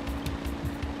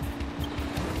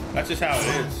 That's just how it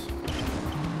is.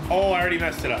 Oh, I already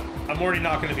messed it up. I'm already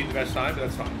not gonna beat the best time, but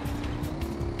that's fine.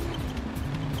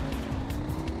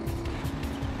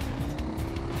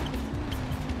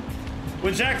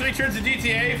 When Jak 3 turns to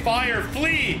GTA, fire,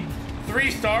 flee!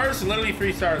 3 stars? Literally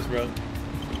 3 stars, bro.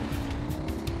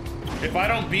 If I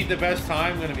don't beat the best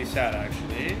time, I'm gonna be sad,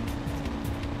 actually.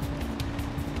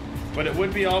 But it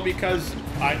would be all because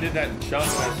I did that jump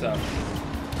mess up.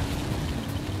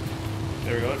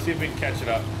 There we go. Let's see if we can catch it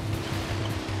up.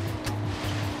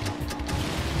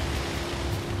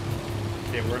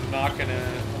 Okay, we're not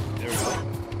gonna... There we go.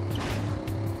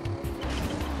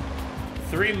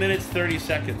 3 minutes, 30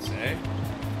 seconds, eh?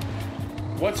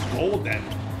 What's gold, then?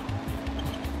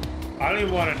 I don't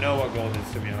even want to know what gold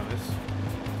is, to be honest.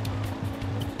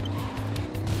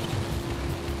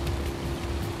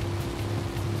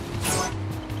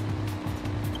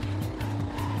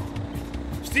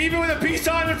 Steven with a peace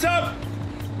sign, what's up?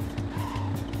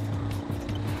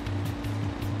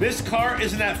 This car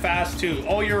isn't that fast, too.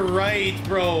 Oh, you're right,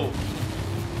 bro.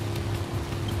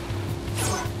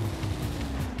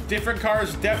 Different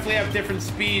cars definitely have different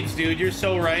speeds, dude. You're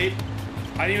so right.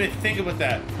 I didn't even think about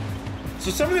that.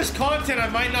 So some of this content I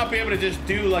might not be able to just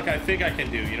do like I think I can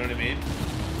do. You know what I mean?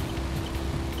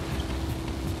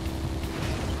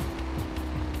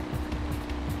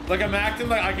 Like I'm acting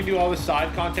like I can do all the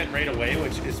side content right away,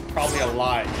 which is probably a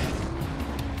lie.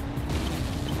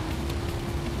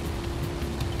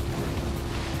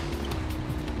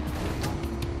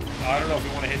 I don't know if we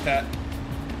want to hit that.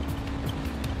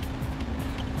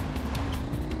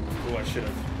 Oh, I should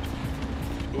have.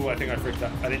 Oh, I think I freaked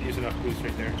out. I didn't use enough boost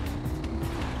right there.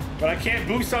 But I can't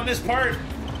boost on this part.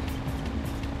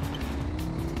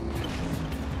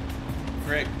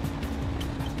 Frick.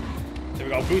 There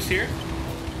we go. Boost here.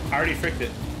 I already fricked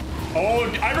it. Oh,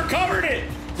 I recovered it!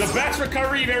 The best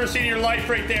recovery you've ever seen in your life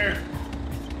right there.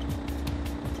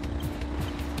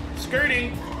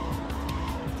 Skirting.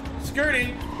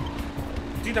 Skirting.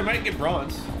 Dude, I might get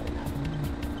bronze.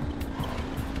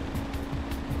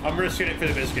 I'm risking it for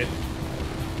the biscuit.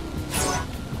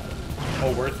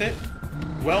 Oh, worth it?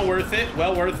 Well worth it,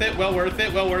 well worth it, well worth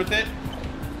it, well worth it.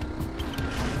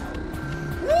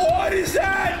 What is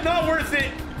that? Not worth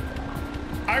it.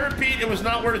 I repeat, it was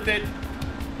not worth it.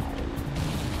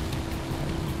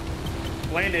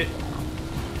 Land it.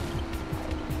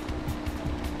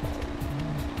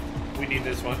 We need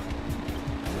this one.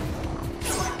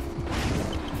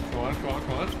 Come on, come on,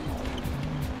 come on.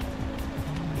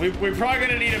 We're probably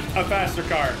gonna need a faster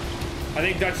car. I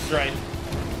think Dutch is right.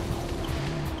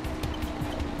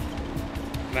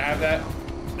 Can I have that?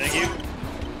 Thank you.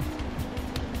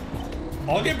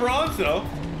 I'll get bronze though.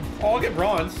 Oh, I'll get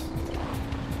bronze.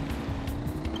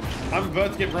 I'm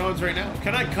about to get bronze right now.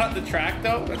 Can I cut the track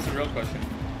though? That's the real question.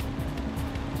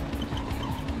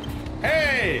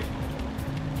 Hey!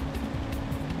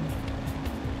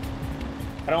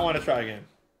 I don't want to try again.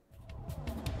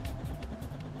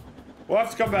 We'll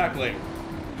have to come back later.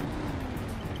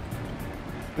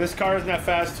 This car isn't that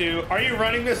fast too. Are you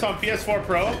running this on PS4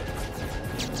 Pro?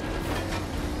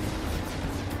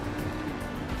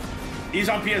 He's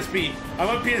on PSP. I'm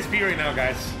on PSP right now,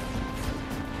 guys.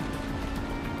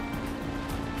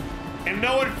 And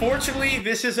no, unfortunately,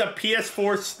 this is a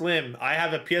PS4 Slim. I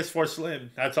have a PS4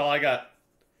 Slim. That's all I got.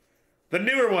 The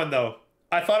newer one, though.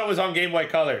 I thought it was on Game Boy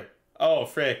Color. Oh,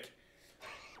 frick.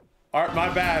 Art, my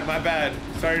bad, my bad.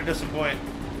 Sorry to disappoint.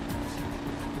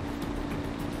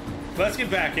 Let's get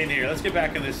back in here. Let's get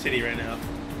back in this city right now.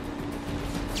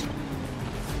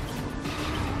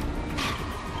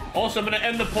 Also, I'm gonna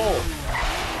end the poll.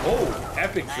 Oh,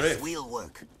 epic drift. Nice wheel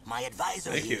work. My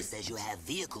advisor here says you have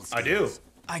vehicle skills. I do.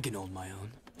 I can hold my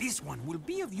own. This one will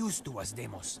be of use to us,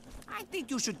 Demos. I think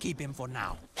you should keep him for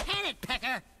now. Can it,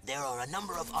 Pecker? There are a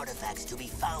number of artifacts to be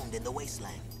found in the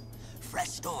wasteland.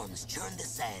 Fresh storms churn the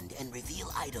sand and reveal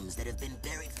items that have been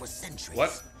buried for centuries.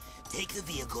 What? Take the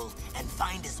vehicle and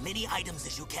find as many items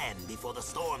as you can before the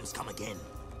storms come again.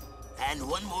 And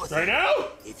one more thing. Right now?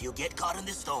 If you get caught in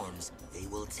the storms, they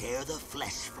will tear the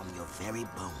flesh from your very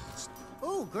bones.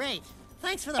 Ooh, great.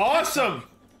 Thanks for the awesome.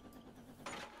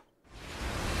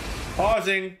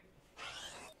 Pausing.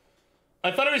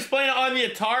 I thought I was playing it on the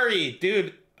Atari,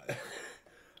 dude.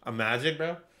 Imagine,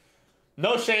 bro.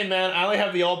 No shame, man. I only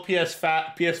have the old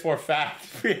PS4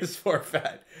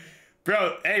 fat.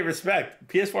 Bro, hey, respect.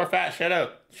 PS4 fat. Shut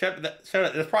up. Shut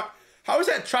up. How is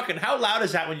that trucking? How loud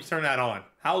is that when you turn that on?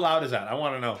 How loud is that? I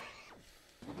want to know.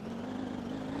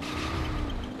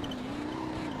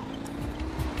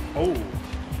 Oh.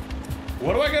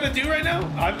 What do I got to do right now?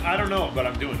 I don't know, but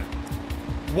I'm doing it.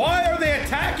 Why are they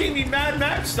attacking me Mad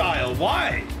Max style?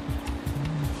 Why?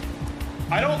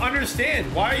 I don't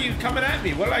understand. Why are you coming at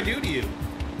me? What did I do to you?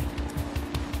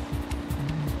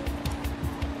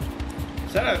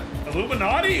 Is that a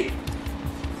Illuminati?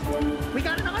 We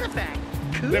got an artifact.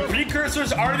 Cool. The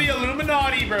precursors are the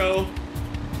Illuminati, bro.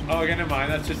 Oh, okay, never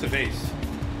mind. That's just a base.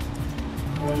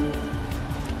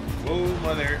 Whoa,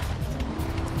 mother.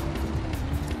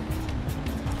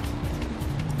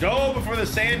 Go before the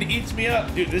sand eats me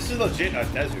up. Dude, this is legit a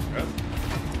desert, bro.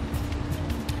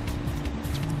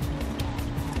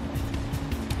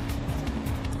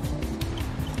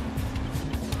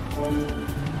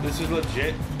 This is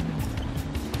legit.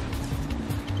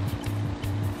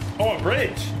 Oh, a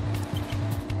bridge.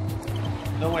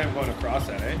 No way I'm going across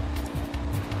that, eh?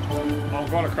 Oh, I'm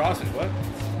going across it. What?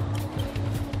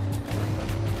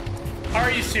 Are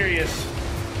you serious?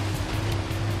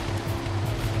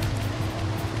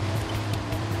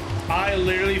 I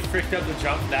literally fricked up the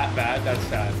jump that bad. That's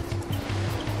sad.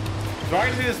 Do I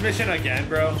get to do this mission again,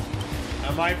 bro?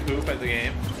 I might poop at the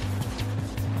game.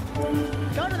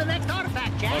 Go to the next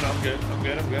artifact, Jack. Oh, no, I'm good. I'm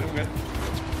good. I'm good. I'm good.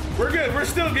 We're good. We're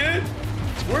still good.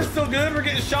 We're still good. We're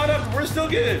getting shot up. We're still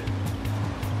good.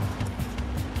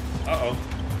 Uh-oh.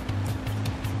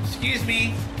 Excuse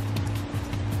me.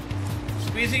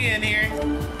 Squeezing in here.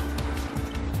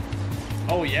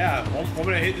 Oh, yeah. I'm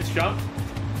gonna hit this jump.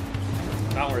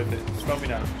 Not worth it. Slow me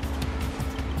down.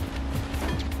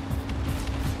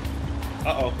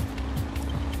 Uh-oh.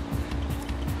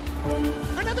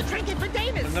 Another trinket for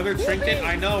Davis. Another trinket?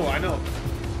 I know.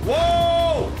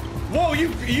 Whoa! Whoa,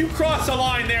 you crossed the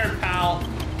line there, pal.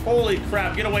 Holy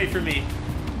crap, get away from me.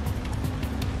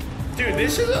 Dude,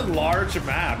 this is a large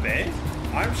map, eh?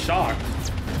 I'm shocked.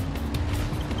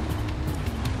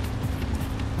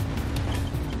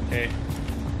 Okay.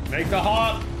 Make the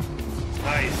hop.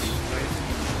 Nice.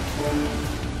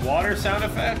 Water sound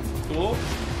effect. Cool.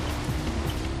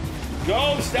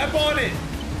 Go, step on it.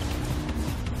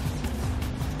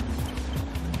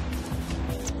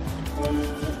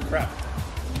 Oh, crap.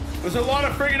 There's a lot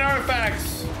of friggin'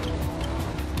 artifacts.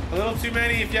 A little too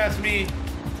many, if you ask me.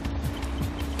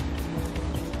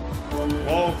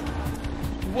 Whoa.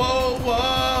 Whoa,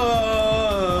 whoa.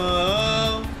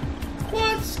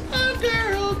 What's a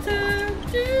girl to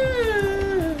do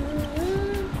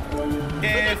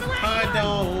if I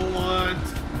don't want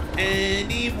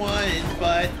anyone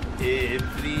but if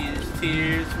these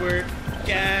tears were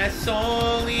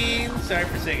gasoline? Sorry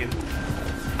for singing.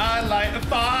 I light a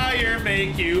fire,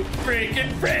 make you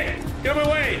freaking frick. Get my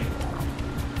way.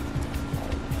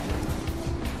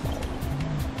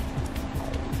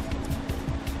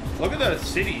 Look at the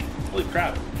city. Holy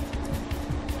crap.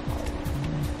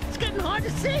 It's getting hard to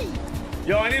see.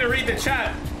 Yo, I need to read the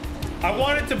chat. I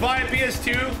wanted to buy a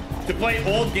PS2 to play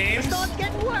old games. It starts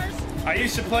getting worse. I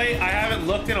used to play, I haven't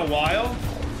looked in a while,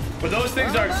 but those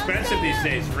things are expensive these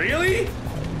days. Really?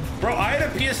 Bro, I had a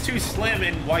PS2 Slim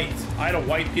in white. I had a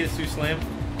white PS2 Slim.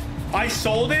 I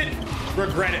sold it.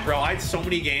 Regret it, bro. I had so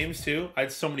many games, too. I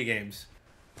had so many games.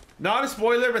 Not a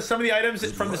spoiler, but some of the items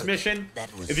from this mission,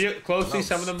 if you look closely,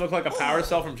 some of them look like a power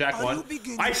cell from Jak 1.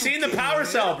 I've seen the power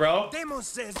cell, bro.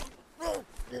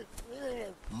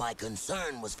 My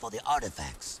concern was for the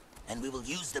artifacts, and we will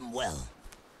use them well.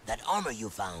 That armor you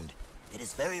found, it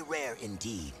is very rare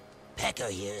indeed. Pecker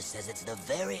here says it's the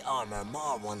very armor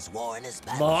Mar once wore in his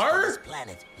battles on this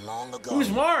planet long ago. Who's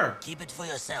Mar? Keep it for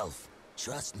yourself.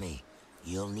 Trust me,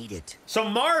 you'll need it. So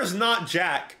Mar's not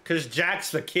Jak, because Jak's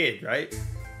the kid, right?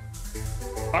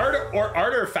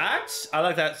 Artifacts? I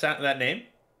like that name.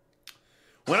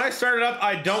 When I started up,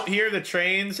 I don't hear the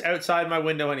trains outside my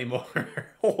window anymore.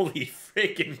 Holy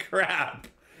freaking crap.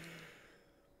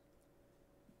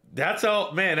 That's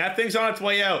all, man, that thing's on its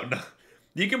way out.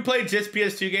 You can play just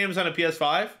PS2 games on a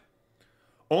PS5.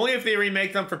 Only if they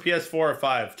remake them for PS4 or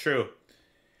 5. True.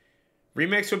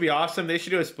 Remakes would be awesome. They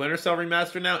should do a Splinter Cell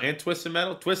remaster now and Twisted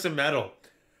Metal. Twisted Metal.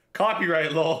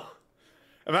 Copyright, lol.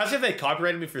 Imagine if they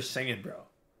copyrighted me for singing, bro.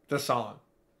 The song.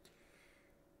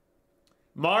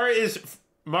 Mar is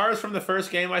from the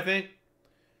first game, I think.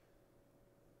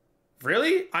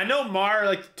 Really? I know Mar,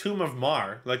 like Tomb of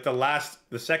Mar. Like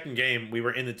the second game, we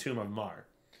were in the Tomb of Mar.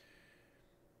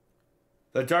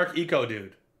 The Dark Eco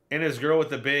dude. And his girl with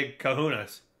the big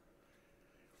kahunas.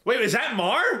 Wait, is that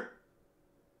Mar?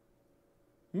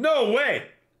 No way.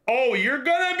 Oh, you're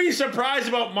gonna be surprised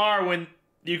about Mar when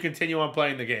you continue on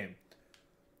playing the game.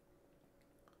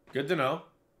 Good to know.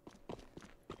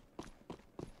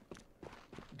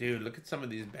 Dude, look at some of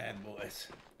these bad boys.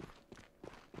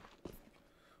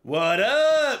 What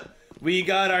up? We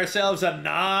got ourselves a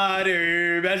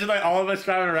nodder. Imagine like all of us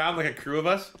driving around like a crew of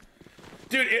us.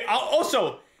 Dude,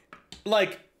 also,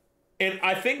 like, and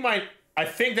I think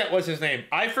that was his name.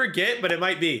 I forget, but it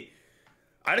might be.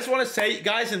 I just want to say,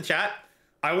 guys in chat,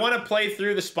 I want to play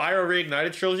through the Spyro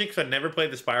Reignited trilogy because I've never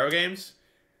played the Spyro games.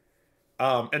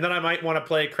 And then I might want to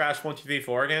play Crash 1, 2, 3,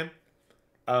 4 again.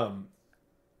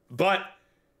 But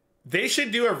they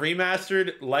should do a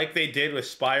remastered like they did with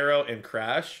Spyro and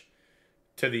Crash.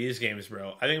 to these games,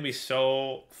 bro. I think it'd be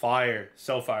so fire.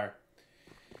 So fire.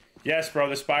 Yes, bro.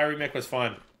 The Spy remake was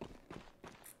fun.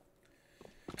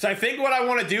 So I think what I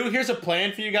want to do, here's a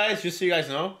plan for you guys, just so you guys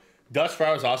know. Dust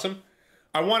Spyro is awesome.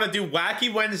 I want to do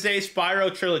Wacky Wednesday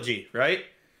Spyro Trilogy, right?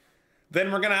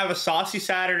 Then we're going to have a Saucy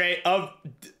Saturday of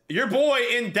your boy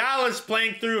in Dallas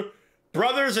playing through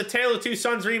Brothers: A Tale of Two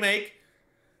Sons remake.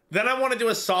 Then I want to do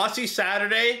a Saucy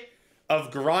Saturday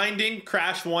of grinding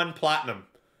Crash 1 Platinum.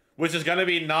 Which is going to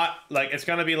be not, like, it's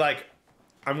going to be like,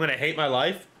 I'm going to hate my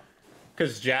life.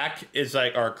 Because Jack is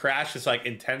like, or Crash is like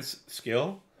intense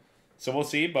skill. So we'll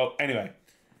see. But anyway,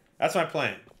 that's my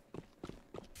plan.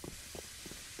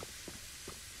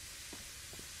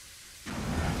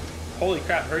 Holy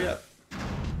crap, hurry up.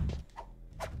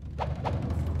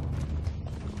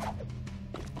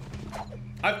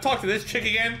 I've talked to this chick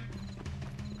again.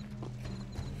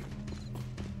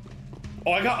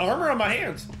 Oh, I got armor on my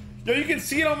hands. Yo, you can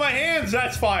see it on my hands.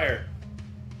 That's fire.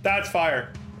 That's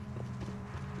fire.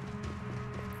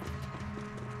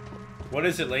 What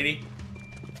is it, lady?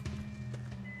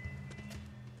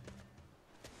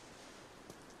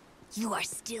 You are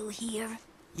still here?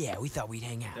 Yeah, we thought we'd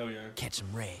hang out. There we are. Catch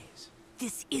some rays.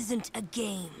 This isn't a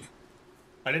game.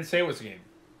 I didn't say it was a game.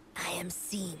 I am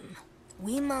Seam.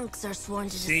 We monks are sworn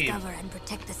to discover and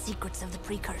protect the secrets of the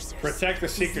precursors. Protect the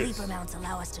secrets. These leaper mounts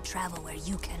allow us to travel where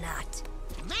you cannot.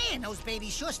 Man, those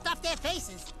babies sure stuffed their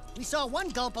faces. We saw one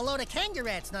gulp a load of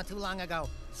kangaroos not too long ago.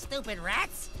 Stupid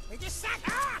rats. They just sat...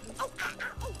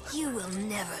 You will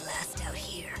never last out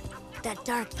here. That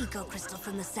dark eco-crystal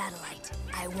from the satellite.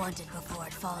 I want it before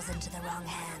it falls into the wrong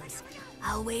hands.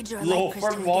 I'll wager a light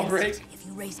crystal against it if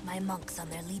you race my monks on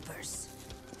their leapers.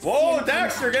 Whoa,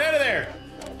 Daxter, get out of there!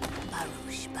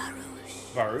 Baruch,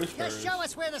 Baruch. Baruch, Just show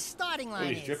us where the starting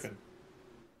line is. Dripping.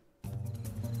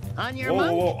 On your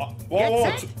whoa,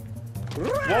 whoa,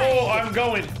 I'm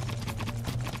going.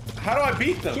 How do I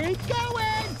beat them? Keep going!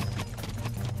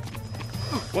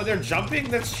 What, they're jumping?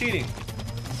 That's cheating.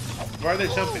 Why are they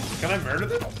jumping? Can I murder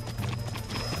them?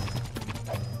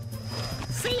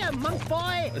 See ya, monk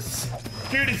boy!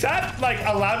 Dude, is that, like,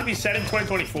 allowed to be said in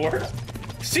 2024?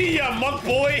 See ya, monk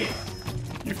boy!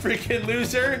 You freaking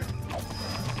loser!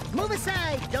 Move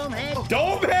aside, domehead!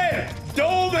 Domehead!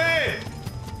 Domehead!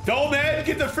 Domehead,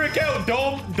 get the frick out!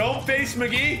 Dome face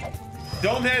McGee!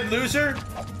 Domehead loser!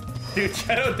 Dude,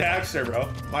 shout out Daxter, bro.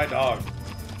 My dog.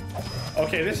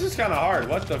 Okay, this is kind of hard.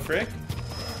 What the frick?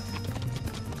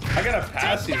 I gotta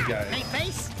pass these guys. Paint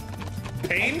face?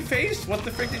 Pain face? What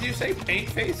the frick did you say? Paint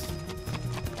face?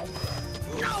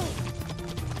 No!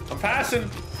 I'm passing.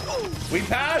 We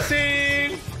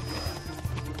passing!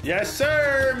 Yes,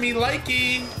 sir! Me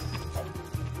likey!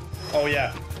 Oh,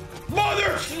 yeah.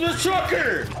 Mother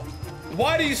trucker!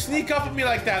 Why do you sneak up on me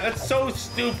like that? That's so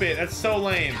stupid. That's so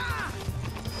lame.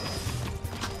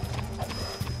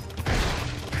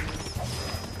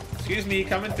 Excuse me,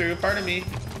 coming through. Pardon me.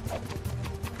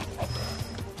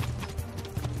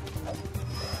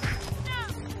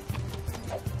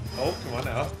 Oh, come on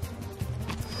now.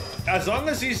 As long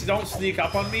as these don't sneak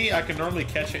up on me, I can normally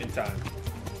catch it in time.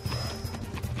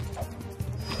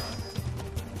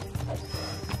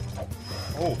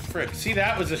 Oh, frick. See,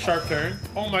 that was a sharp turn.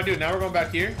 Oh, my dude. Now we're going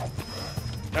back here.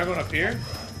 Now we're going up here.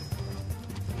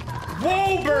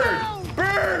 Whoa, Bird! No.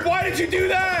 Bird, why did you do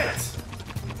that?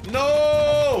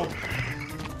 No!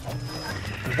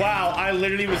 Wow, I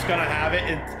literally was going to have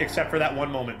it, except for that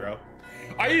one moment, bro.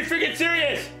 Are you freaking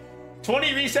serious?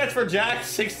 20 resets for Jack,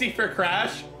 60 for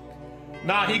Crash.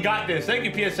 Nah, he got this. Thank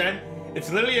you, PSN.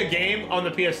 It's literally a game on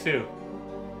the PS2.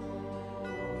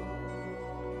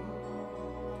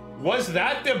 Was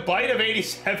that the bite of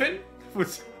 87?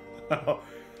 Is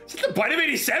it the bite of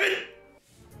 87?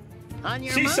 On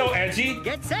your She's so edgy.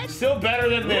 Get set. Still better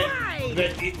than the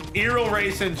Eero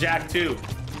race in Jak 2.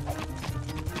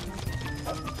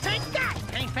 Take that,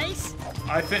 paint face.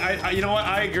 I think you know what?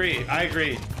 I agree. I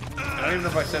agree. I don't even know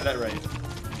if I said that right.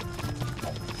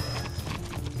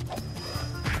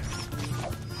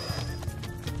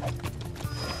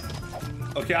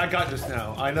 Okay, I got this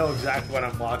now. I know exactly what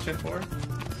I'm watching for.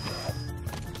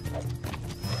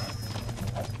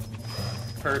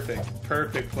 Perfect.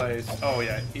 Perfect place. Oh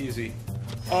yeah, easy.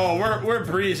 Oh, we're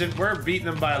breezing. We're beating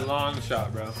them by a long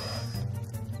shot, bro.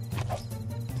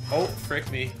 Oh, frick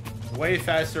me. Way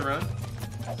faster run.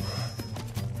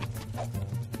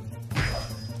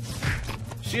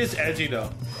 She is edgy though.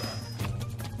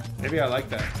 Maybe I like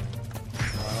that.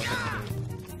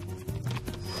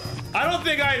 I don't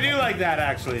think I do like that,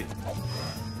 actually.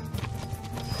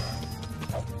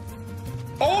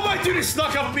 Oh my dude, he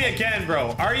snuck up on me again,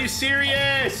 bro. Are you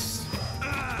serious?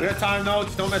 We got time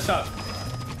notes, don't mess up.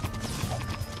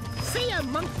 Yeah,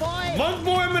 monk boy. Monk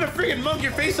boy, I'm gonna freaking monk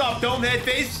your face off, dome head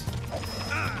face.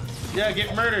 Yeah,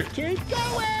 get murdered. Keep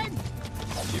going.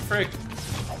 You frick.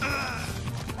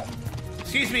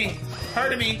 Excuse me.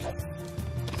 Pardon me.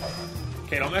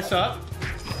 Okay, don't mess up.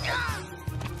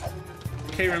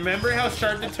 Okay, remember how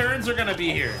sharp the turns are gonna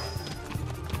be here.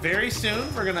 Very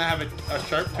soon, we're gonna have a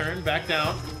sharp turn. Back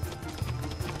down.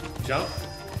 Jump.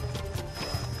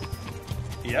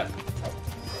 Yep.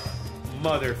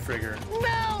 Mother frigger.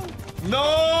 No!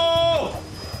 No!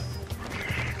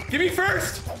 Give me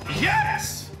first!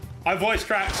 Yes! My voice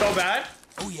cracked so bad.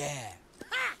 Oh, yeah.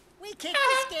 Ha! We kicked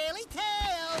the scaly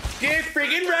tail. Get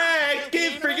friggin' wrecked!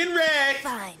 Get friggin' wrecked!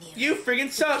 Fine, You friggin'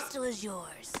 The suck! crystal is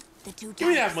yours. The two Give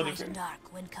me that, types, light motherfucker. and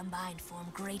dark, when combined, form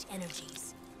great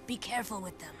energies. Be careful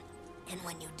with them. And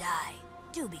when you die,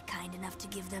 do be kind enough to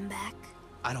give them back.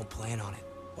 I don't plan on it.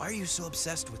 Why are you so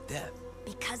obsessed with death?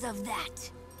 Because of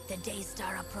that, the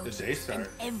Daystar approaches. The Daystar. And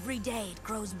every day it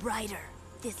grows brighter.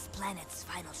 This planet's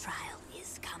final trial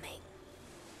is coming.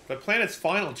 The planet's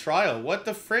final trial. What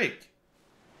the freak?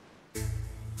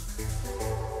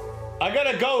 I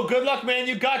gotta go. Good luck, man.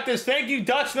 You got this. Thank you,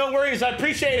 Dutch. No worries. I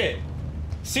appreciate it.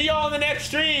 See y'all on the next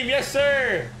stream. Yes,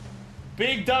 sir.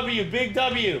 Big W. Big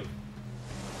W.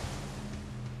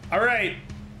 All right.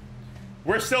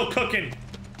 We're still cooking.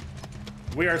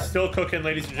 We are still cooking,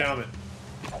 ladies and gentlemen.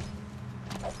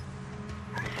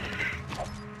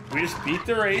 We just beat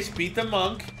the race, beat the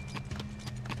monk.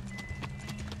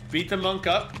 Beat the monk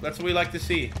up. That's what we like to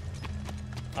see.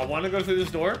 I want to go through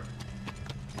this door.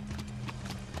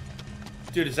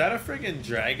 Dude, is that a friggin'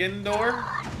 dragon door?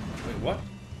 Wait, what?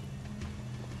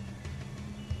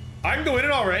 I can go in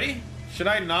it already? Should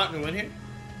I not go in here?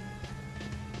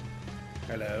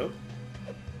 Hello?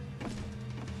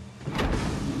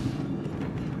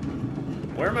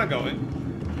 Where am I going?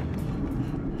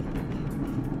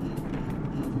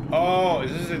 Oh,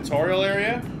 is this a tutorial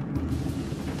area?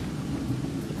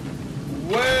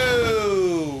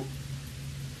 Whoa!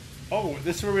 Oh,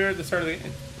 this is where we are at the start of the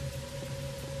game.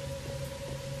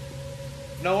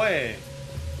 No way.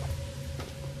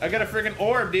 I got a freaking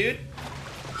orb, dude.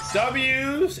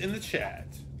 W's in the chat.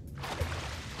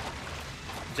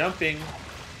 Jumping.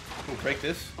 We'll break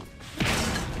this.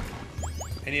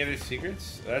 Any other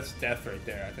secrets? That's death right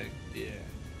there, I think. Yeah.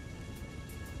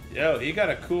 Yo, he got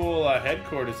a cool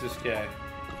headquarters, this guy.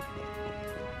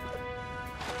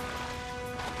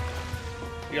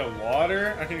 You got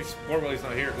water? I can explore while he's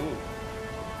not here. Ooh.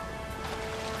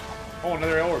 Oh,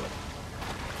 another orb.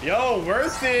 Yo,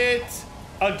 worth it!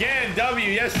 Again, W,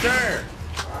 yes, sir!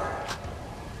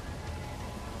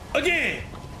 Again!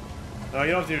 No,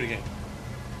 you don't have to do it again.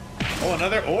 Oh,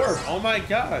 another orb. Oh my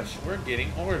gosh, we're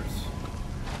getting orbs.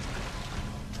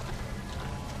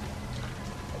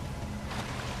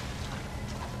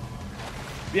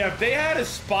 Yeah, if they had a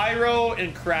Spyro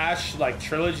and Crash like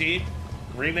trilogy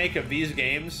remake of these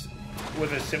games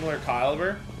with a similar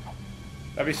caliber,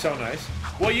 that'd be so nice.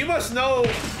 Well, you must know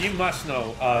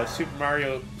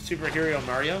Super Hero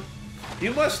Mario.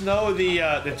 You must know the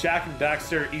Jak and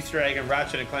Daxter Easter egg and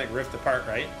Ratchet and Clank Rift Apart,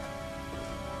 right?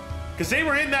 Because they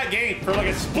were in that game for like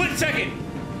a split second.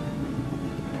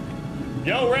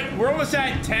 Yo, we're almost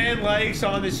at 10 likes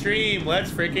on the stream.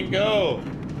 Let's freaking go.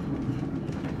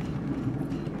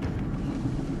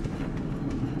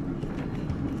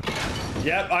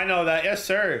 Yep, I know that. Yes,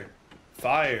 sir.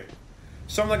 Fire.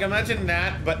 So I'm like, imagine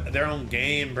that, but their own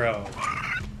game, bro.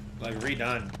 Like,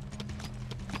 redone.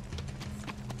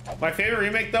 My favorite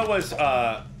remake, though, was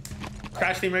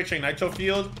Crash Team Racing Nitro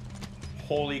Field.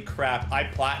 Holy crap. I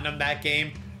platinumed that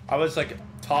game. I was, like,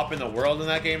 top in the world in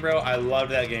that game, bro. I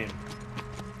loved that game.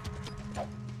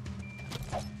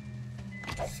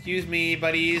 Excuse me,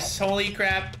 buddies. Holy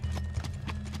crap.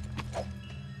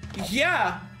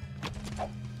 Yeah.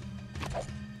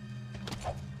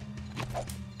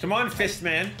 Come on, Fist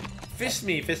Man. Fist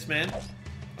me, Fist Man.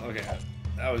 Okay,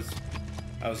 that was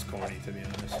corny, to be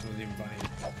honest. It wasn't even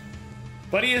funny.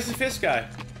 But he is the fist guy.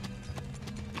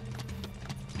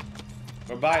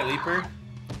 Bye-bye, Leaper.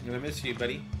 I'm gonna miss you,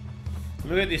 buddy.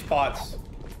 Let me get these pots.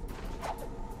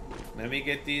 Let me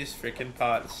get these freaking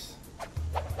pots.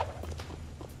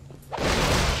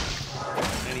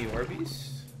 Any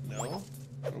Orbeez? No?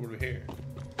 What over here?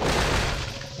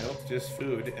 Nope, just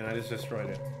food, and I just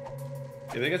destroyed it.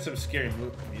 Yeah, they got some scary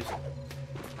music.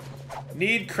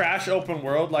 Need Crash open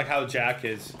world like how Jak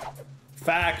is.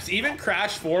 Facts. Even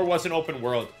Crash 4 wasn't open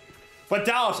world. But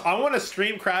Dallas, I want to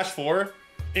stream Crash 4.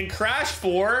 In Crash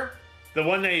 4, the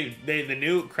one the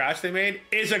new Crash they made,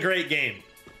 is a great game.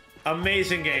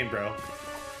 Amazing game, bro.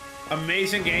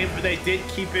 Amazing game. But they did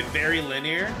keep it very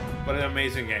linear, but an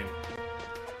amazing game.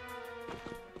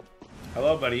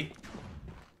 Hello, buddy.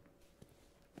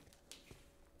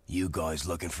 You guys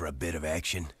looking for a bit of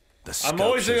action? I'm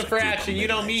always looking for action. You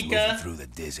know, Mika. Through the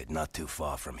desert, not too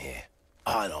far from here.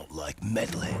 I don't like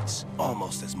metalheads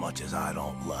almost as much as I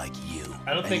don't like you.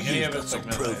 I don't think any of us got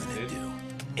like some proving metalheads, to do.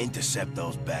 Intercept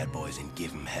those bad boys and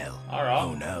give them hell. All right.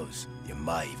 Who knows? You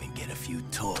might even get a few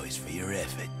toys for your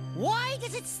effort. Why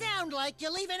does it sound like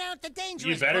you're leaving out the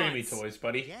dangerous You better parts? give me toys,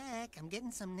 buddy. Jack, I'm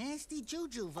getting some nasty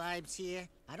juju vibes here.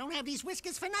 I don't have these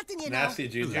whiskers for nothing, you Nasty know.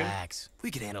 juju. Relax.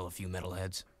 We could handle a few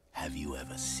metalheads. Have you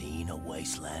ever seen a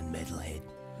wasteland metalhead?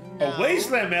 A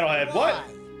wasteland metalhead? What?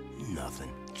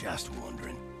 Nothing. Just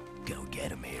wondering. Go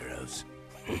get 'em, heroes.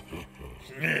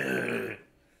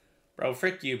 Bro,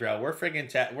 frick you, bro. We're friggin'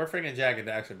 Jak and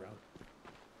Daxter, bro.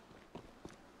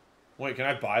 Wait, can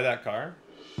I buy that car?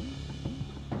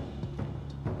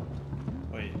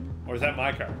 Wait, or is that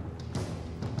my car?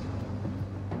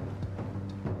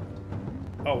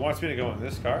 Oh, it wants me to go in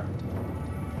this car?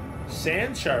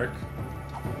 Sand Shark?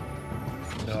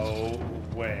 No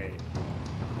way.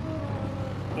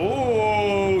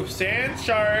 Ooh, Sand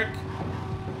Shark.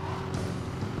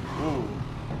 Ooh.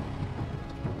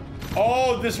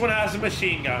 Oh, this one has a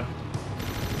machine gun.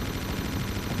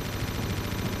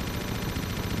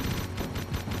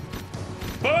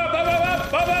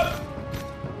 Up.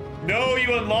 No,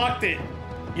 you unlocked it.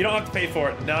 You don't have to pay for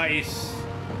it. Nice.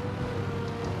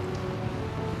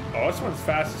 Oh, this one's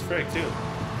fast as frick, too.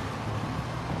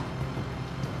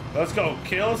 Let's go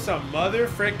kill some mother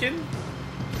frickin'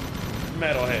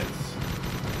 metalheads.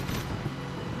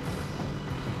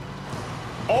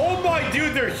 Oh my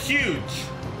dude, they're huge.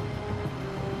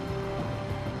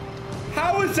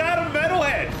 How is that a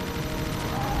metalhead?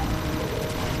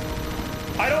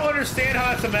 I don't understand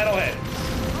how it's a metalhead.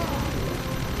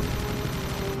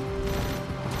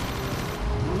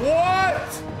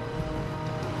 What?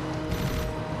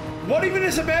 What even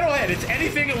is a metalhead? It's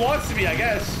anything it wants to be, I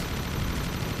guess.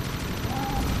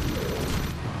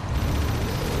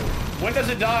 When does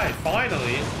it die?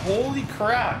 Finally. Holy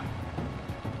crap.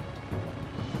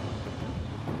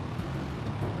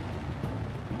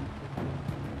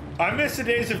 I miss the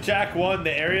days of Jak 1.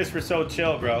 The areas were so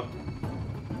chill, bro.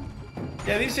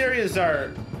 Yeah, these areas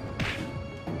are...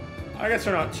 I guess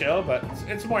they're not chill, but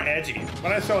it's more edgy.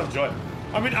 But I still enjoy it.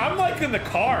 I mean, I'm liking the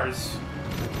cars.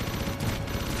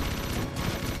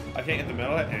 I can't get the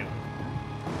metalhead. Anyway.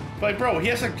 But, like, bro, he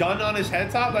has a gun on his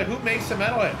head top? Like, who makes the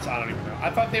metalheads? I don't even know. I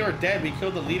thought they were dead. We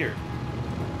killed the leader.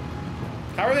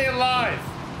 How are they alive?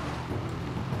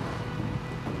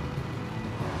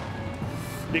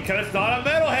 Because it's not a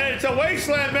metalhead, it's a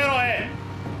wasteland metalhead.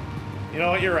 You know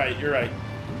what? You're right. You're right.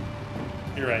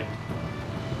 You're right.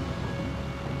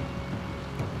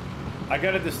 I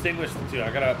gotta distinguish the two. I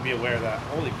gotta be aware of that.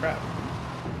 Holy crap.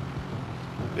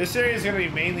 This area is gonna be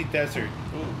mainly desert.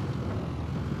 Ooh.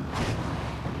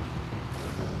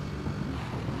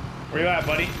 Where you at,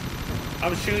 buddy?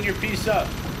 I'm shooting your piece up.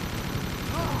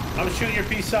 I'm shooting your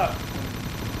piece up.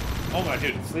 Oh my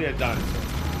dude, it's Leah done.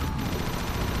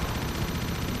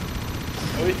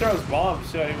 Oh, he throws bombs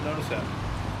too. I didn't even notice that.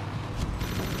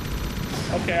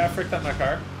 Okay, I fricked up my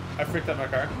car. I fricked up my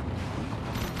car.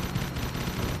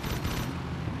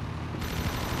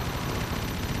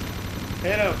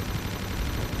 Hit him.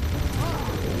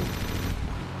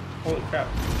 Holy crap.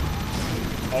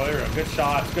 Oh, there we go. Good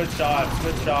shots. Good shots.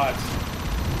 Good shots.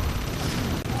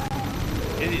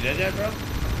 Is he dead yet, bro?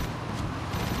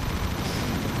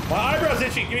 My eyebrow's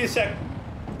itchy. Give me a sec.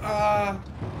 I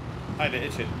had to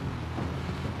itch it.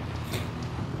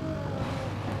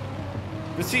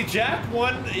 But see, Jak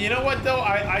 1, you know what though?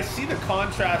 I see the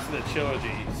contrast of the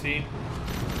trilogy, see?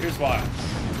 Here's why.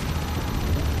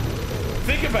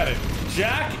 Think about it.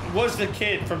 Jak was the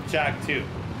kid from Jak 2.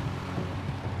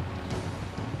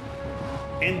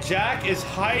 And Jak is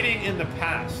hiding in the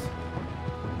past.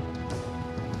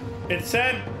 It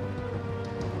said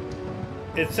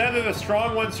that the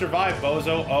strong ones survive,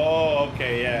 bozo. Oh,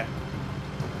 okay, yeah.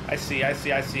 I see. I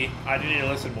do need to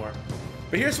listen more.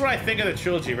 But here's what I think of the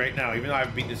trilogy right now, even though I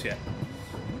haven't beat this yet.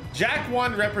 Jak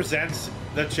 1 represents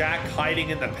the Jak hiding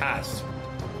in the past.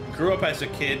 Grew up as a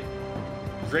kid,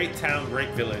 great town, great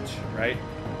village, right?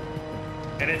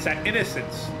 And it's that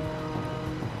innocence.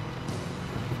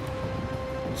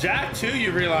 Jak 2,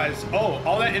 you realize, oh,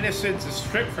 all that innocence is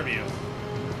stripped from you.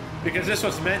 Because this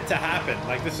was meant to happen.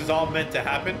 Like, this is all meant to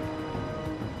happen.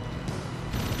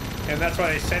 And that's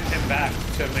why they sent him back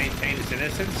to maintain his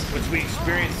innocence, which we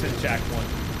experienced in Jak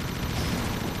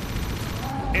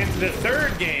 1. In the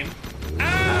third game...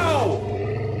 Ow!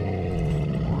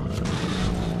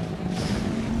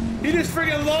 He just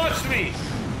freaking launched me!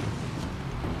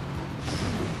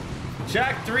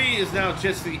 Jak 3 is now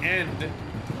just the end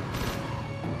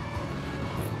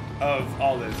of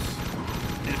all this.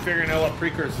 And figuring out what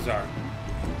precursors are.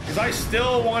 Because I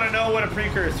still want to know what a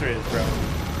precursor is, bro.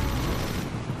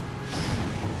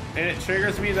 And it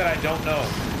triggers me that I don't know.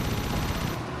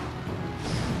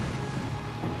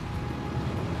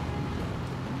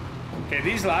 Okay,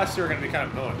 these last two are going to be kind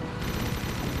of annoying.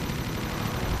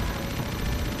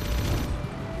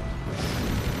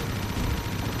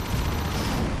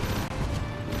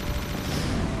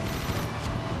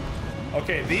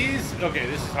 Okay, okay,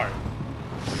 this is hard.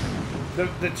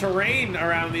 The terrain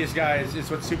around these guys is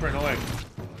what's super annoying.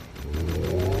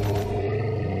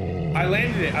 I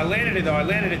landed it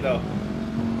though.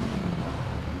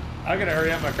 I gotta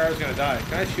hurry up, my car's gonna die.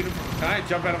 Can I shoot him? Can I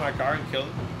jump out of my car and kill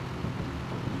him?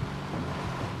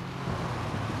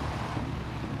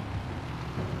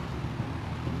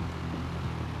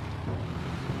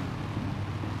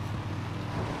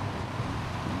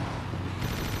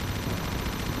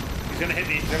 He's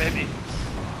gonna hit me.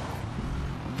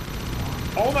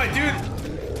 Oh my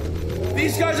dude!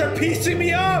 These guys are piecing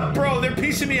me up, bro! They're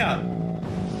piecing me up.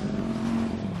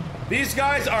 These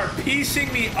guys are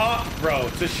piecing me up, bro,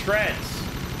 to shreds.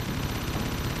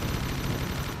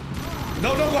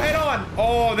 No, don't go head on!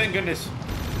 Oh, thank goodness.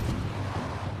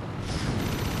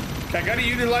 Okay, I gotta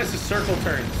utilize the circle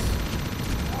turns.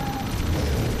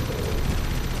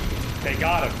 Okay,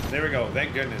 got him. There we go,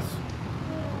 thank goodness.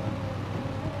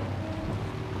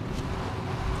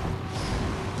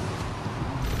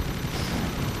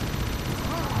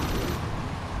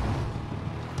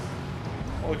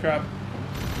 Holy crap.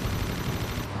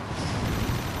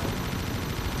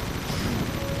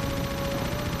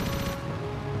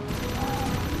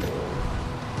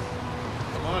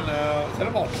 Come on now. Is that a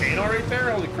volcano right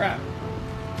there? Holy crap.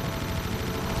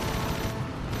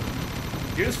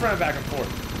 You're just running back and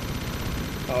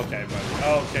forth. Okay, buddy.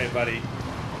 Okay, buddy.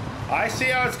 I see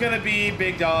how it's gonna be,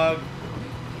 big dog.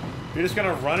 You're just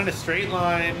gonna run in a straight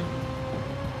line.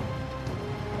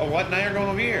 Oh, what? Now you're going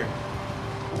over here.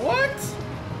 What?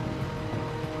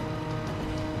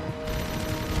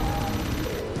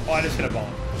 Oh, I just hit a ball.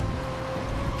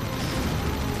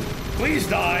 Please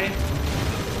die.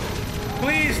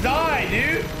 Please die,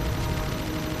 dude.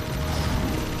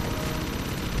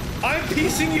 I'm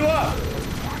piecing you up.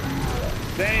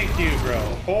 Thank you, bro.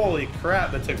 Holy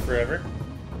crap, that took forever.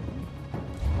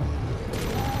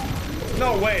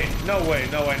 No way. No way.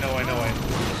 No way. No way. No way.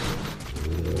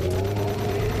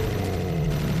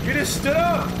 You just stood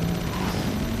up.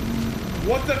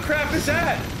 What the crap is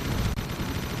that?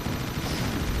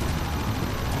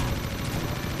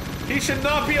 He should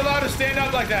not be allowed to stand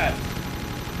up like that.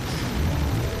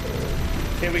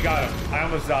 Okay, we got him. I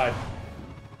almost died.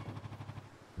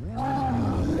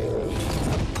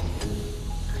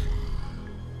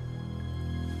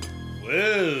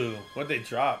 Whoa, what'd they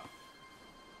drop?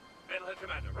 Metalhead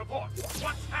Commander, report.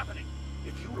 What's happening?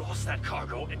 If you lost that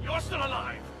cargo and you're still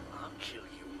alive, I'll kill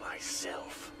you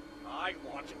myself. I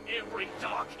want every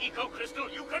dark eco crystal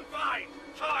you can find.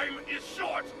 Time is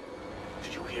short.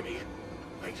 Did you hear me?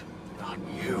 Wait, not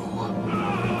you.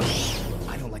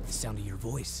 I don't like the sound of your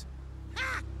voice.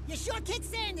 Ha! You sure kicked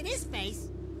sand in his face.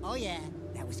 Oh yeah,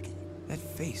 that was good. That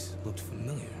face looked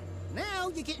familiar. Now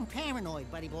you're getting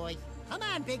paranoid, buddy boy. Come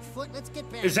on, Bigfoot, let's get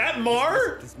back. Is that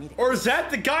Mar? Or is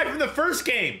that the guy from the first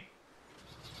game?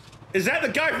 Is that the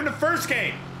guy from the first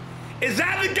game? Is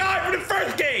that the guy from the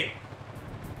first game?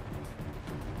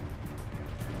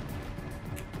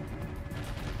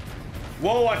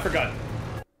 Whoa, I forgot.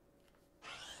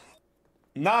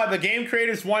 Nah, the game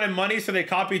creators wanted money, so they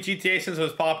copied GTA since it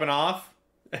was popping off.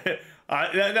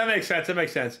 That makes sense. That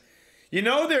makes sense. You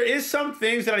know, there is some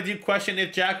things that I do question.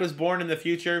 If Jak was born in the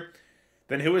future,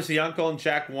 then who was the uncle in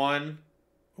Jak 1?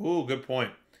 Ooh, good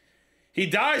point. He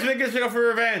dies when he gets to go for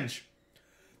revenge.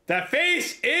 That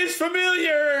face is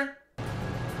familiar.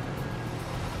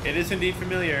 It is indeed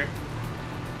familiar.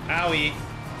 Owie.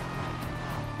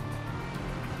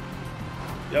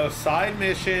 Yo, side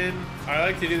mission. I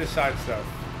like to do the side stuff.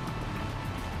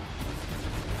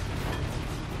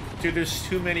 Dude, there's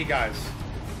too many guys.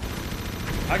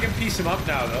 I can piece them up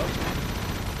now, though.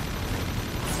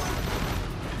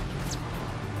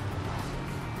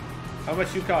 How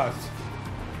much you cost?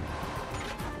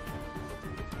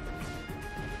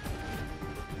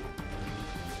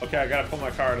 Okay, I gotta pull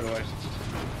my car out of the way.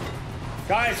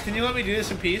 Guys, can you let me do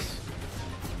this in peace?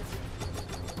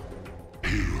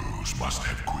 Heroes must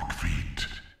have quick feet.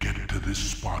 Get to this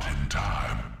spot in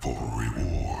time for a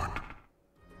reward.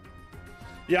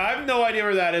 Yeah, I have no idea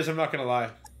where that is, I'm not gonna lie.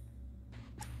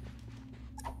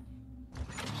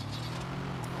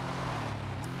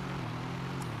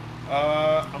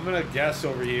 I'm gonna guess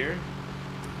over here.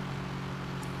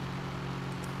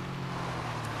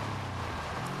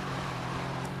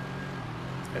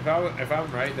 If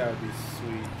I'm right, that would be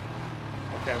sweet.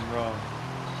 Okay, I'm wrong.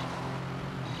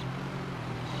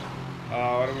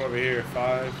 What about over here?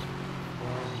 5, 4.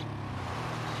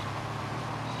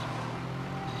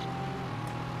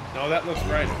 No, that looks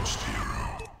right.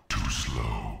 Too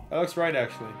slow. That looks right,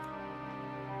 actually.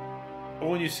 Oh,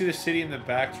 when you see the city in the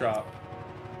backdrop.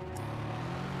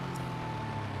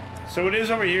 So it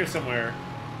is over here somewhere.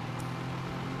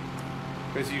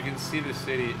 Because you can see the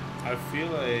city. I feel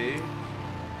like...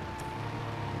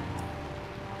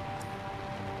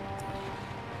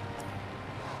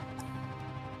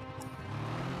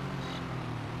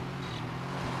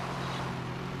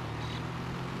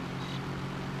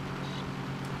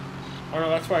 Oh no,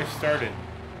 that's where I started.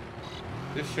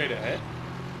 Just straight ahead.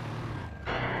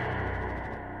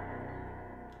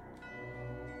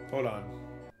 Hold on.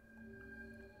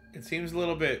 It seems a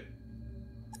little bit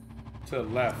to the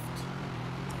left.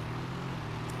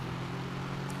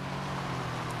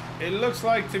 It looks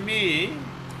like to me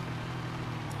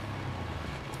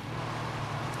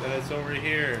that it's over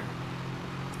here.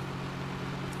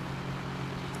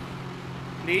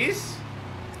 Please?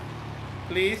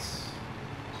 Please?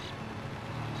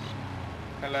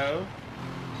 Hello?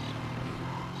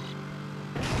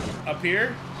 Up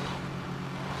here?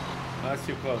 Oh, that's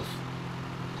too close.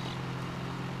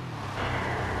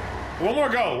 One more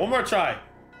go. One more try.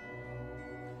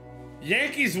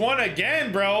 Yankees won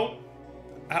again, bro.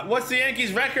 What's the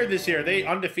Yankees record this year? Are they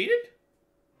undefeated?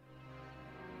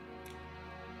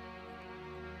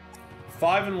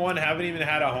 5-1, haven't even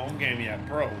had a home game yet.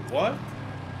 Bro, what?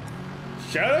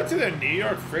 Shout out to the New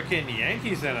York freaking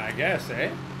Yankees then, I guess, eh?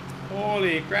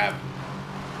 Holy crap.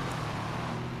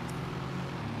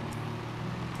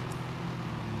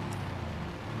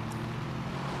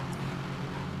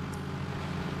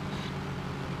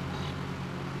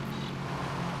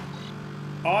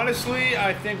 Honestly,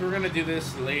 I think we're gonna do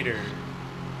this later.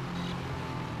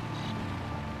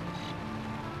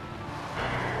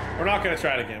 We're not gonna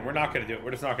try it again. We're not gonna do it.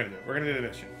 We're just not gonna do it. We're gonna do the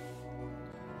mission.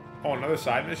 Oh, another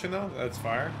side mission though? That's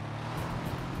fire.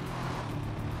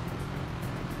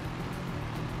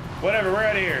 Whatever, we're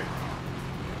out of here.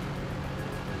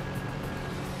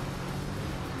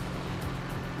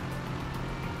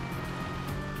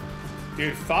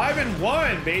 Dude,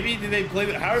 5-1, baby. Did they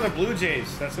play? How are the Blue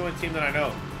Jays? That's the only team that I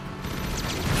know.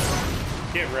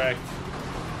 Get wrecked.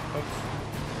 Oops.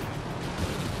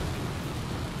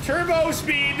 Turbo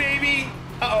speed, baby.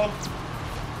 Uh-oh.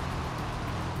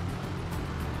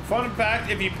 Fun fact,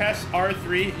 if you press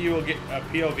R3, you will get a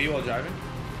POV while driving.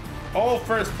 Oh,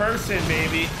 first person,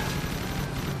 baby.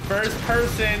 First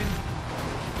person.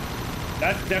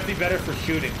 That's definitely better for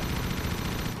shooting.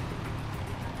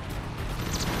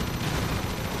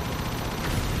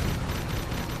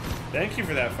 Thank you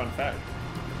for that fun fact.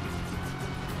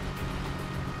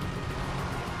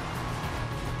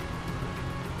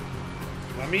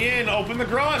 Let me in. Open the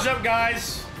garage up,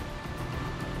 guys.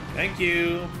 Thank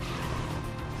you.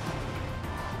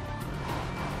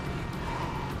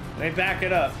 They back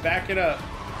it up. Back it up.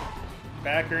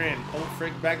 Back her in. Oh,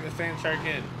 frick. Back the sand shark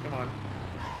in. Come on.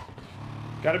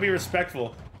 Gotta be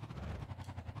respectful.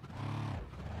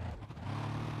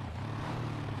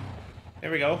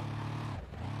 There we go.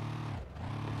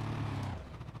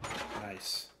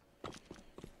 Nice.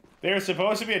 They're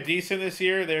supposed to be a decent this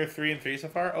year. They're 3-3 so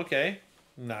far. Okay.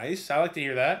 Nice. I like to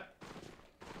hear that.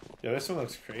 Yo, this one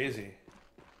looks crazy.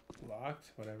 Locked?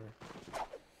 Whatever.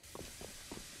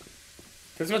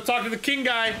 Let's go talk to the king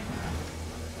guy.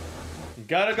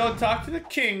 Gotta go talk to the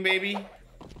king, baby.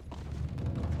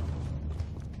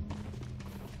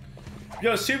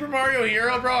 Yo, Super Mario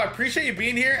Hero, bro. I appreciate you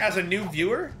being here as a new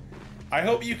viewer. I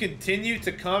hope you continue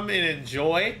to come and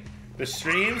enjoy the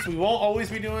streams. We won't always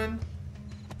be doing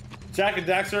Jak and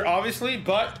Daxter, obviously,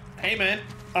 but hey, man,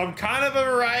 I'm kind of a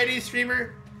variety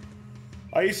streamer.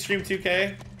 I used to stream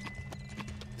 2K,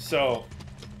 so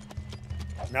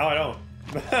now I don't.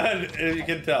 If you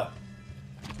can tell.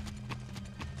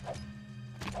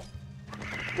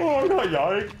 Oh, I'm not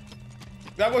yawning.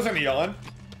 That wasn't a yawn.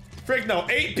 Frick, no.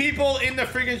 8 people in the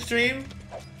friggin' stream.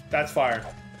 That's fire.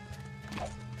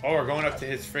 Oh, we're going up to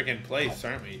his friggin' place,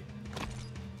 aren't we?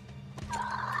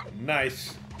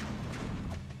 Nice.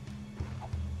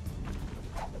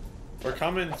 We're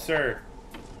coming, sir.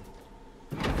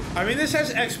 I mean, this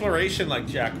has exploration like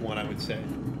Jak 1, I would say.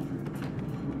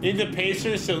 Need the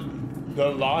Pacers to the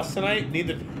loss tonight?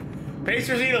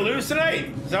 Pacers need to lose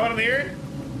tonight? Is that what I'm hearing?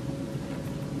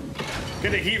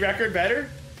 Get the Heat record better?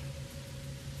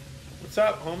 What's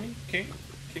up, homie?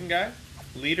 King guy?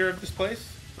 leader of this place?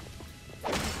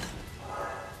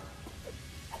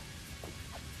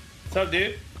 What's up,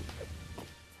 dude?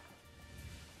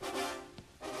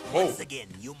 Once again,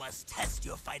 you must test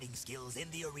your fighting skills in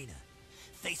the arena.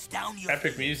 Face down your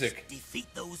epic fears, music. defeat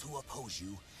those who oppose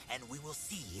you, and we will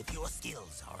see if your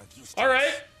skills are of use. All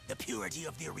right. The purity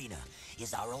of the arena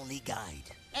is our only guide.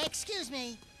 Excuse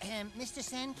me, Mr.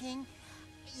 Sand King.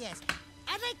 Yes,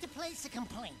 I'd like to place a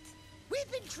complaint. We've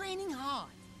been training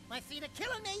hard. My feet are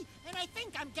killing me, and I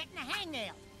think I'm getting a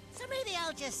hangnail. So maybe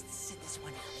I'll just sit this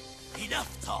one out.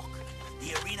 Enough talk.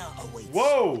 The arena awaits.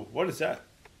 Whoa, what is that?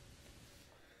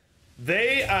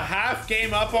 They a half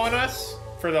game up on us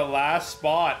for the last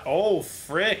spot. Oh,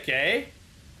 frick, eh?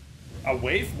 A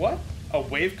wave, what? A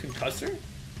wave concussor?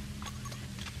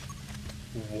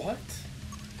 What?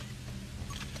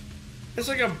 It's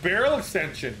like a barrel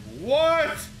extension.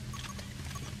 What?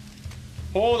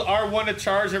 Hold R1 to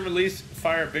charge and release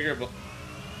fire bigger.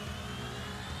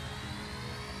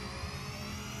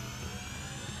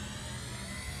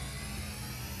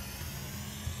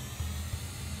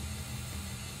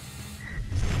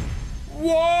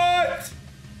 What?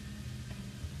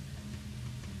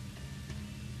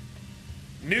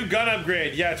 New gun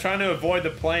upgrade. Yeah, trying to avoid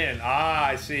the plan. Ah,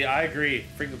 I see. I agree.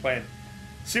 Freak the plan.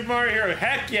 Super Mario Hero.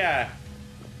 Heck yeah.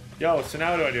 Yo, so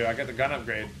now what do I do? I got the gun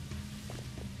upgrade.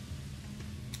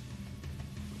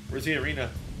 Where's the arena?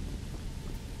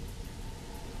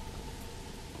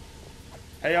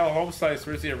 Hey, yo, home slice.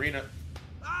 Where's the arena?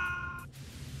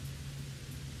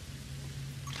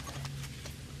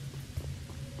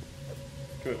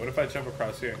 Good. What if I jump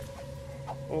across here?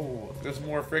 Oh, there's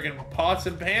more friggin' pots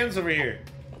and pans over here.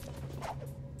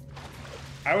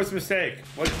 I was a mistake.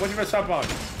 What'd you mess up on?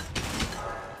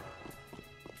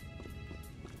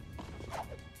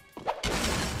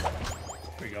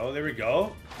 There we go. There we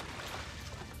go.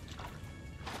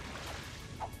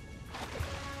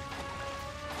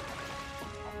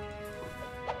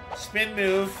 Spin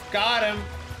move. Got him.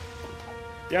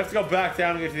 You have to go back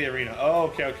down and get to the arena. Oh,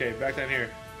 okay, okay. Back down here.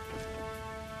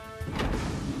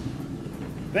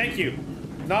 Thank you.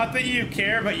 Not that you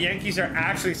care, but Yankees are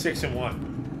actually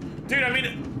 6-1. Dude, I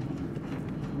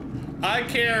mean, I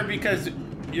care because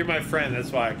you're my friend.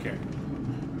 That's why I care.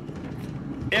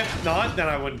 If not, then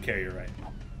I wouldn't care. You're right.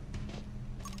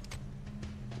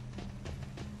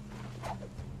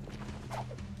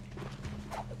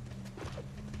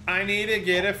 I need to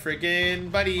get a friggin'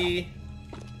 buddy.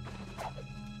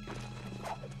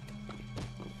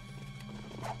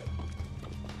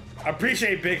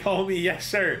 Appreciate big homie, yes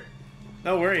sir.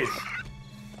 No worries.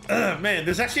 Man,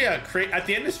 there's actually a at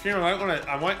the end of the stream.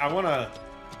 I wanna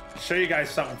show you guys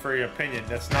something for your opinion.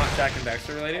 That's not Jak and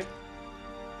Daxter related,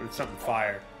 but it's something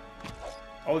fire.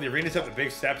 Oh, the arena's up the big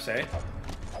steps, eh?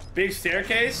 Big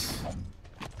staircase.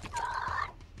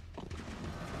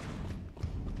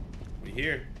 We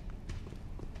here.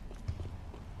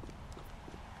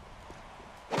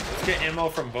 Let's get ammo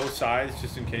from both sides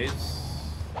just in case.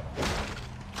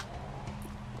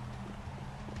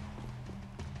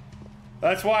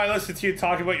 That's why I listened to you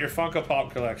talk about your Funko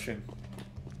Pop collection.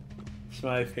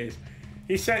 Smiley face.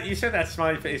 You said that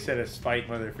smiley face at a spite,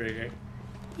 motherfucker.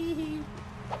 You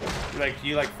like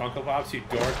Funko Pops, you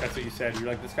dork. That's what you said. You're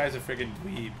like, this guy's a friggin'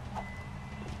 dweeb.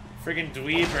 Friggin'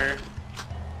 dweeber.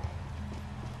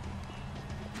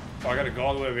 Oh, I gotta go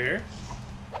all the way over here?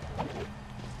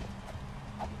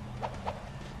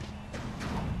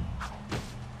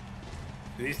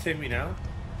 Do these take me now?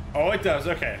 Oh, it does.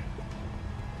 Okay.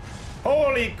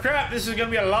 Holy crap, this is gonna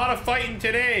be a lot of fighting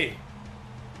today.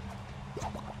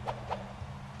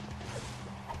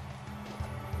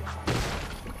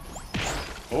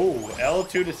 Oh,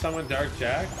 L2 to summon Dark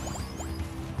Jak.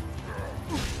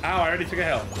 Ow, I already took a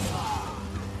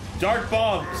health. Dark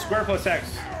Bomb, square plus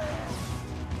X.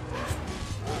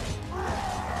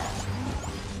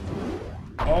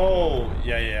 Oh,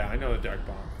 yeah, I know the Dark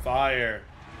Bomb. Fire.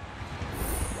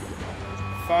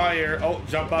 Fire. Oh,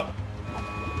 jump up.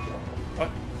 What?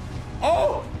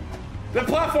 Oh! The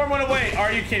platform went away!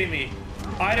 Are you kidding me?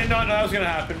 I did not know that was gonna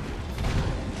happen.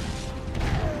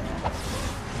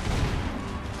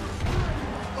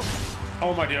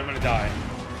 Oh my dude, I'm gonna die.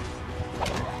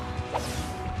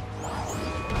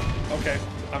 Okay,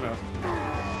 I'm out.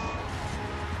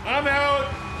 I'm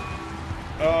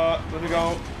out! Let me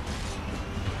go.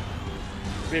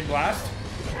 Big blast.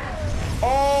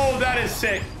 Oh, that is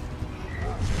sick.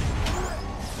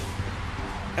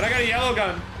 And I got a yellow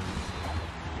gun.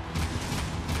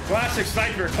 Classic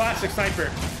sniper, classic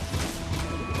sniper.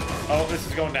 Oh, this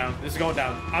is going down. This is going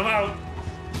down. I'm out.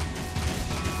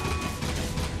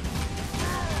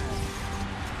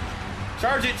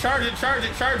 Charge it, charge it, charge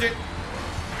it, charge it.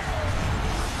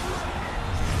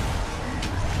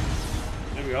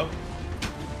 we go.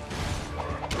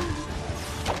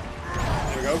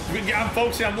 There we go. I'm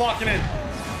focusing. I'm locking in.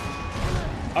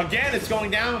 Again, it's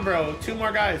going down, bro. 2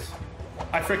 more guys.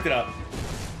 I fricked it up.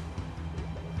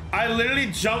 I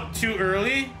literally jumped too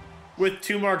early with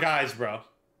 2 more guys, bro.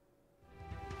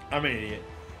 I'm an idiot.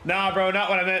 Nah, bro, not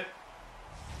what I meant.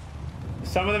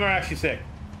 Some of them are actually sick.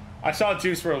 I saw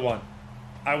Juice for 1.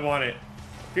 I want it.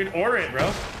 Dude, order it,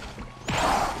 bro.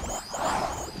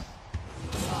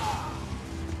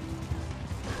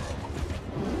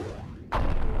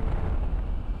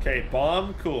 Okay,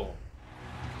 bomb, cool.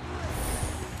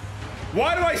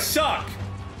 Why do I suck?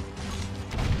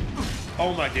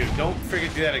 Oh my dude, don't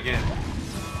freaking do that again.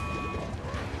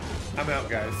 I'm out,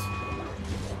 guys.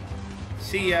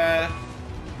 See ya.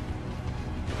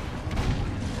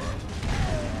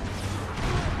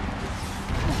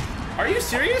 Are you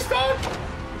serious, dog?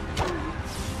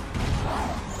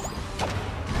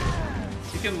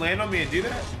 You can land on me and do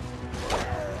that?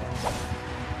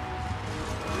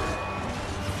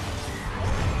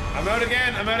 I'm out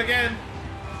again. I'm out again.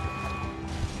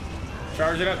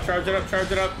 Charge it up, charge it up,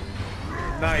 charge it up.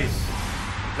 Nice.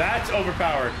 That's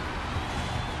overpowered.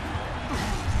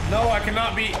 No, I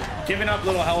cannot be giving up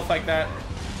little health like that.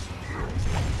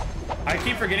 I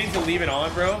keep forgetting to leave it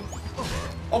on, bro.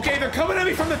 Okay, they're coming at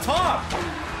me from the top.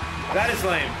 That is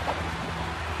lame.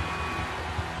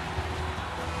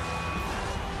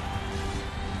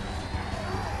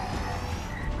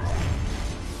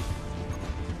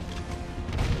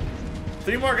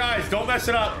 Three more guys. Don't mess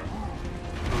it up.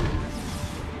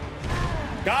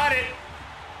 Got it.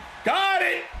 Got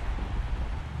it.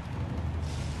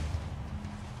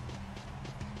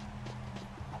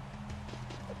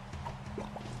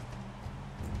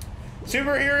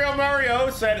 Superhero Mario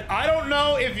said, I don't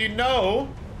know if you know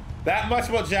that much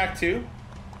about Jak 2,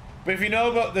 but if you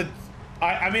know about the...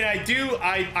 I mean, I do.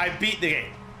 I beat the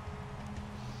game.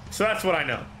 So that's what I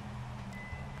know.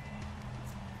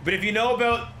 But if you know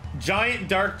about Giant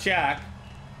Dark Jak,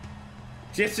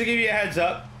 just to give you a heads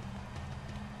up,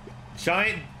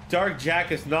 Giant Dark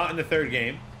Jak is not in the third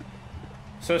game.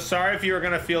 So sorry if you were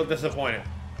going to feel disappointed.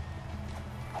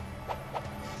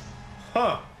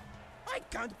 Huh. I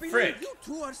can't believe Frick. you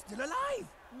two are still alive.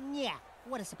 Yeah,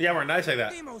 what a surprise. Yeah, we're nice like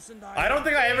that. I don't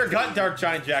think I ever got Dark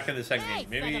Giant Jak in the second Hey, game.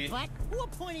 Maybe. featherbutt, who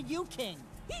appointed you king?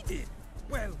 He did.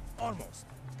 Well, almost.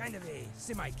 Kind of a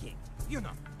semi-king. You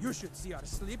know, you should see our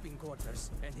sleeping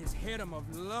quarters and his harem of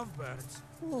lovebirds.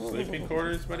 Sleeping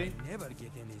quarters, buddy? I never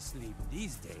get any sleep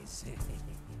these days.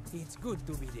 It's good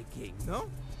to be the king, no?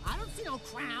 I don't see no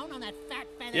crown on that fat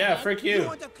feather. Yeah, frick you. You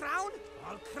want a crown?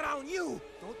 I'll crown you.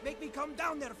 Don't make me come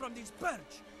down there from this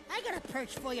perch. I got a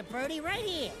perch for you, birdie, right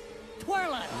here.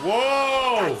 Twirl it.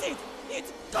 Whoa! That's it.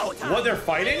 It's go time. What, they're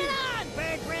fighting? Bring it on,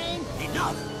 bird brain.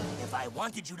 Enough! If I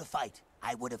wanted you to fight,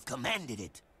 I would have commanded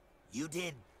it. You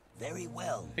did very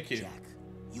well, Thank you. Jak.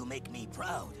 You make me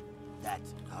proud. That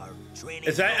our training...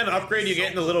 Is that an upgrade you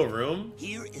get in the little room?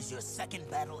 Here is your second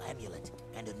battle amulet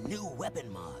and a new weapon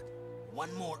mod.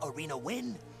 One more arena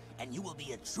win, and you will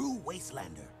be a true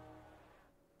wastelander.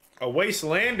 A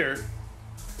wastelander?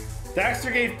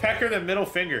 Daxter gave Pecker the middle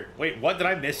finger. Wait, what? Did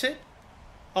I miss it?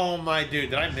 Oh my dude,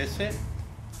 did I miss it?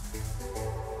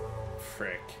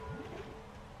 Frick.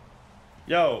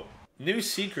 Yo, new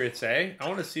secrets, eh? I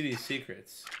want to see these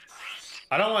secrets.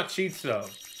 I don't want cheats though.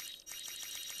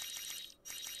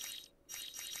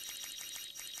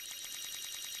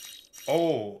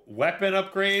 Oh, weapon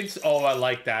upgrades. Oh, I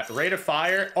like that. Rate of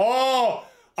fire. Oh,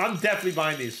 I'm definitely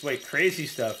buying these. Wait, crazy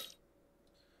stuff.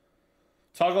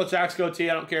 Toggle Jak's goatee.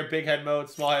 I don't care. Big head mode,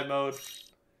 small head mode.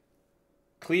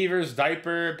 Cleaver's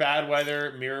diaper, bad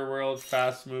weather, mirror world,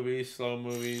 fast movies, slow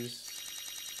movies.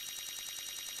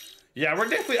 Yeah, we're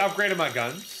definitely upgrading my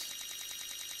guns.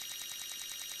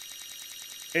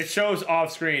 It shows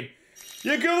off screen.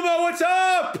 Yaguma, what's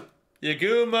up?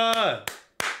 Yaguma.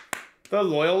 The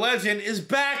loyal legend is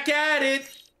back at it.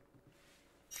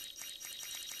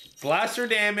 Blaster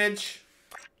damage.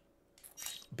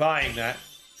 Buying that.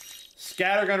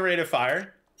 Scattergun rate of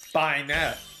fire. Buying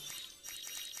that.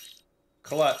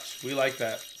 Clutch. We like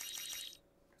that.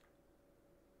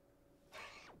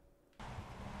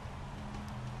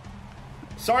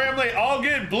 Sorry I'm late. All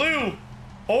good. Blue.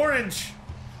 Orange.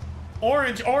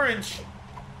 Orange. Orange.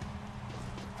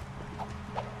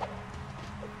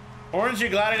 Orange, you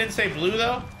glad I didn't say blue,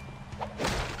 though?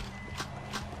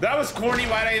 That was corny.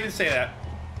 Why'd I even say that?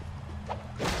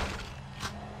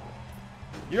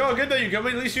 You're all good, though.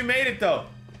 At least you made it, though.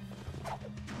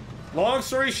 Long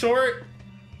story short,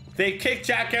 they kicked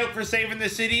Jak out for saving the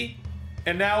city,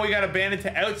 and now we got abandoned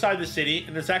to outside the city,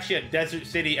 and there's actually a desert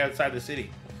city outside the city.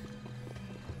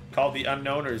 Called the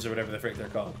Unknowners or whatever the frick they're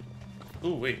called.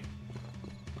 Ooh, wait.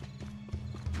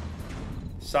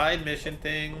 Side mission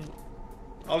thing.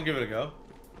 I'll give it a go.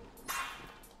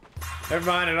 Never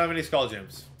mind, I don't have any skull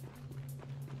gems.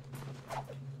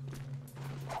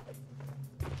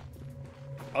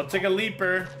 I'll take a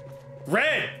leaper.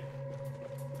 Red!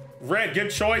 Red,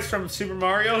 good choice from Super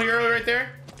Mario Hero right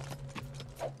there.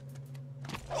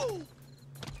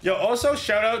 Yo, also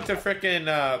shout out to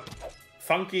frickin'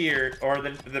 Funky or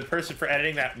the person for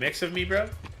editing that mix of me, bro.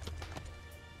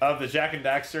 Of the Jak and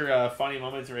Daxter Funny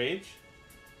Moments Rage.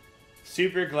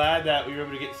 Super glad that we were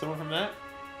able to get someone from that.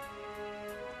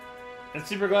 And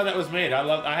super glad that was made.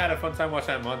 I had a fun time watching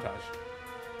that montage.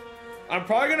 I'm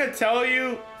probably gonna tell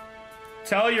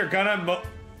you're gonna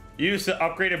use the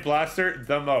upgraded blaster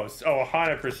the most. Oh,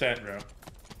 100%, bro.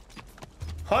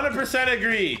 100%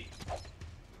 agree.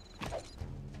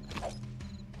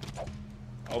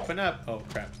 Open up. Oh,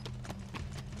 crap.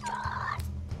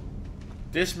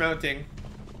 Dismounting.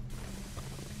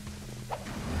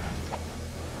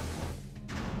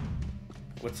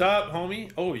 What's up,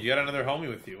 homie? Oh, you got another homie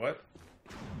with you. What?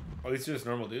 Oh, these are just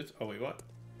normal dudes? Oh, wait, what?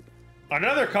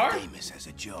 Another car? Amos has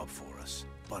a job for us,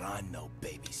 but I'm no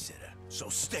babysitter, so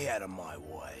stay out of my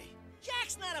way.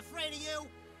 Jack's not afraid of you.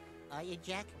 Are you,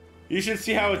 Jack? You should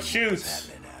see how it shoots. What's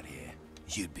happening out here?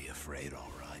 You'd be afraid,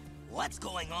 all right. What's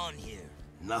going on here?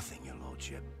 Nothing, your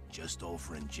lordship. Just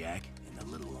offering Jack and the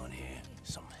little one here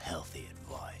some healthy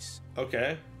advice.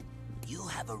 Okay. You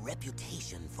have a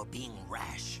reputation for being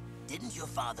rash. Didn't your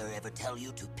father ever tell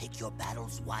you to pick your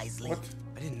battles wisely? What?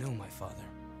 I didn't know my father.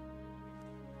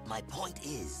 My point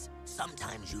is,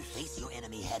 sometimes you face your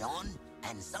enemy head on,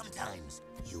 and sometimes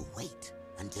you wait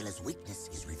until his weakness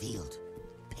is revealed.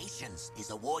 Patience is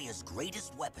a warrior's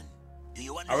greatest weapon. Do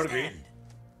you understand? I would agree.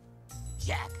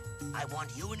 Jack, I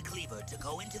want you and Cleaver to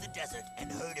go into the desert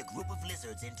and herd a group of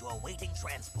lizards into a waiting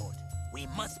transport. We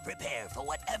must prepare for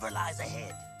whatever lies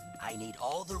ahead. I need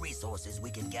all the resources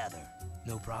we can gather.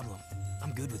 No problem.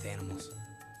 I'm good with animals.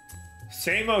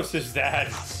 Samos is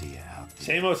dad. See you out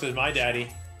there. Samos is my daddy.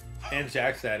 And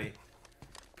Jack's daddy.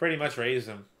 Pretty much raised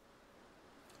him.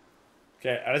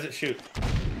 Okay, how does it shoot?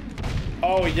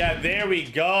 Oh, yeah, there we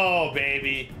go,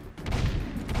 baby.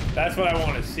 That's what I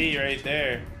want to see right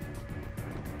there.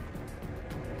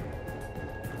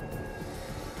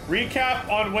 Recap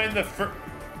on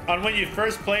when you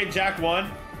first played Jak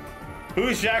 1.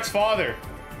 Who's Jack's father?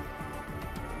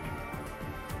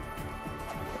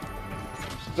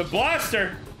 The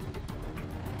blaster.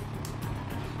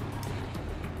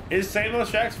 Is Samos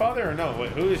Jack's father or no? Wait,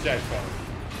 who is Jack's father?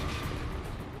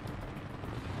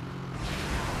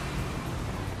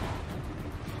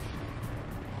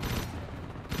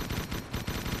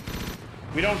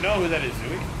 We don't know who that is, do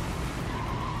we?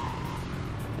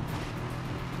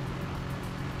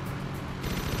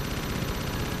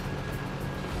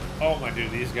 Oh my dude,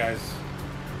 these guys.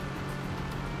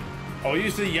 Oh,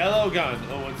 use the yellow gun.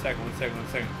 Oh, one second.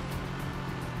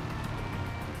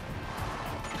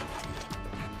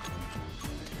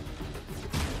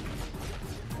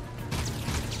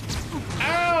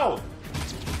 Ow!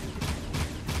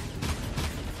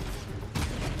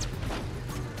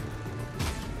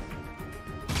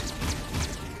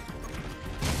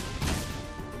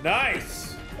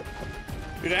 Nice!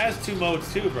 Dude, it has 2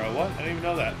 modes too, bro. What? I didn't even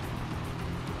know that.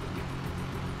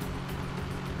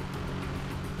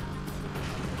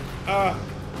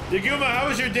 Yaguma, how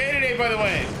was your day today, by the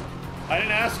way? I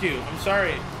didn't ask you. I'm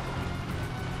sorry.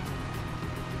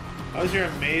 How was your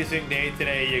amazing day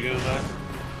today, Yaguma?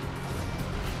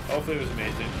 Hopefully it was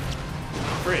amazing.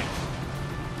 Free.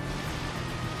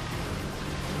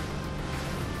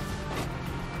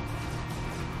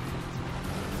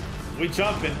 We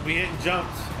jumping. We hitting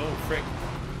jumps. Oh, frick.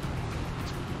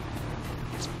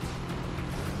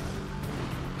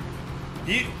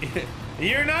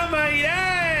 You're not my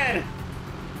dad!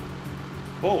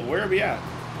 Oh, where are we at?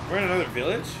 We're in another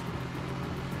village?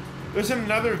 There's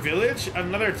another village?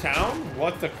 Another town?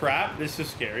 What the crap? This is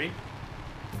scary.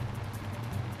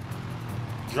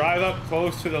 Drive up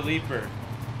close to the leaper.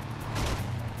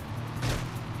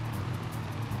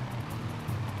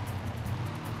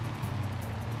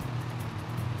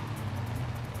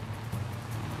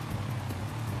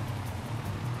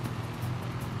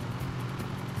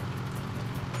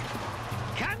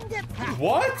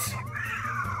 What?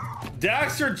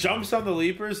 Daxter jumps on the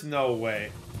leapers? No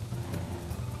way.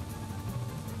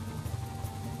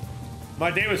 My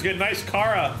day was good. Nice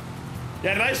Kara.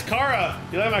 Yeah, nice Kara.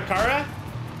 You like my Kara?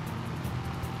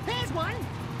 There's one.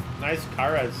 Nice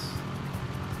Karas.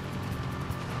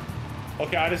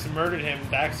 Okay, I just murdered him.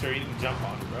 Daxter, you didn't jump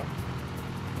on him, bro.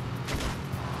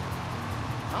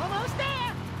 All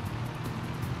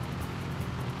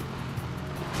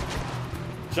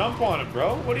Jump on it,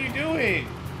 bro. What are you doing?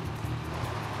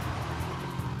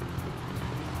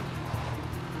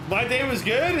 My day was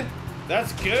good?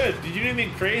 That's good. Did you do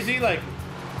anything crazy? Like,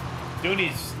 doing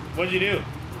these... What'd you do?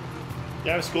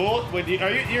 You have school? Wait, you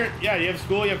have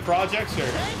school? You have projects? Or...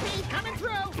 Coming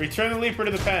through. Return the leaper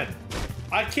to the pen.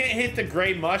 I can't hit the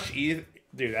gray mush either.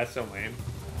 Dude, that's so lame.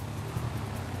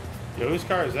 Yo, whose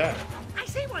car is that? I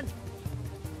see one.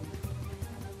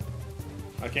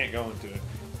 I can't go into it.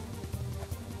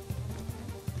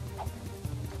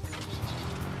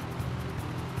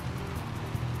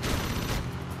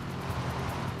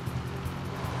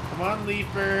 Come on,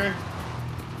 leaper.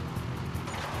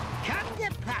 Come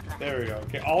get Papa. There we go.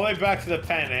 Okay, all the way back to the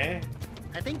pen, eh?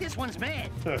 I think this one's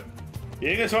mad. You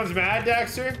think this one's mad,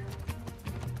 Daxter?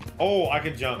 Oh, I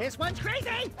can jump. This one's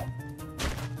crazy.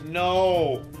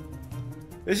 No.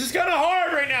 This is kind of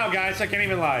hard right now, guys. I can't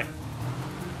even lie.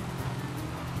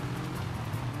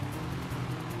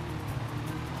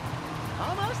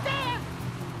 Almost there.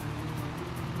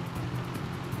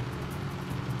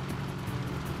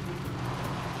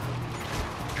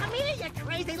 Come here, you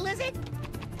crazy lizard.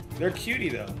 They're cutie,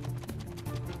 though.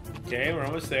 Okay, we're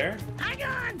almost there. Hang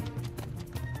on.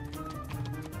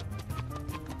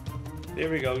 There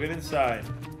we go. Get inside.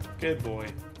 Good boy.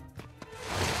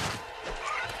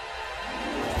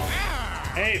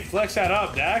 Hey, flex that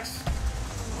up, Dax.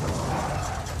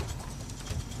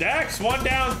 Dax, 1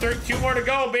 down, 2 more to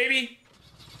go, baby.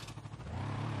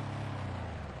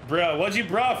 Bruh, what'd you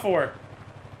bruh for?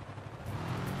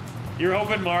 You're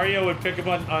hoping Mario would pick up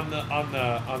on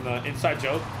the inside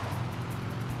joke?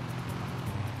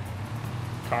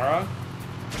 Kara?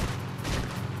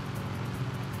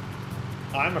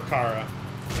 I'm a Kara.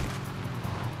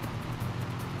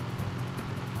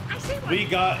 We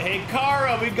got, hey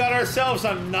Kara, we got ourselves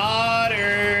a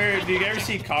nodder. Do you ever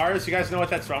see Cars? You guys know what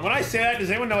that's from? When I say that, does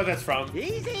anyone know what that's from?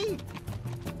 Easy.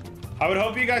 I would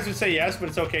hope you guys would say yes, but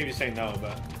it's okay if you say no,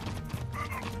 but.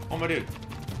 Oh my dude.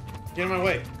 Get in my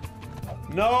way.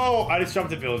 No, I just jumped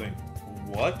the building.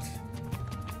 What?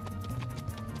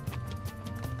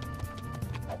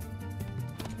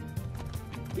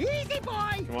 Easy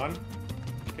boy. Come on.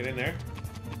 Get in there.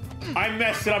 I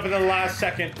messed it up at the last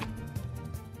second.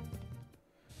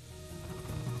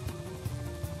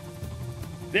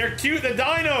 They're cute, the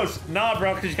dinos! Nah,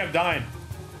 bro, because you kept dying.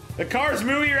 The Cars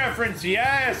movie reference,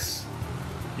 yes!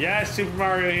 Yes, Super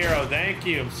Mario Hero, thank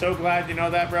you. I'm so glad you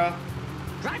know that, bro.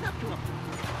 Drive up to him.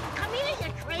 Come here,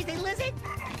 you crazy lizard.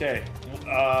 Okay,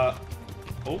 oh.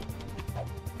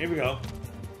 Here we go.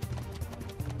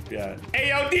 Yeah. Hey,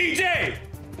 yo, DJ!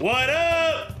 What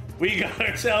up? We got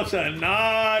ourselves a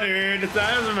nodder.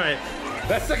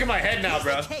 That's stuck in my head now,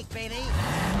 bro. Take, baby.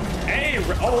 Hey,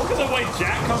 oh, look at the way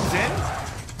Jack comes in.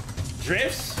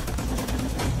 Drifts.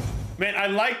 Man, I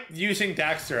like using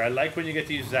Daxter. I like when you get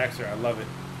to use Daxter. I love it.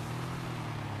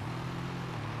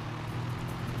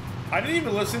 I didn't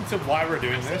even listen to why we're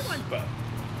doing this, but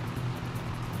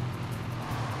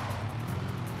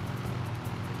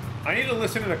I need to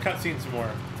listen to the cutscenes more.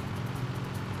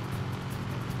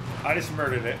 I just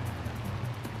murdered it.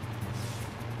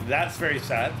 That's very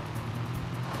sad.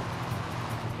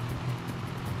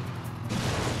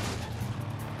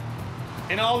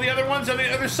 And all the other ones on the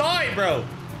other side, bro.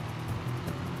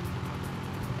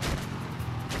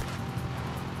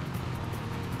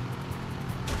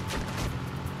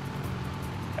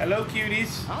 Hello,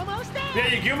 cuties. Almost there. Yeah,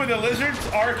 Yaguma the lizards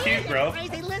are cute, bro.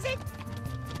 Crazy lizard.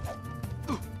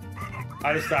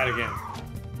 I just died again.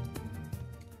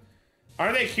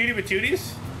 Aren't they cutie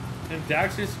patooties? And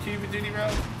Daxter's cutie patootie, bro?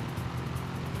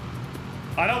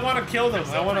 I don't want to kill them.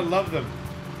 I want to love them.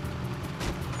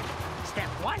 Step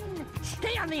 1,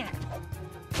 stay on the animal.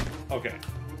 Okay.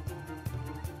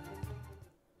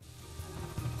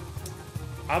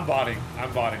 I'm botting.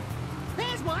 I'm botting.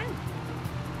 There's one.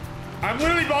 I'm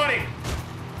literally botting.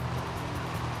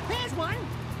 There's one.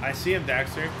 I see him,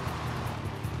 Daxter.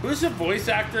 Who's the voice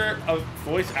actor of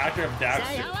Daxter?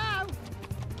 Say hello.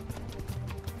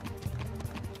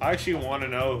 I actually want to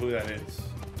know who that is.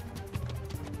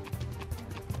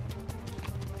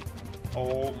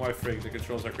 Oh my frig, the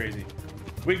controls are crazy.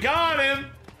 We got him!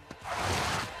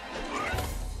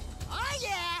 Oh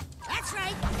yeah, that's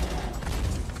right.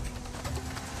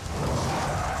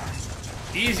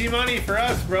 Easy money for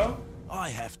us, bro. I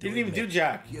have to. You didn't even do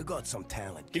Jack. You got some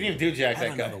talent. You didn't even do Jack, Have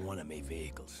that guy. another one of my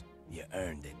vehicles. You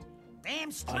earned it.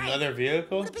 Damn straight. Another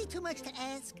vehicle? Would it be too much to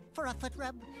ask for a foot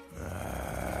rub?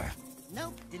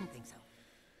 Nope, didn't think so.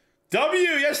 W,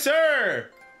 yes sir!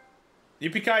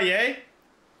 Yippee-ki-yay?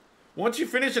 Once you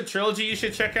finish the trilogy, you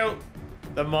should check out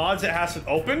the mods that has an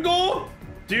open goal?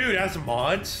 Dude, it has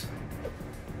mods?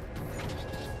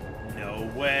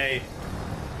 No way.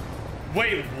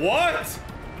 Wait, what?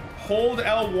 Hold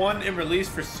L1 and release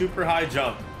for super high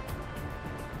jump.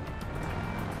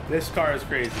 This car is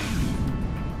crazy.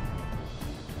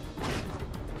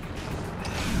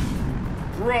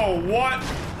 Bro, what?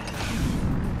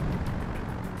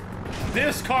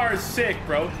 This car is sick,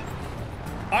 bro.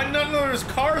 I didn't know there's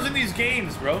cars in these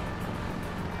games, bro.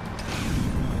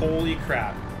 Holy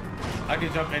crap. I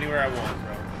can jump anywhere I want,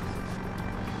 bro.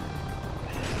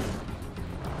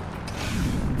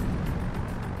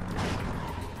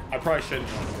 I probably shouldn't.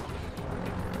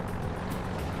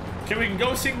 Okay, we can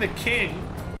go sing the King.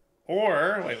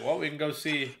 Or, wait, what? We can go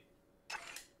see...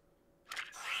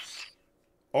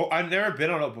 Oh, I've never been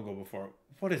on Opago before.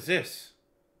 What is this?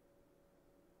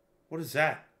 What is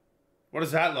that? What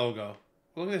is that logo?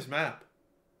 Look at this map.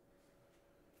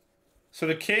 So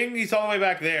the King, he's all the way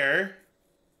back there.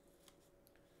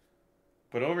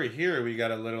 But over here, we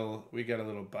got a little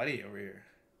buddy over here.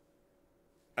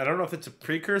 I don't know if it's a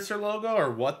precursor logo or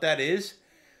what that is.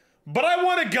 But I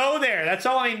want to go there. That's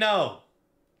all I know.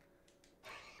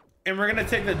 And we're going to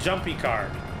take the jumpy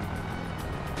car.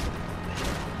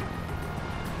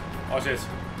 Watch this.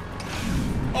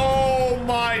 Oh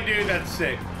my dude, that's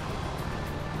sick.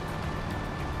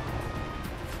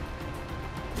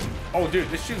 Oh dude,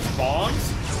 this shoots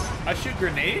bombs? I shoot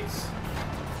grenades?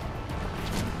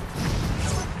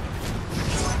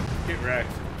 Get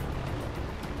wrecked.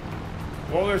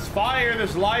 Well, there's fire,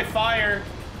 there's live fire.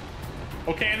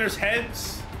 Okay, and there's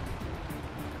heads.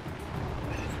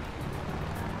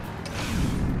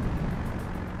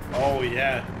 Oh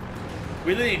yeah.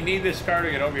 We really need this car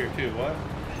to get over here too, what?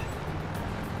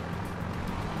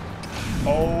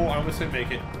 Oh, I almost didn't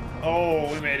make it.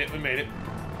 Oh, we made it, we made it.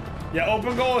 Yeah,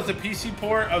 Open Goal is a PC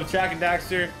port of Jak and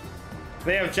Daxter.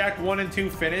 They have Jak 1 and 2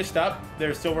 finished up.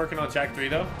 They're still working on Jak 3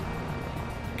 though.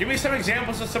 Give me some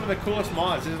examples of some of the coolest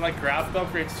mods. Is it like graphical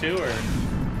upgrades too, or?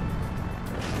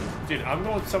 Dude, I'm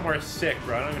going somewhere sick,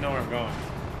 bro. I don't even know where I'm going.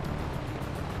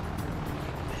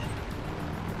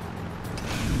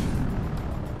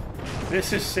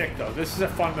 This is sick, though. This is a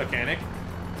fun mechanic.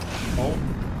 Oh.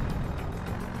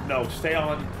 No, stay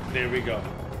on. There we go.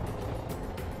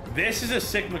 This is a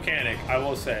sick mechanic, I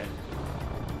will say.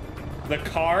 The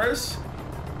cars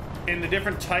and the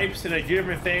different types and the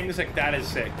different things, like, that is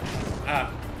sick. Ah.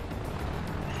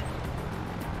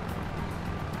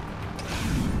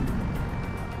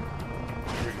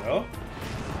 Here we go.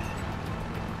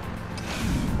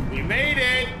 We made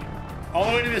it!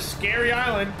 All the way to this scary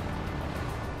island.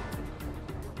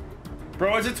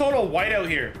 Bro, it's a total whiteout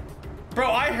here. Bro,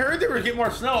 I heard they were getting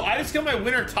more snow. I just got my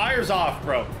winter tires off,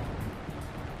 bro.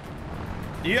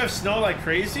 You have snow like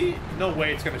crazy? No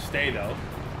way it's gonna stay, though.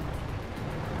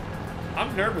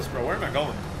 I'm nervous, bro. Where am I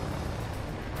going?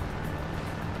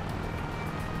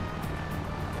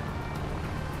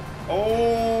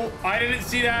 Oh, I didn't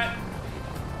see that.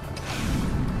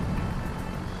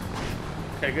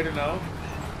 Okay, good to know.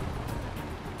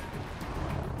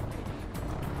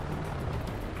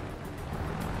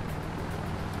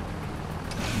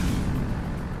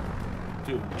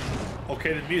 Dude.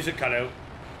 Okay, the music cut out.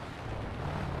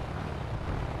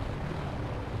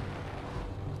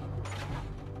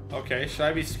 Okay, should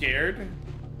I be scared?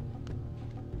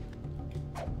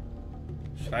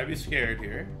 Should I be scared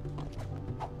here?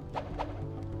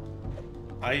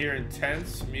 I hear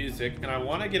intense music, and I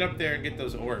want to get up there and get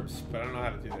those orbs, but I don't know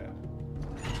how to do that.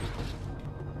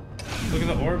 Look at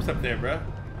the orbs up there, bruh.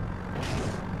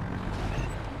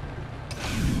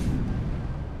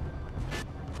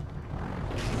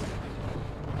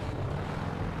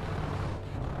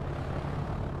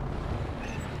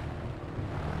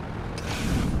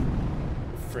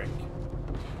 Frick.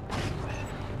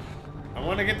 I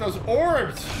want to get those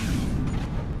orbs.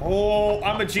 Oh,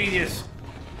 I'm a genius.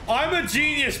 I'm a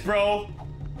genius, bro.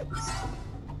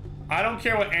 I don't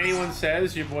care what anyone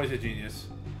says. Your boy's a genius.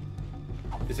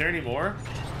 Is there any more?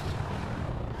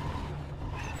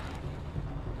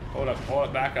 Hold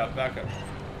up, back up, back up.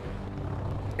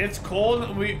 It's cold,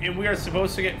 and we are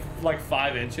supposed to get like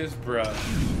 5 inches, bruh.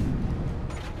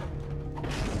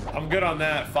 I'm good on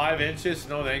that. 5 inches?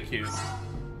 No, thank you.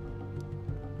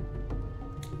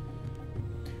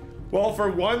 Well,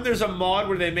 for one, there's a mod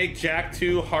where they make Jak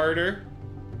 2 harder.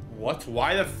 What?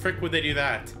 Why the frick would they do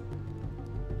that?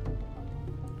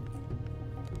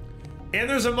 And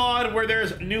there's a mod where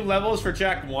there's new levels for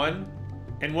Jak 1.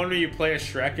 And one where you play a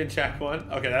Shrek in Jak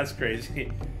 1. Okay, that's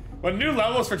crazy. But new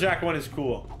levels for Jak 1 is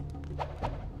cool.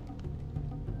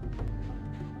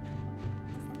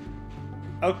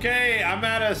 Okay, I'm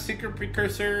at a secret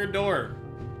precursor door.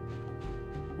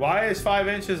 Why is 5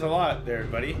 inches a lot there,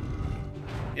 buddy?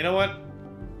 You know what?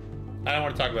 I don't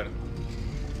want to talk about it.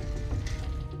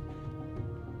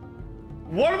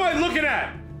 What am I looking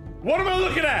at? What am I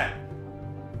looking at?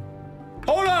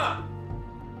 Hold up.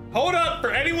 Hold up.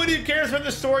 For anyone who cares about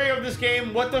the story of this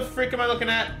game, what the frick am I looking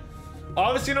at?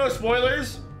 Obviously no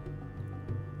spoilers.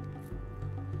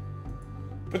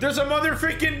 But there's a mother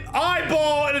freaking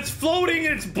eyeball and it's floating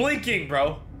and it's blinking,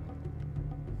 bro.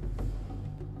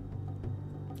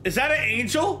 Is that an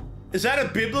angel? Is that a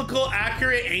biblical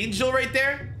accurate angel right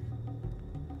there?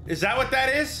 Is that what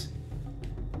that is?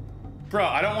 Bro,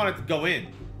 I don't want it to go in.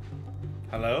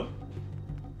 Hello?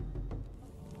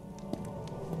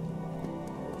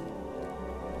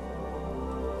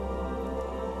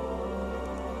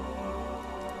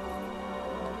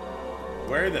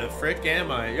 Where the frick am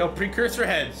I? Yo, precursor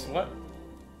heads. What?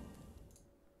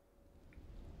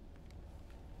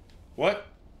 What?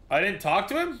 I didn't talk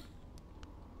to him?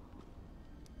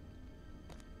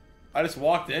 I just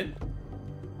walked in.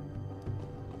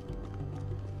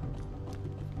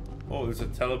 Oh, there's a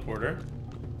teleporter.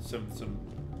 Some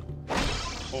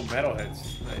oh,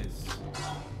 metalheads. Nice.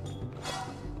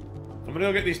 I'm gonna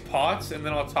go get these pots and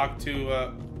then I'll talk to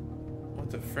what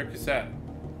the frick is that?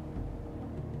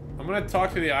 I'm gonna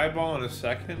talk to the eyeball in a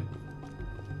second.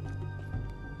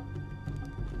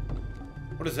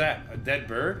 What is that? A dead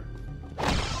bird?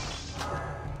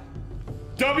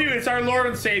 W, it's our Lord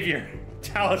and Savior.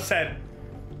 Talus said.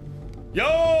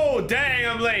 Yo, dang,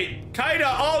 I'm late. Kinda,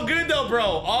 all good though, bro.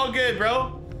 All good,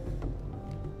 bro.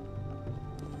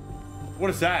 What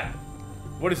is that?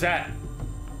 What is that?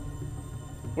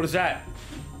 What is that?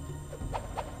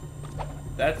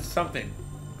 That's something.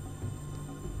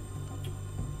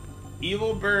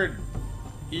 Evil bird.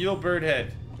 Evil bird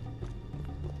head.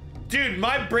 Dude,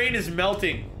 my brain is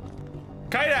melting.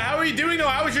 Kaida, how are you doing though?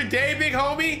 How was your day, big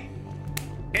homie?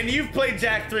 And you've played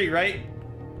Jak 3, right?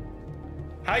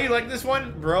 How you like this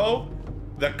one, bro?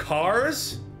 The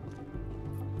cars?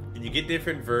 And you get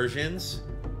different versions.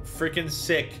 Freaking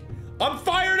sick. I'm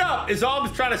fired up, is all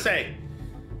I'm trying to say.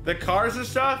 The cars and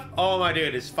stuff, oh my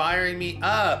dude, it's firing me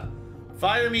up.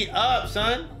 Fire me up,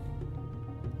 son.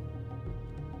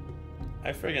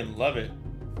 I friggin' love it.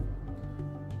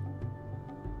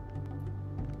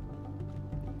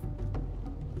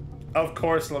 Of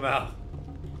course, Lamau.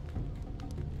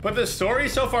 But the story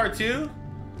so far too,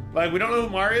 like we don't know who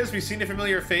Mario is, we've seen a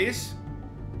familiar face.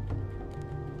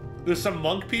 There's some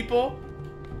monk people,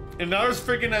 and now there's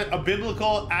freaking a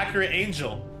biblical accurate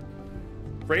angel.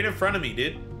 Right in front of me,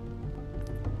 dude.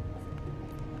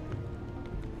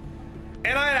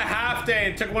 And I had a half day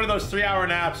and took one of those 3-hour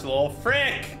naps, lol.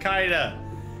 Frick, Kaida.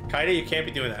 Kaida, you can't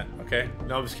be doing that, okay?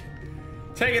 No, I'm just kidding.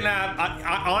 Take a nap.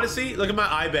 I honestly, look at my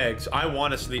eye bags. I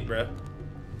want to sleep, bro.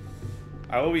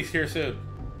 I will be here soon.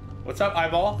 What's up,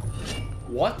 eyeball?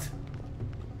 What?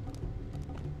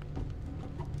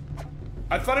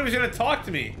 I thought he was gonna talk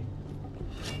to me.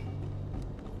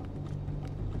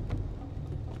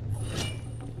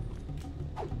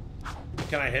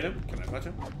 Can I hit him? Can I punch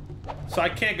him? So I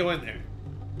can't go in there.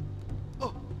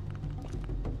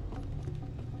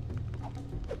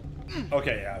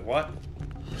 Okay, yeah, what?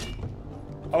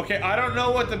 Okay, I don't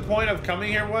know what the point of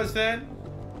coming here was then.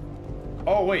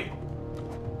 Oh, wait.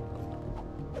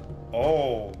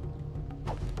 Oh.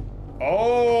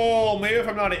 Oh, maybe if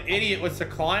I'm not an idiot, what's to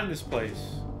climb this place?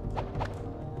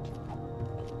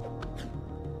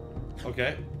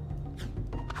 Okay.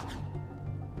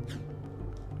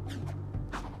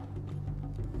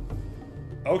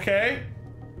 Okay.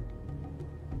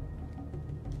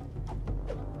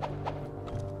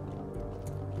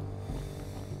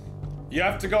 You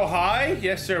have to go high?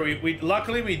 Yes, sir. We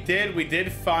luckily we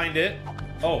did find it.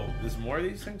 Oh, there's more of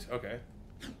these things? Okay.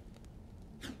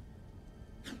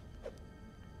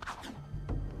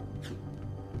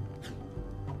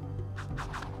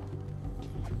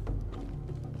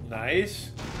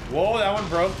 Nice. Whoa, that one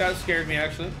broke. That scared me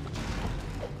actually.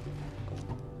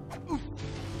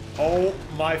 Oh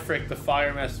my frick, the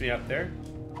fire messed me up there.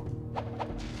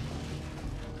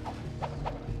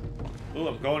 Ooh,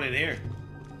 I'm going in here.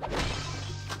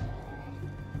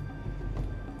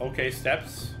 Okay,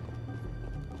 steps.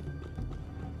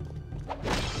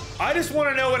 I just want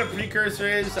to know what a precursor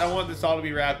is. I want this all to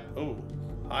be wrapped. Oh,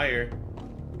 higher.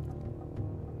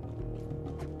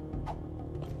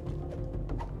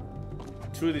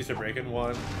 Two of these are breaking.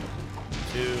 1,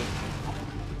 2.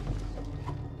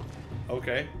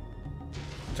 Okay.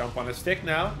 Jump on a stick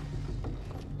now.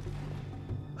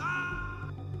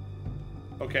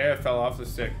 Okay, I fell off the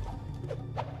stick.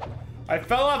 I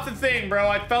fell off the thing, bro.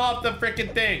 I fell off the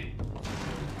freaking thing.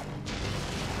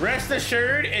 Rest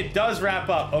assured, it does wrap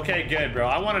up. Okay, good, bro.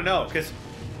 I want to know, because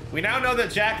We now know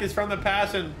that Jak is from the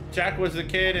past and Jak was a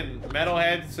kid and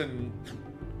metalheads and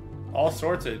all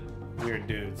sorts of weird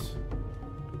dudes.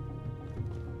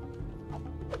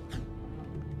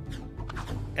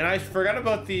 And I forgot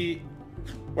about the...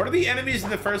 What are the enemies in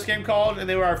the first game called? And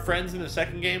they were our friends in the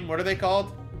second game. What are they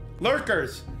called?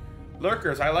 Lurkers.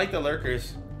 Lurkers. I like the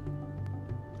lurkers.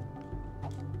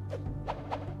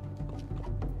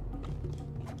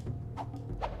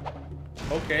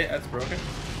 Okay, that's broken.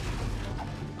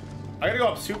 I gotta go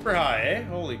up super high, eh?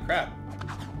 Holy crap.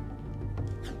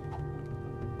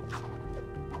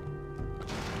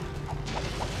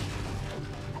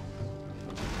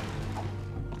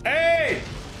 Hey!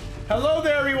 Hello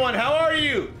there, everyone. How are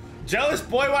you? Jealous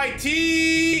Boy YT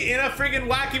in a friggin'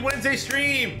 Wacky Wednesday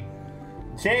stream.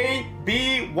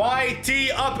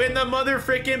 JBYT up in the mother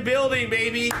frickin' building,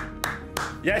 baby.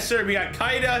 Yes, sir. We got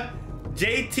Kaida,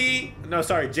 JT. No,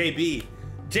 sorry, JB.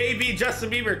 JB, Justin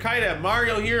Bieber, Kaida,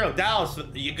 Mario Hero, Dallas,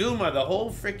 Yaguma, the whole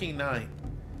freaking nine.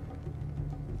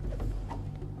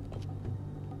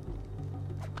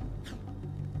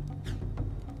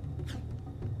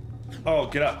 Oh,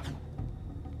 get up.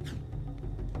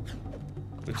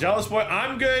 The Jealous Boy,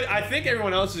 I'm good. I think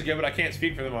everyone else is good, but I can't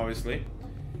speak for them, obviously.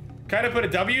 Kaida put a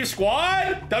W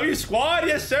squad? W squad,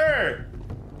 yes, sir.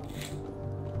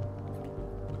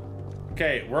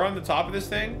 Okay, we're on the top of this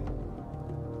thing.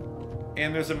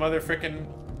 And there's a mother frickin'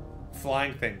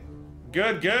 flying thing.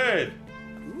 Good, good.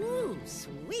 Ooh,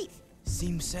 sweet.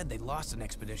 Seems said they lost an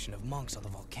expedition of monks on the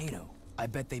volcano. I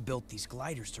bet they built these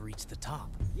gliders to reach the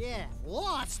top. Yeah,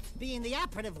 lost being the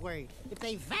operative word. If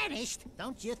they vanished,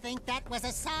 don't you think that was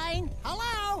a sign?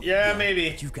 Hello? Yeah,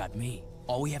 maybe. You've got me.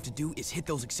 All we have to do is hit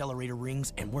those accelerator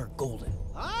rings and we're golden.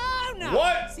 Oh, no.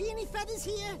 What? See any feathers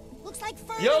here? Looks like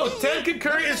fur. Yo, 10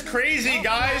 concurrent is crazy,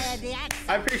 guys.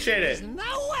 I appreciate it. There's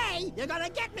no way you're gonna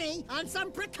get me on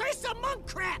some precursor monk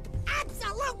crap.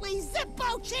 Absolutely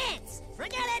zippo chance.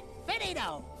 Forget it.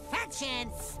 Finito. Fat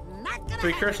chance. Not gonna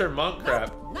Precursor happen. monk crap.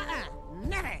 Nope. Nuh-uh.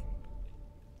 Never.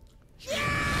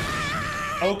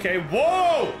 Okay,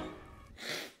 whoa!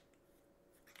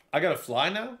 I gotta fly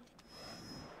now?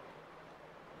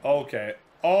 Okay.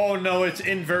 Oh no, it's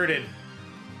inverted.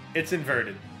 It's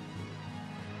inverted.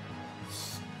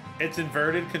 It's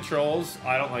inverted controls.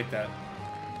 I don't like that.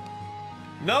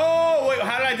 No! Wait,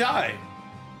 how did I die?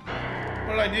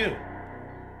 What did I do?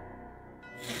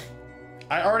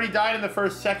 I already died in the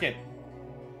first second.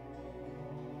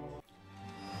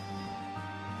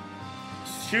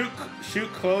 Shoot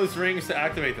closed rings to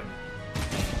activate them.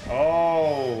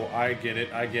 Oh, I get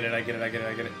it. I get it.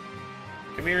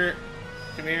 Come here.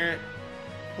 Come here.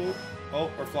 Ooh. Oh,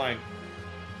 we're flying.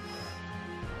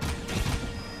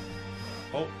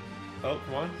 Oh,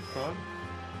 come on.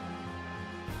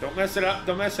 Don't mess it up.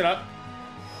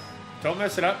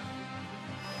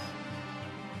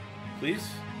 Please.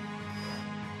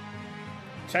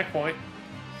 Checkpoint.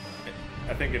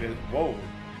 I think it is. Whoa.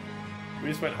 We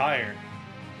just went higher.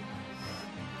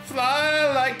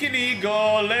 Fly like an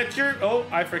eagle, let your... Oh,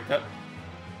 I freaked up.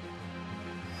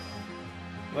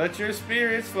 Let your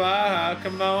spirits fly,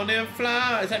 come on and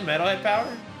fly. Is that metalhead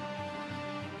power?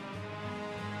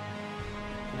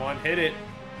 Come on, hit it.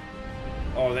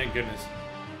 Oh, thank goodness.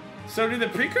 So do the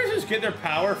precursors get their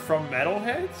power from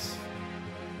metalheads?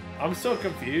 I'm so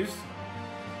confused.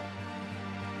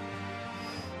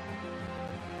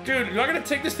 Dude, you're not gonna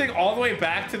take this thing all the way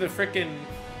back to the frickin'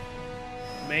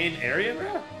 main area,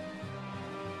 bro?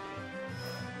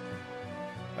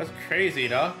 That's crazy,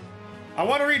 though. I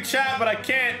want to read chat, but I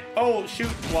can't. Oh, shoot.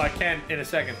 Well, I can in a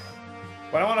second.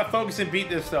 But I want to focus and beat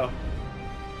this, though.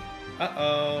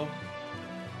 Uh-oh.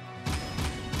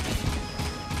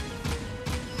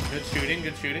 Good shooting,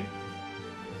 good shooting.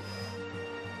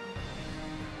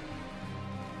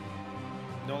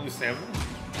 Don't lose stamina.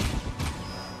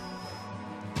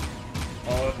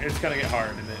 Oh, it's gonna get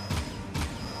hard, isn't it?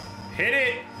 Hit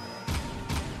it!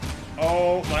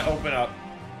 Oh, might open up.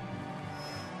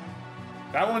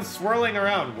 That one's swirling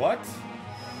around. What?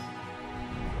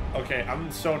 Okay,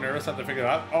 I'm so nervous I have to figure it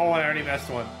out. Oh, I already messed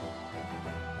one.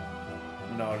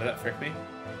 No, did that frick me? Did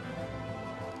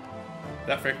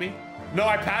that frick me? No,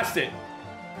 I passed it.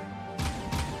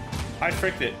 I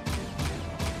fricked it.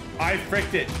 I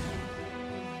fricked it.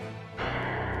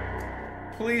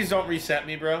 Please don't reset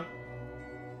me, bro.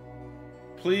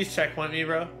 Please checkpoint me,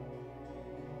 bro.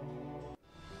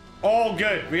 Oh,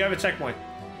 good. We have a checkpoint.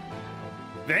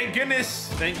 Thank goodness.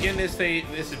 Thank goodness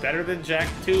this is better than Jak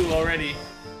 2 already.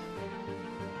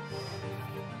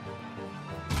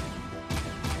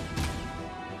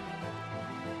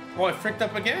 Oh, I fricked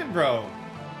up again, bro.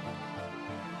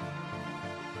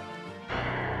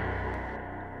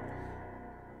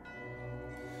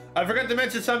 I forgot to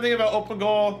mention something about Open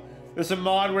Goal. There's a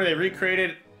mod where they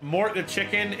recreated Mort the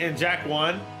Chicken in Jak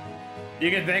 1. You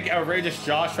can thank Outrageous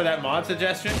Josh for that mod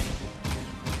suggestion.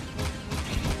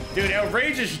 Dude,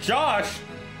 Outrageous Josh?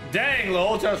 Dang,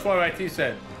 lol, just what IT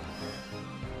said.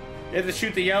 You have to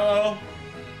shoot the yellow.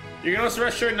 You can also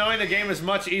rest assured knowing the game is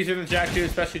much easier than Jak 2,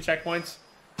 especially checkpoints.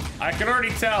 I can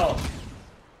already tell.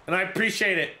 And I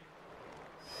appreciate it.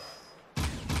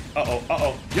 Uh-oh,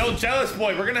 uh-oh. Yo, Jealous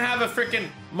Boy, we're gonna have a freaking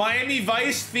Miami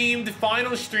Vice themed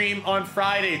final stream on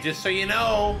Friday, just so you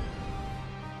know.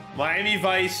 Miami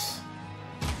Vice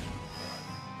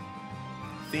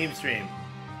theme stream.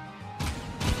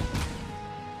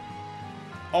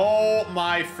 Oh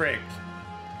my frick.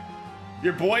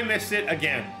 Your boy missed it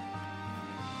again.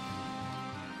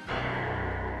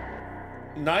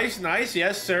 Nice, nice,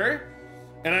 yes, sir.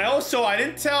 And I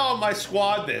didn't tell my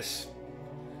squad this,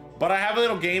 but I have a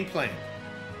little game plan.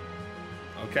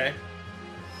 Okay?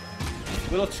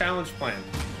 Little challenge plan.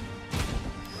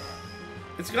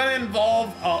 It's gonna involve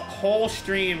a whole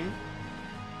stream.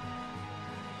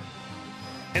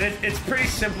 And it's pretty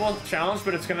simple challenge,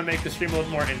 but it's gonna make the stream a little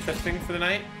more interesting for the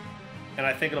night. And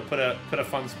I think it'll put a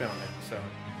fun spin on it. So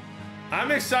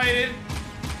I'm excited,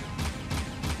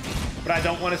 but I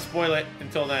don't want to spoil it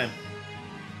until then,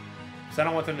 because I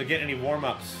don't want them to get any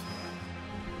warm-ups.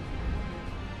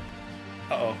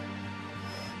 Uh-oh.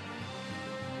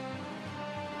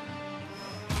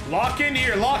 Lock in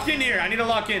here, lock in here. I need to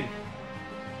lock in.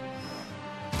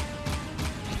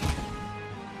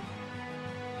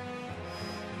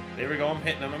 There we go, I'm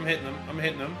hitting them, I'm hitting them, I'm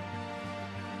hitting them.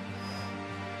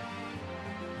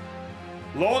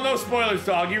 Lol, no spoilers,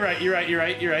 dog. You're right, you're right, you're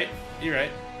right, you're right, you're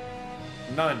right.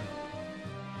 None.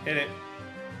 Hit it.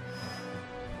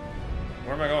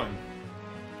 Where am I going?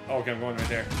 Oh, okay, I'm going right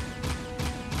there.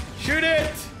 Shoot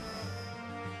it!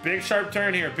 Big sharp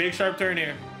turn here, big sharp turn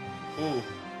here. Ooh.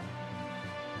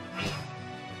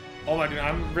 Oh my god,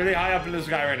 I'm really high up in this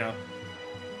guy right now.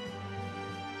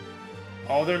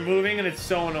 Oh, they're moving and it's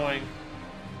so annoying.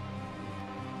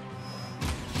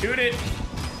 Shoot it.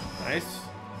 Nice.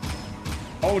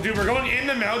 Oh, dude, we're going in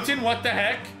the mountain? What the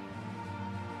heck?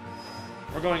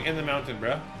 We're going in the mountain,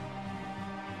 bro.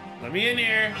 Let me in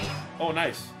here. Oh,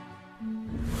 nice.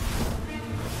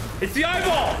 It's the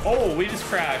eyeball! Oh, we just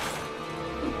crashed.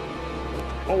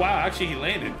 Oh, wow, actually, he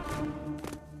landed.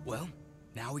 Well,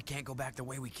 now we can't go back the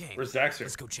way we came. Where's Daxter?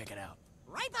 Let's go check it out.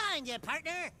 Right behind you,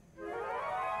 partner.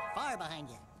 Far behind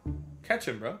you. Catch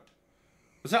him, bro.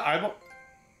 Was that eyeball?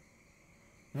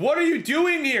 What are you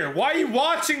doing here? Why are you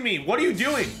watching me? What are you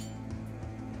doing?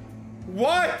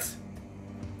 What?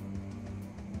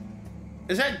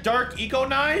 Is that Dark Eco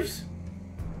Knives?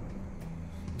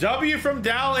 W from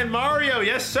Dal and Mario.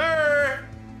 Yes, sir.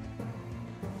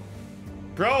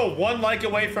 Bro, 1 like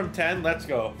away from 10. Let's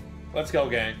go. Let's go,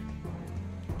 gang.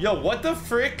 Yo, what the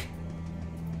frick?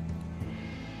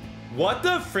 What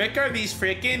the frick are these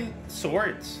freaking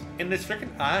swords in this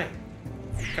freaking eye?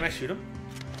 Can I shoot him?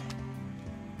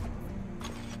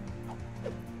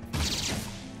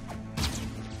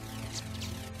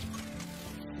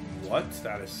 What?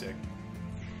 That is sick.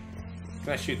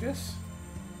 Can I shoot this?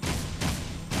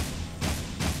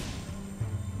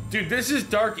 Dude, this is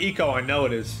Dark Eco. I know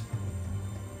it is.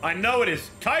 I know it is.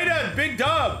 Kaida, big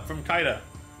dub from Kaida.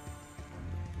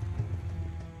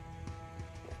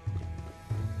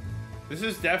 This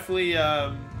is definitely,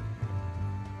 yeah,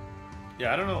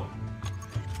 I don't know.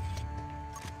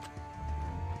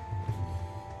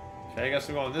 Okay, I guess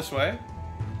we're going this way.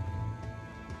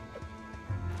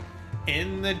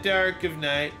 In the dark of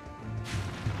night.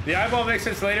 The eyeball makes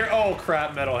sense later. Oh,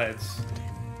 crap, metalheads.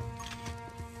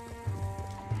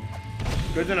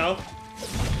 Good to know.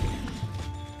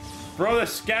 Bro, the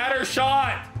scatter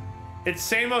shot! It's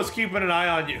Samo's keeping an eye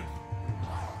on you.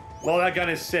 Well, that gun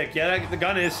is sick. Yeah, the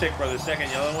gun is sick, bro. The second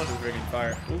yellow one is freaking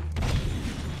fire. Ooh.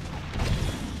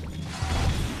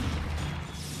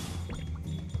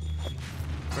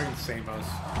 Freaking Samos.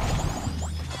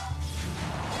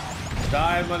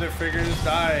 Die, motherfuckers,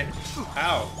 die.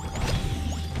 Ow.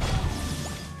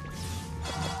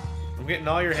 I'm getting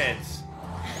all your heads.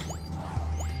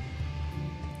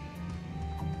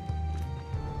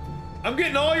 I'm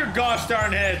getting all your gosh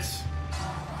darn heads.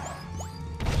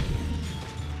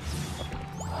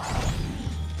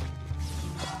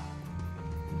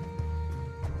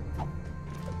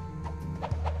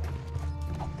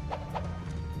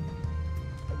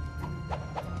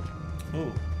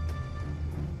 Ooh.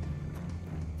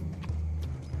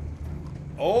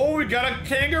 Oh, we got a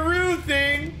kangaroo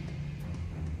thing.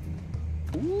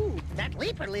 Ooh, that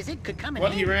leaper lizard could come in.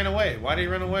 What? He ran away. Why did he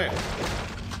run away?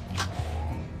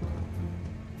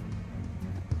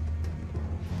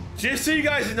 Just so you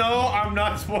guys know, I'm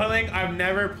not spoiling. I've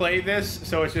never played this,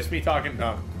 so it's just me talking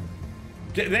dumb.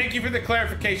 Thank you for the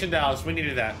clarification, Dallas. We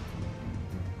needed that.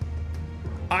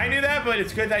 I knew that, but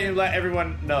it's good that you let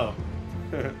everyone know.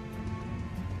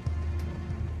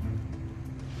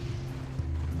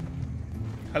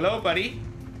 Hello, buddy.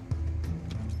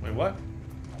 Wait, what?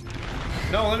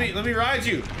 No, let me ride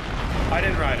you. I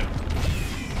didn't ride him.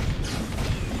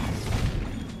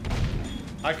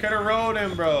 I could have rode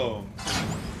him, bro.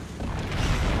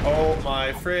 Oh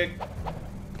my frick.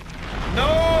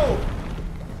 No!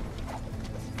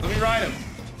 Let me ride him.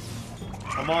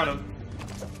 I'm on him.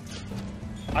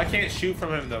 I can't shoot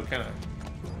from him though, can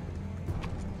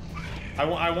I?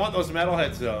 I want those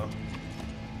metalheads though.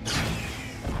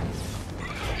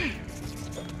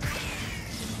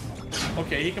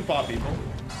 Okay, he can pop people.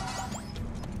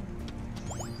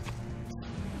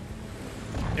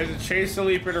 There's a chase the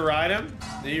leaper to ride him.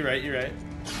 You're right, you're right.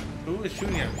 Who is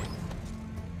shooting at me?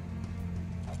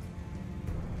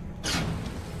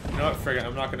 You know what, friggin',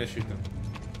 I'm not gonna shoot them.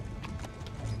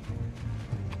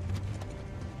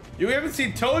 You haven't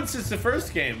seen Toad since the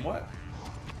first game, what?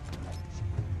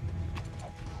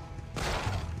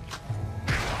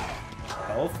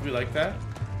 Health, we like that.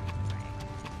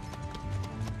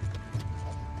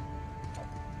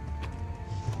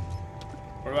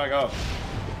 Where do I go?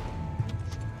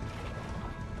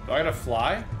 Do I gotta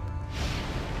fly?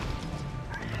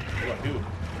 What do I do?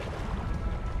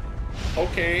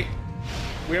 Okay.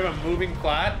 We have a moving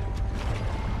plat.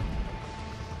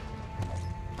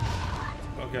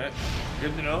 Okay.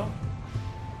 Good to know.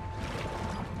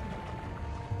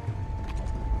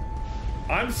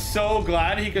 I'm so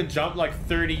glad he can jump like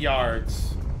 30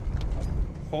 yards.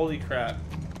 Holy crap.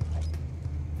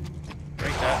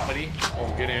 Break that, buddy.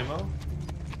 Oh, good ammo.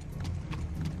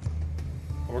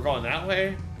 Oh, we're going that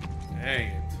way? Dang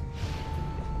it.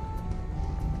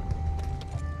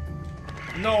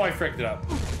 No, I fricked it up.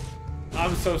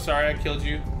 I'm so sorry I killed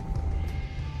you.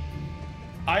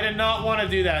 I did not want to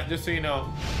do that, just so you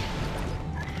know.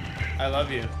 I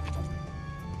love you.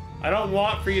 I don't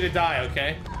want for you to die,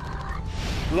 okay?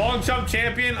 Long jump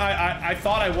champion, I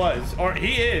thought I was. Or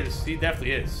he is. He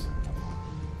definitely is.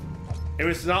 It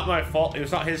was not my fault. It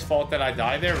was not his fault that I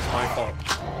died there. It was my fault.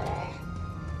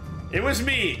 It was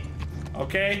me.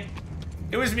 Okay?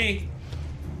 It was me.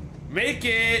 Make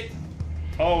it.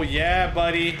 Oh, yeah,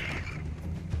 buddy.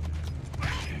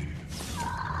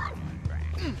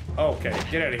 Okay,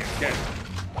 get out of here. Get out.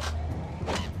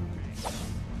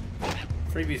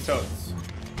 Free these toads.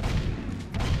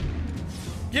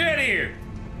 Get out of here.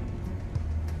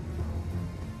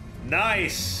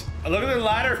 Nice. Look at the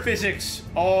ladder physics.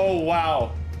 Oh,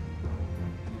 wow.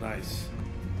 Nice.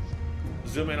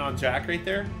 Zoom in on Jak right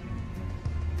there.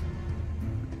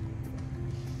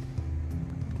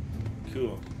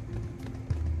 Cool.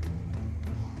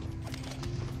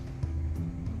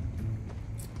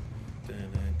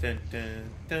 Dun,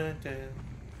 dun, dun, dun.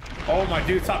 Oh my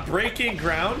dude, stop breaking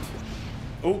ground.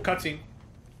 Oh, cutscene.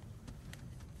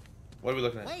 What are we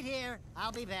looking at? Wait here,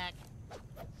 I'll be back.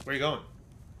 Where are you going?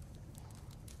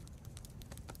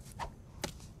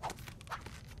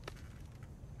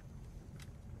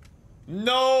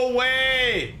 No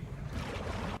way!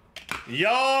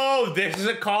 Yo, this is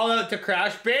a call out to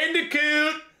Crash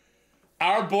Bandicoot!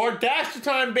 Our board Daxter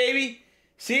time, baby!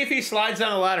 See if he slides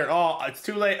down the ladder. Oh, it's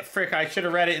too late. Frick, I should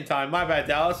have read it in time. My bad,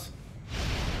 Dallas.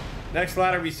 Next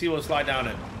ladder we see, we'll slide down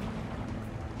it.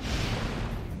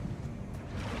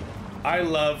 I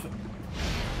love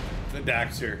the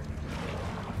Daxter.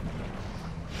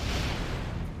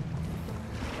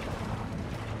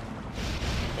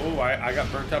 Oh, I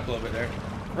got burnt up a little bit there.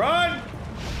 Run!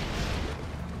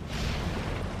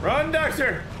 Run,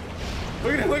 Daxter!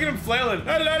 Look at him flailing.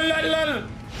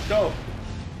 Go.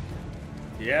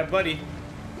 Yeah, buddy.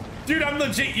 Dude, I'm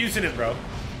legit using it, bro.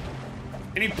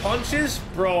 And he punches?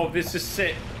 Bro, this is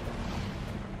sick.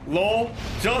 Lol.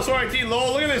 Jealous RT,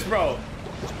 lol. Look at this, bro.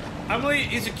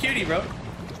 He's a cutie, bro.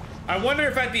 I wonder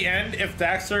if at the end, if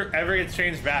Daxter ever gets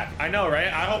changed back. I know,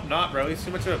 right? I hope not, bro. He's too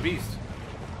much of a beast.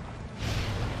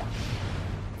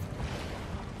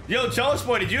 Yo, Jealous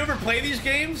Boy, did you ever play these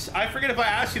games? I forget if I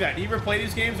asked you that. Did you ever play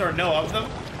these games or know of them?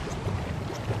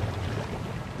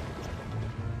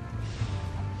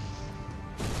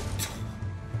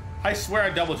 I swear I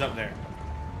double jumped there.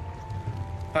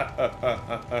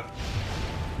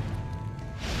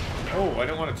 Oh, I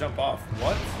didn't want to jump off.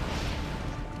 What?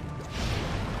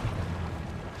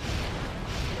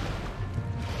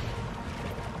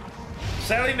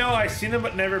 Sadly, no, I've seen them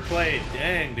but never played.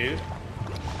 Dang, dude.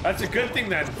 That's a good thing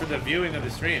then for the viewing of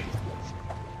the stream.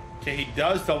 Okay, he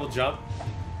does double jump.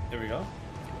 There we go.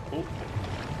 Oh.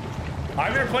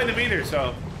 I've never played them either,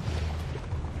 so.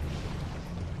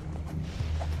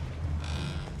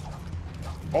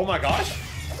 Oh my gosh.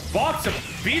 Box him.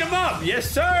 Beat him up. Yes,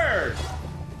 sir.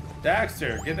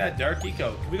 Daxter. Get that Dark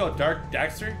Eco. Can we go Dark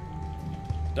Daxter?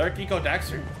 Dark Eco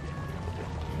Daxter?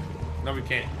 No, we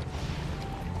can't.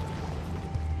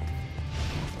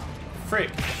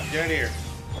 Frick. Get out of here.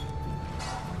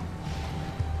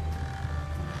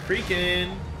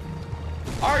 Freaking.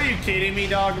 Are you kidding me,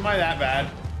 dog? Am I that bad?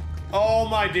 Oh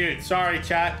my dude. Sorry,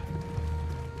 chat.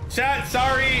 Chat,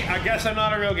 sorry. I guess I'm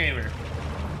not a real gamer.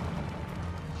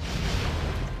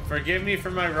 Forgive me for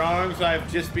my wrongs.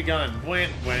 I've just begun.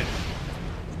 Went.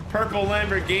 Purple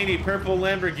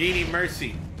Lamborghini,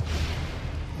 mercy.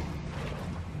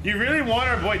 You really want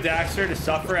our boy Daxter to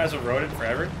suffer as a rodent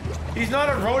forever? He's not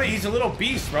a rodent, he's a little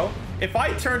beast, bro. If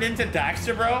I turned into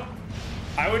Daxter, bro,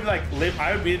 I would like live,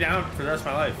 I would be down for the rest of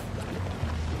my life.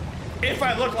 If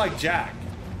I look like Jak.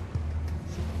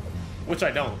 Which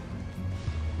I don't.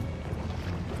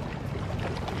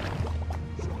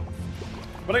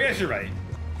 But I guess you're right.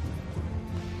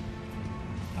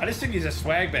 I just think he's a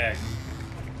swag bag.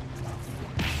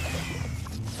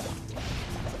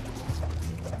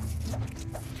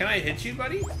 Can I hit you,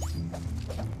 buddy? There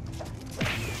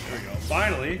we go.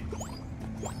 Finally.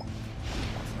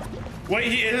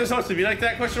 Wait, he is supposed to be like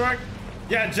that? Question mark?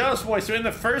 Yeah, Jealous Boy. So in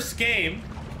the first game,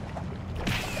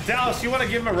 Dallas, you want to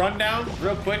give him a rundown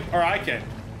real quick, or I can?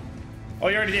 Oh,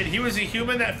 you already did. He was a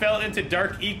human that fell into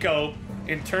Dark Eco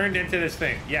and turned into this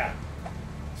thing. Yeah.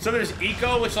 So there's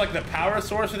Eco, which is like the power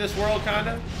source of this world,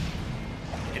 kinda.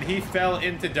 And he fell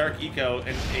into Dark Eco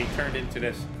and he turned into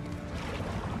this.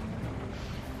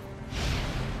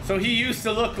 So he used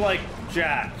to look like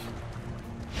Jak.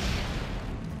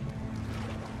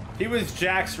 He was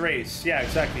Jak's race. Yeah,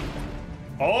 exactly.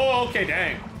 Oh, okay,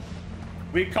 dang.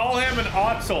 We call him an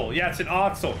Otzel. Yeah, it's an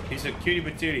Otzel. He's a cutie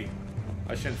patootie.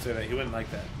 I shouldn't say that. He wouldn't like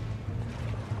that.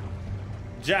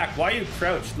 Jak, why are you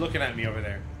crouched looking at me over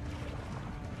there?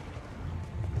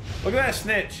 Look at that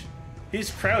snitch.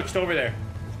 He's crouched over there.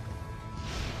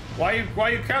 Why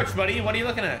are you crouched, buddy? What are you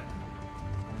looking at?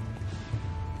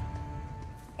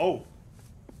 Oh.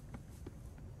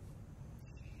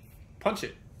 Punch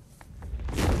it.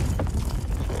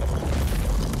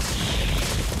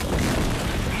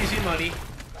 Easy money.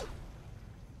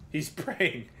 He's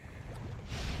praying.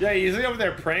 Yeah, he's over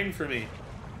there praying for me.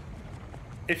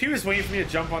 If he was waiting for me to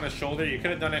jump on his shoulder, you could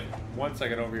have done it once I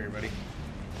got over here, buddy.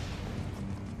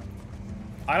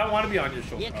 I don't want to be on your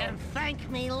shoulder. You can thank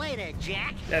me later,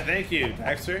 Jak. Yeah, thank you,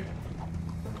 Daxter.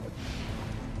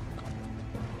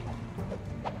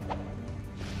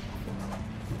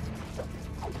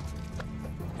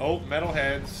 Oh,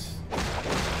 metalheads.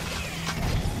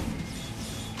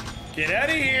 Get out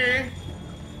of here.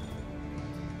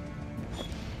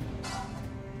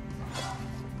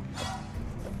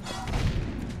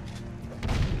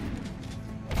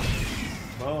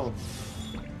 Boom.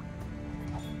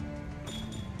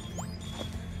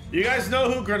 You guys know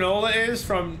who Granola is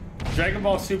from Dragon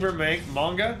Ball Super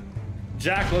manga?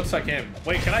 Jak looks like him.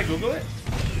 Wait, can I Google it?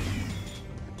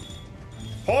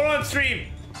 Hold on, stream.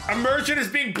 Immersion is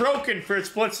being broken for a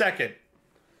split second.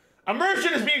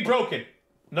 Immersion is being broken.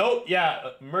 Nope, yeah,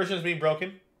 immersion is being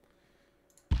broken.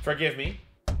 Forgive me.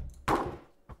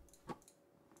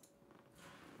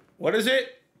 What is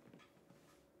it?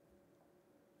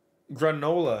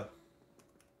 Granola.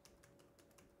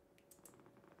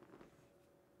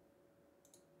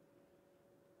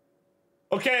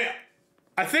 Okay,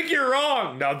 I think you're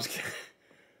wrong. No, I'm just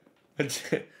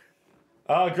kidding.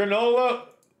 Granola,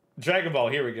 Dragon Ball,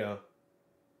 here we go.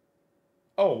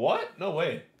 Oh, what? No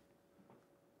way.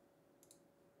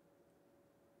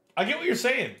 I get what you're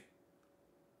saying.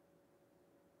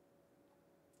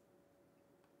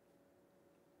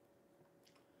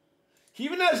 He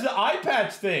even has the eye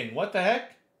patch thing. What the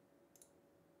heck?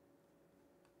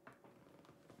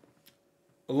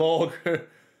 Lol,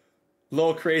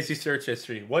 lol, crazy search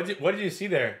history. What did you see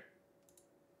there?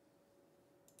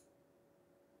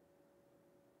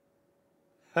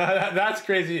 That's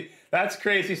crazy. That's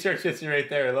crazy search history right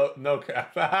there. No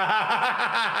crap.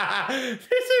 There's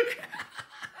some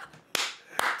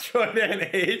Jordan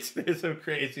H. There's some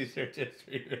crazy search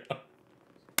history.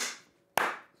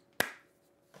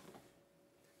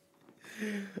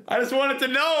 I just wanted to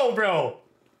know, bro.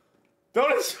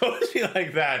 Don't expose me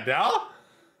like that, now.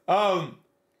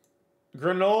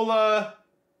 Granola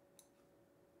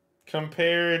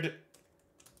compared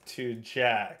to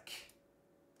Jak.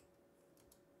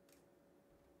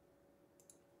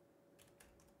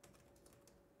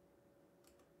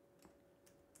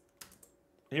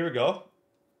 Here we go.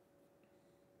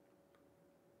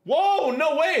 Whoa,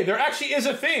 no way. There actually is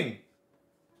a thing.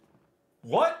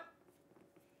 What?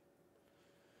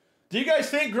 Do you guys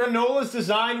think Granola's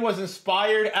design was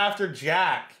inspired after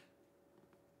Jak?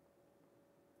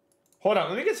 Hold on,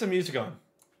 let me get some music on.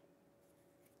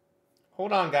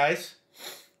 Hold on, guys.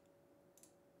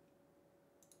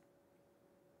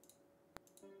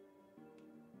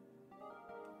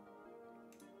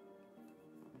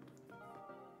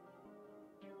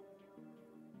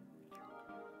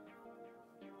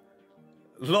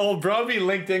 Lol, bro, be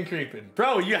LinkedIn creeping.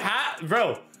 Bro,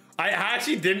 I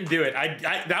actually didn't do it.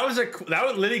 That was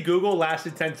literally Google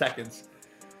lasted 10 seconds.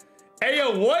 Hey,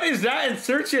 yo, what is that in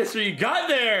search history you got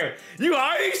there? You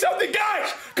hiding something?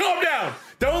 Guys, calm down.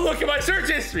 Don't look at my search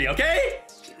history, okay?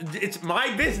 It's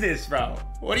my business, bro.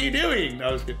 What are you doing? No,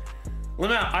 I was good.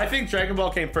 Lamau, I think Dragon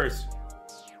Ball came first.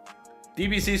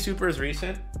 DBZ Super is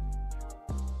recent.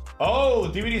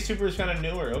 Oh, DVD Super is kind of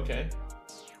newer. Okay.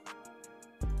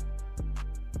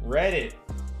 Reddit.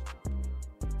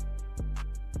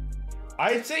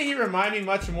 I'd say he reminded me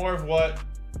much more of what...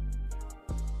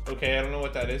 Okay, I don't know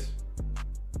what that is.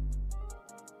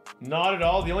 Not at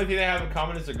all. The only thing they have in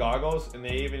common is the goggles, and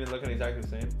they even look exactly the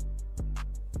same.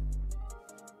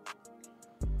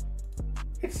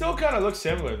 It still kind of looks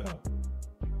similar, though.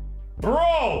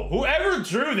 Bro, whoever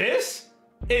drew this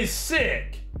is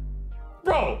sick.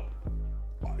 Bro.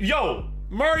 Yo,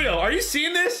 Mario, are you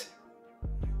seeing this?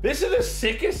 This is the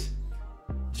sickest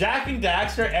Jak and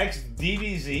Daxter X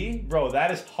DBZ. Bro,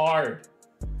 that is hard.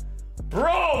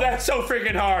 Bro, that's so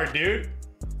freaking hard, dude.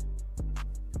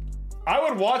 I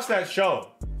would watch that show.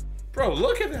 Bro,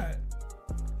 look at that.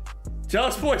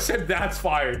 Jealous Boy said that's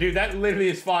fire. Dude, that literally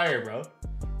is fire, bro.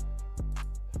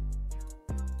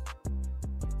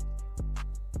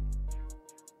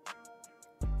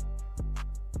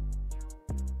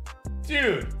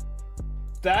 Dude,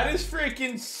 that is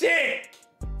freaking sick.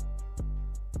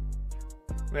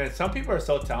 Man, some people are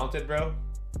so talented, bro.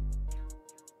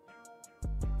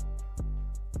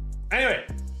 Anyway,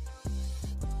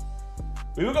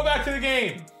 we will go back to the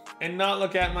game and not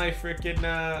look at my freaking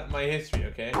my history,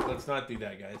 okay? Let's not do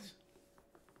that, guys.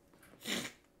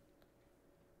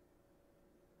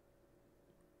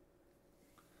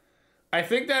 I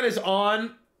think that is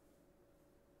on.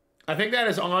 I think that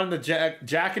is on the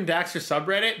Jak and Daxter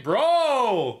subreddit,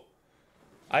 bro.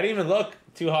 I didn't even look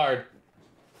too hard.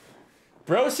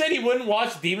 Bro said he wouldn't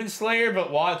watch Demon Slayer,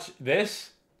 but watch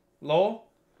this. Lol.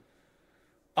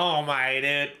 Oh my,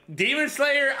 dude. Demon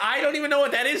Slayer, I don't even know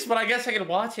what that is, but I guess I can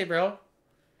watch it, bro.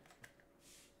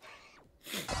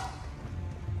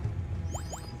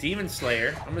 Demon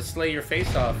Slayer. I'm gonna slay your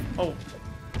face off. Oh,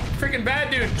 freaking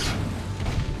bad, dude.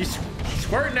 He's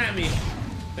squirting at me.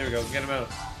 There we go, get him out.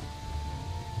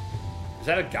 Is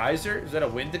that a geyser? Is that a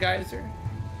wind geyser?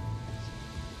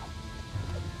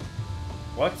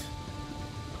 What?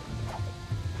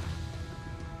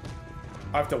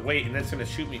 I have to wait and then it's gonna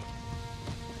shoot me.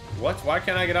 What? Why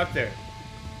can't I get up there?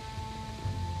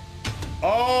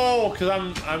 Oh, because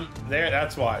I'm there,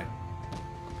 that's why.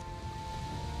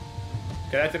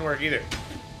 Okay, that didn't work either.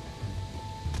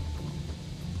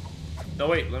 No,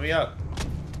 wait, let me up.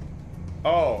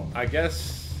 Oh, I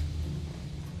guess.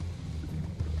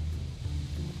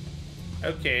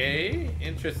 Okay,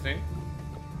 interesting.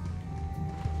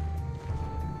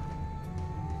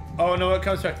 Oh, no, it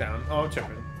comes back down. Oh, I'm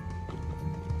tripping.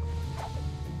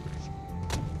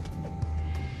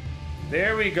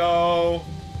 There we go.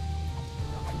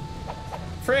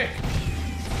 Frick.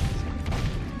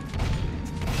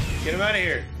 Get him out of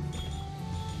here.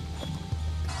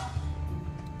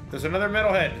 There's another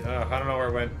metalhead. I don't know where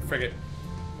it went. Frick it.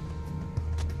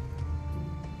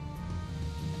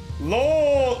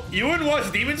 LOL. You wouldn't watch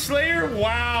Demon Slayer?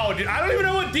 Wow, dude. I don't even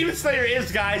know what Demon Slayer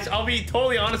is, guys. I'll be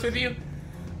totally honest with you.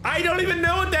 I don't even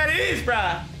know what that is,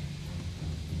 bruh.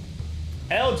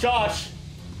 L Josh.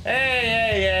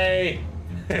 Hey.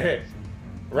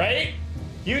 Right?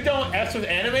 You don't F with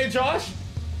anime, Josh?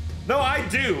 No, I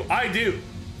do.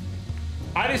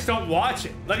 I just don't watch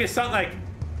it. Like, it's not like...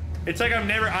 It's like I've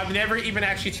never even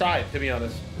actually tried, to be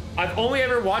honest. I've only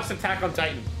ever watched Attack on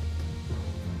Titan.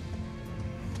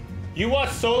 You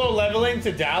watched Solo Leveling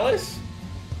to Dallas?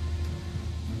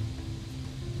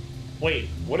 Wait,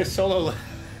 what is Solo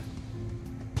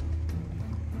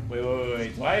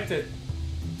Wait. Do I have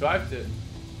to...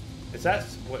 Is that...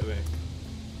 Wait.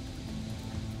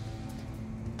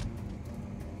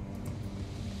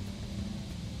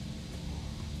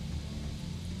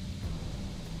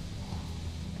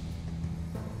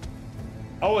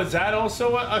 Oh, is that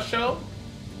also a show?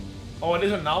 Oh, it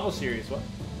is a novel series. What?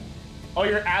 Oh,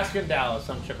 you're asking Dallas.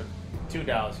 I'm tripping. To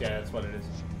Dallas. Yeah, that's what it is.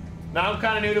 Now I'm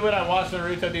kind of new to it. I watched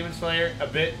Naruto, Demon Slayer, a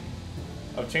bit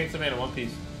of Chainsaw Man and One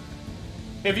Piece.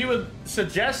 If you would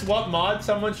suggest what mod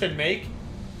someone should make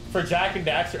for Jak and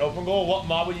Daxter Open Goal, what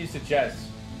mod would you suggest?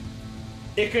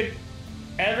 It could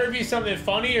ever be something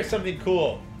funny or something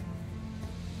cool.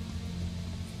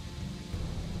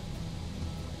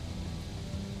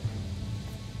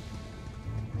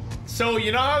 So,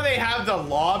 you know how they have the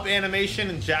lob animation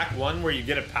in Jak 1 where you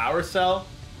get a power cell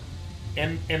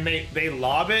and they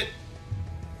lob it?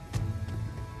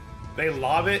 They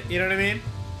lob it, you know what I mean?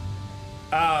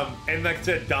 And like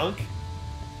to dunk.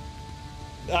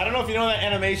 I don't know if you know that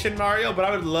animation, Mario, but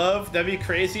I would love, that'd be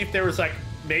crazy if there was like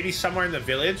maybe somewhere in the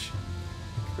village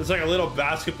there's like a little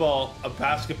basketball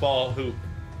hoop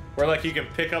where like you can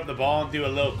pick up the ball and do a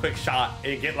little quick shot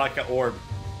and get like an orb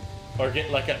or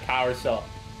get like a power cell.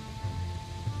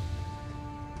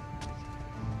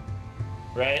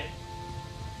 Right?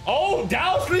 Oh,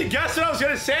 Dallas Lee, guess what I was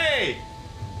gonna say?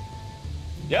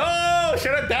 Yo,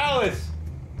 shout out Dallas.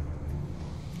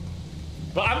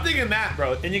 But I'm thinking that,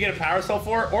 bro. And you get a power cell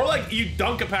for it. Or like you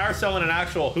dunk a power cell in an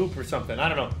actual hoop or something. I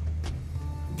don't know.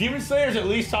 Demon Slayer's at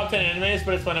least top 10 animes,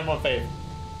 but it's my #1 fave.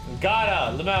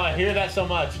 Gotta, Lamau, I hear that so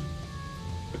much.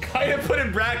 Kinda put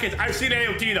in brackets. I've seen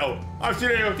AOT though. I've seen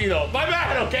AOT though. My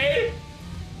bad, okay?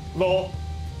 Lol.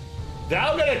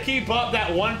 Now I'm gonna keep up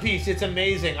that One Piece. It's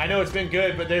amazing. I know it's been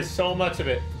good, but there's so much of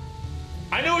it.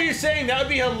 I know what you're saying. That would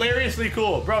be hilariously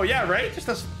cool. Bro, yeah, right?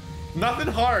 Just nothing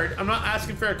hard. I'm not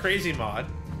asking for a crazy mod.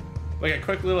 Like a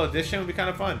quick little addition would be kind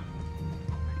of fun.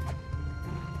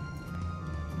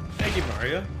 Thank you,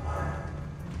 Mario.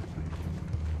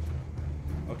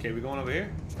 Okay, we going over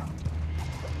here?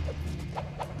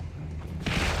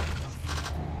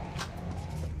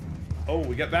 Oh,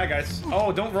 we got bad guys.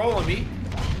 Oh, don't roll on me.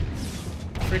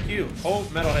 Frick you. Oh,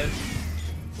 metalhead.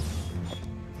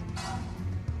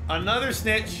 Another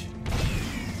snitch.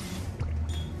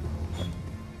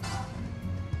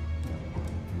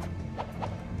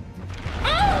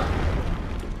 Ah!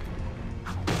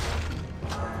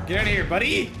 Get out of here,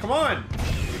 buddy. Come on.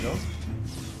 There we go.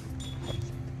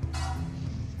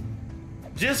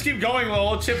 Just keep going,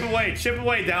 Lowell. Chip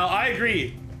away, Dal. I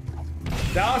agree.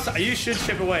 Dallas, you should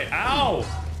chip away. Ow!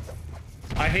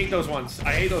 I hate those ones.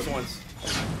 I hate those ones.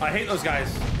 I hate those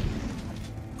guys.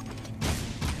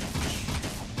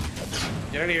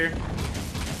 Get out of here.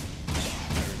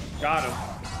 Got him.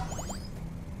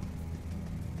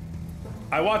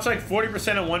 I watch like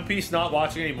 40% of One Piece, not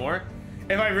watching anymore.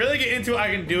 If I really get into it,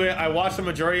 I can do it. I watched the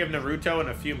majority of Naruto in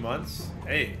a few months.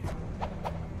 Hey.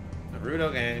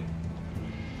 Naruto gang.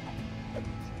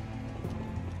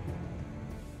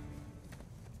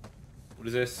 What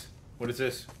is this? What is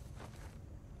this?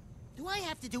 Do I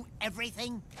have to do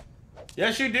everything?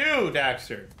 Yes, you do,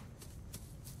 Daxter.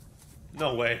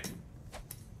 No way.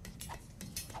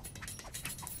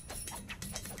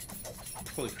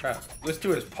 Holy crap. Listen to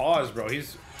his paws, bro.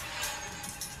 He's...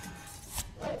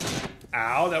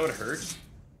 Ow, that would hurt.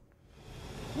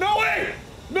 No way!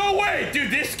 No way! Dude,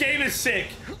 this game is sick.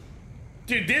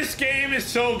 Dude, this game is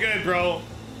so good, bro.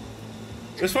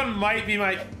 This one might be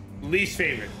my least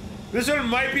favorite. This one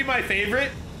might be my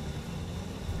favorite.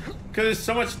 Because there's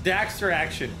so much Daxter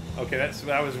action. Okay,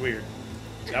 that was weird.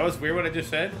 That was weird what I just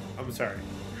said. I'm sorry.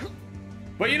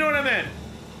 But you know what I meant.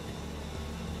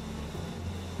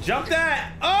 Jump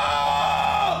that!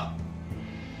 Oh!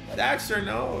 Daxter,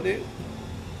 no, dude.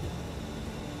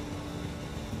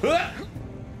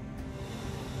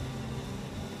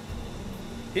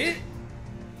 Hit.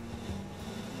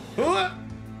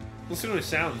 Listen to his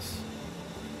sounds.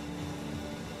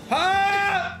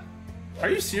 Ah! Are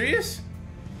you serious?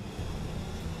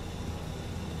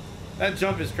 That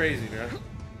jump is crazy, bro.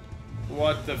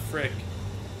 What the frick?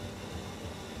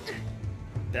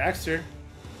 Daxter.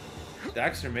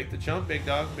 Daxter, make the jump, big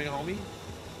dog, big homie.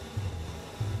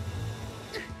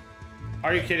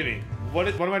 Are you kidding me? What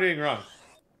am I doing wrong?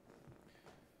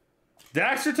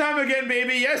 Daxter time again,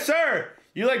 baby. Yes, sir.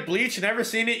 You like Bleach? Never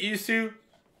seen it. Used to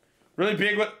really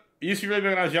big. Used to be really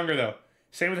big when I was younger, though.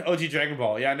 Same with OG Dragon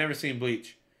Ball. Yeah, I never seen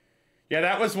Bleach. Yeah,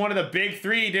 that was one of the big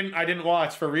three. I didn't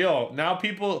watch for real. Now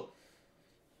people,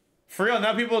 for real.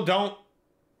 Now people don't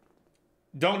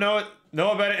know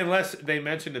about it unless they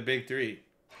mention the big three.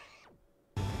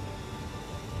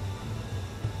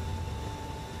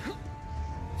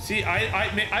 See,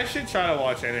 I should try to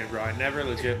watch anime, bro. I never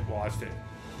legit watched it.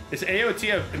 Is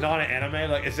AOT not an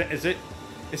anime? Like, is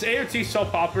AOT so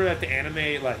popular that the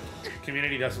anime like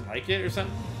community doesn't like it or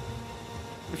something?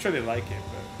 I'm sure they like it,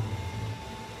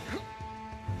 but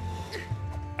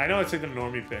I know it's like the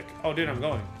normie pick. Oh, dude, I'm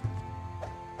going.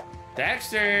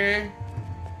 Daxter.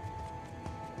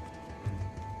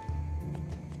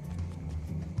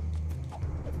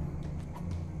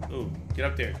 Ooh, get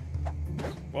up there.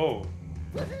 Whoa.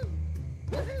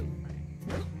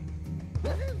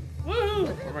 Woohoo!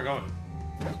 Where am I going?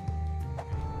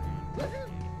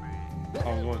 Oh,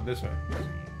 I'm going this way.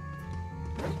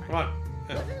 Come on.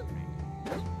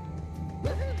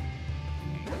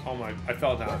 Oh my, I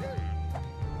fell down.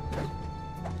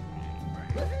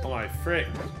 Oh my frick.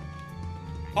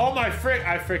 Oh my frick,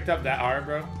 I fricked up that hard,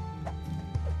 bro.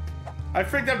 I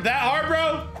fricked up that hard,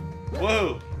 bro?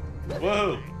 Whoa.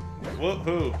 Whoa.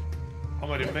 Woohoo. Oh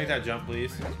my dude, make that jump,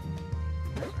 please.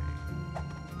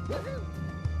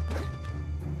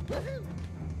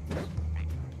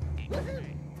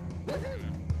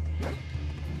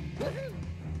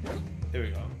 There we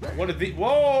go. What did the—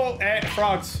 whoa!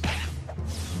 Frogs.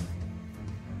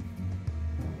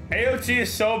 AOT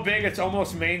is so big, it's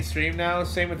almost mainstream now.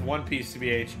 Same with One Piece,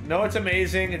 TBH. No, it's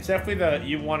amazing. It's definitely the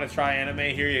you want to try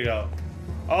anime. Here you go.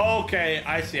 Okay,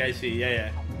 I see, I see. Yeah,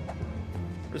 yeah.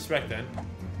 Respect then.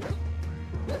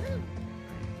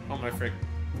 Oh my frick.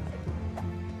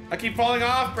 I keep falling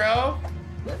off, bro.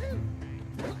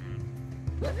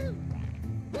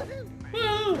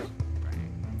 Woo!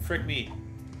 Frick me.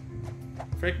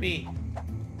 Frick me.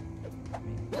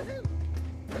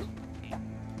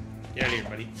 Get out of here,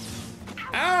 buddy.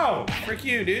 Ow! Frick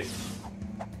you, dude.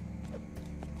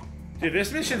 Dude,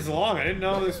 this mission's long. I didn't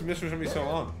know this mission was gonna be so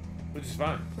long. Which is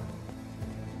fine.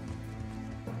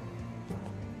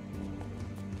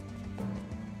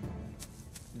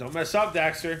 Don't mess up,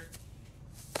 Daxter.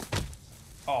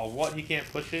 Oh, what? He can't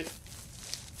push it?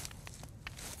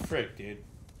 Frick, dude.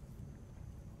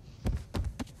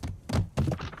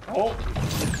 Oh!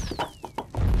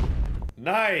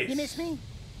 Nice! You miss me?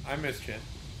 I missed you.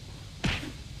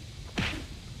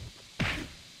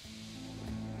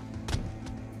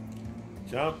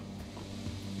 Jump.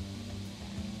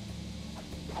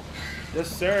 Yes,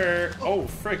 sir. Oh,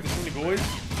 frick. There's so many boys.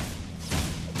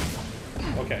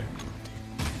 Okay.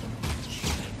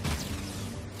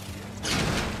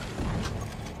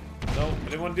 No, I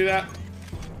didn't want to do that.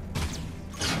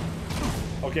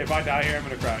 Okay, if I die here, I'm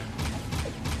gonna cry.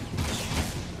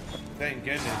 Thank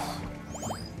goodness.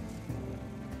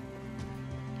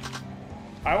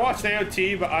 I watched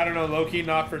AOT, but I don't know, low-key,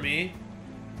 not for me.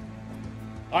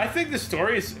 I think the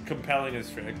story is compelling as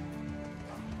frick.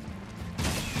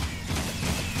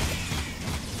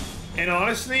 And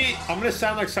honestly, I'm gonna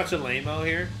sound like such a lame-o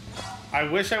here. I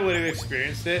wish I would have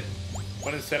experienced it,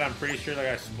 but instead I'm pretty sure like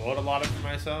I spoiled a lot of it for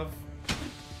myself.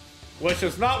 Which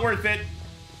was not worth it,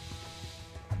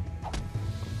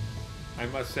 I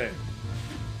must say.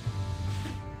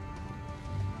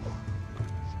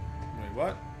 Wait,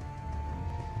 what?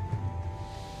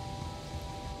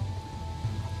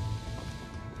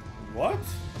 What?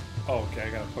 Oh, okay, I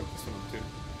gotta plug this one up too.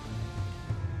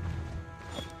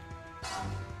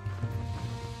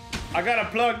 I gotta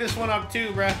plug this one up too,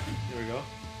 bruh. Here we go.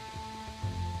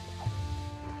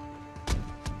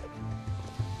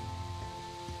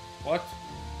 What?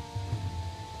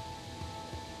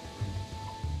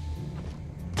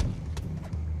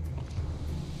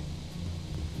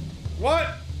 What?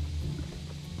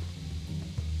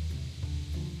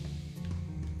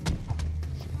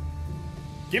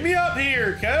 Get me up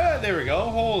here, cut. There we go.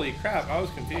 Holy crap, I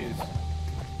was confused.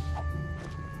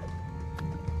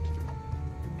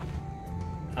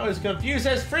 I was confused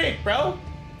as freak, bro.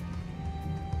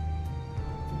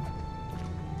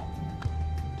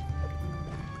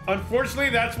 Unfortunately,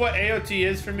 that's what AOT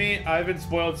is for me. I've been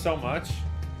spoiled so much.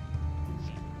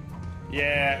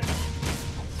 Yeah.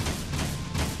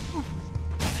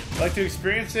 Like, to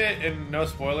experience it and no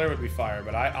spoiler would be fire,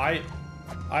 but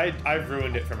I've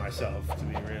ruined it for myself, to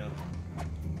be real.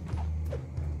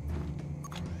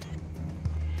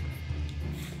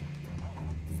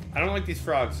 I don't like these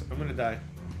frogs. I'm gonna die.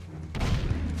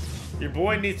 Your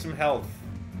boy needs some health,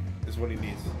 is what he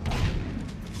needs.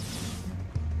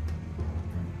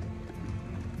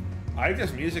 I like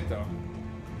this music, though.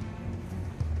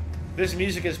 This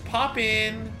music is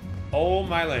popping. Oh,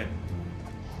 my land.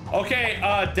 Okay,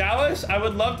 Dallas, I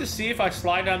would love to see if I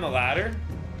slide down the ladder.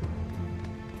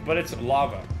 But it's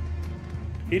lava.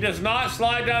 He does not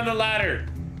slide down the ladder.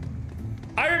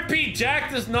 I repeat,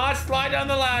 Jack does not slide down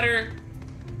the ladder.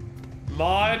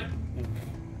 Mod.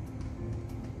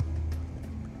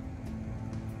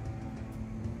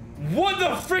 What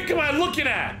the frick am I looking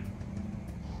at?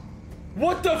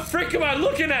 What the frick am I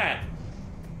looking at?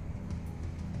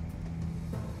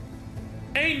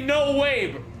 Ain't no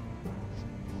way, bro.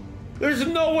 There's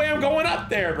no way I'm going up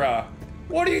there, bro.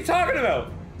 What are you talking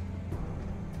about?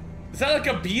 Is that like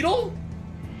a beetle?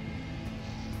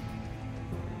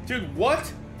 Dude,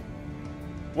 what?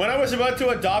 When I was about to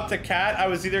adopt a cat, I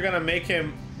was either gonna make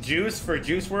him Juice for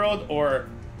Juice World or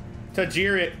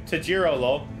Tajiro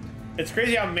lol. It's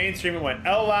crazy how mainstream it went.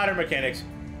 L ladder mechanics.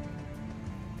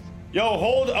 Yo,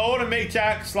 hold O to make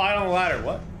Jak slide on the ladder.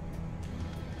 What?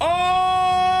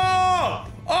 Oh!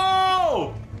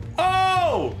 Oh!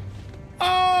 Oh!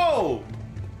 Oh!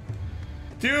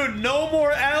 Dude, no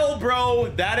more L,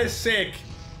 bro. That is sick.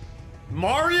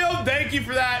 Mario, thank you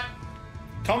for that.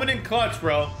 Coming in clutch,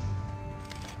 bro.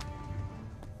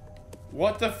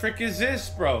 What the frick is this,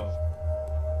 bro?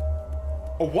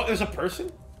 Oh, what? There's a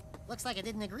person? Looks like I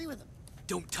didn't agree with him.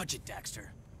 Don't touch it, Daxter.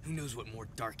 Who knows what more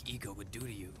dark ego would do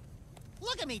to you?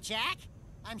 Look at me, Jak.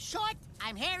 I'm short,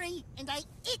 I'm hairy, and I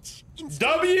itch.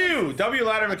 W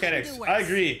ladder mechanics. I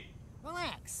agree.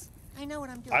 Relax. I know what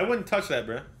I'm doing. I wouldn't touch that,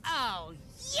 bro. Oh,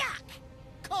 yuck!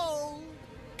 Cold,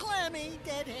 clammy,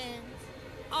 dead hands.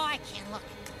 Oh, I can't look.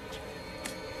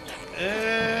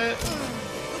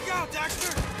 Look out,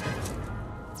 Daxter!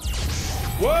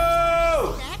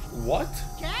 Whoa! Jak? What?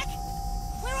 Jak?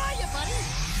 Where are you, buddy?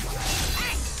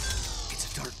 Hey!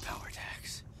 It's a dark power,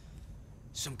 Dax.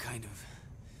 Some kind of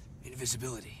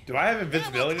invisibility. Do I have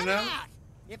invisibility Yeah, well, come now? out.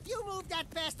 If you moved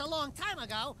that fast a long time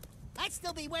ago, I'd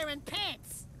still be wearing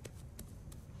pants.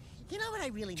 You know what I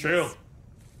really True. miss?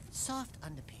 Soft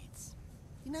underpants.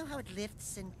 You know how it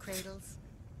lifts and cradles?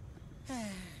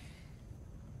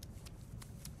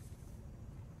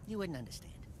 You wouldn't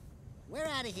understand. We're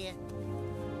out of here.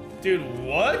 Dude,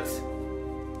 what?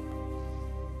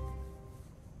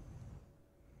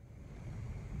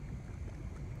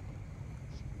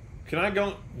 Can I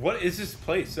go? What is this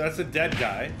place? That's a dead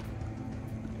guy.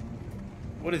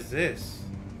 What is this?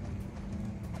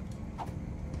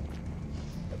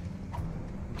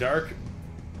 Dark.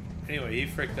 Anyway, he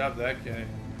fricked up that guy.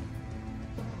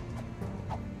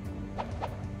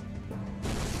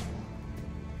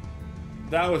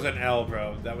 That was an L,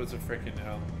 bro. That was a freaking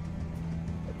L.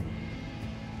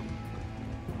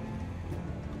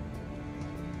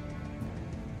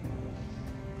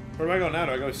 Where do I go now?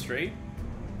 Do I go straight?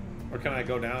 Or can I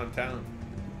go downtown?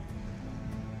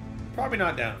 Probably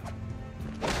not down.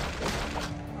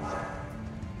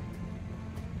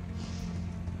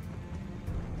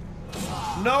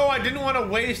 No, I didn't want to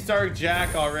waste Dark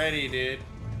Jak already, dude.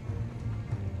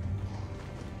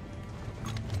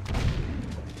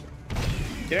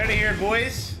 Get out of here,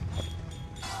 boys.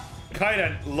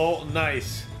 Kinda low,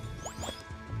 nice.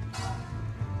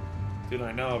 Dude,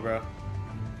 I know, bro.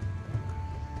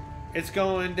 It's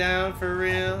going down for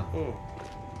real. Oh.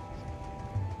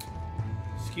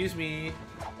 Excuse me.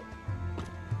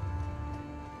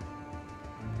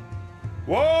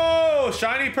 Whoa!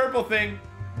 Shiny purple thing.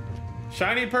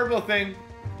 Shiny purple thing.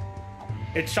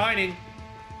 It's shining.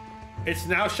 It's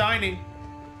now shining.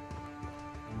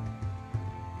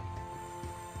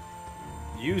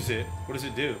 Use it. What does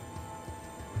it do?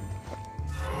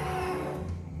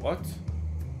 What?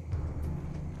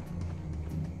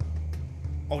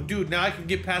 Oh, dude, now I can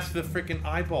get past the freaking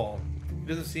eyeball. He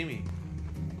doesn't see me.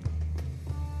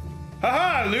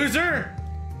 Haha, loser!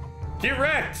 Get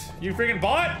wrecked, you freaking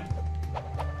bot!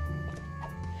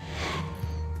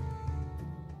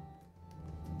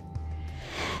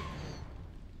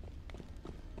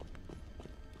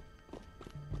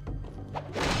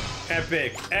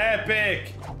 Epic,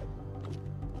 epic!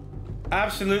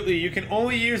 Absolutely, you can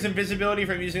only use invisibility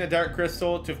from using a dark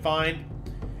crystal to find.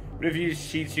 But if you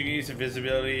use cheats, you can use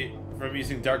invisibility from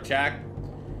using Dark Jak.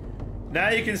 Now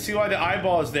you can see why the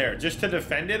eyeball is there. Just to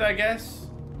defend it, I guess?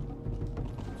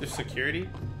 Just security?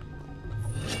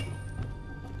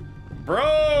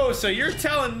 Bro, so you're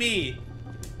telling me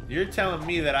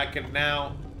that I can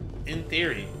now, in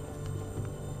theory,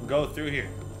 go through here.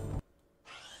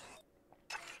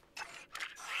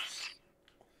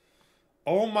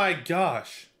 Oh my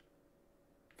gosh.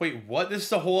 Wait, what? This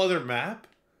is a whole other map?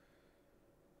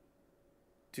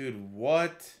 Dude,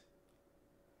 what?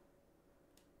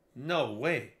 No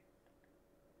way.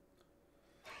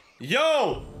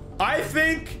 Yo! I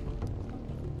think...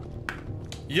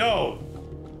 Yo!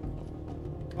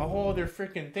 A whole other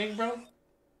freaking thing, bro?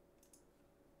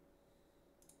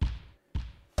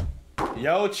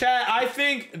 Yo, chat, I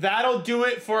think that'll do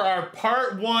it for our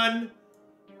part 1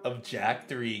 of Jak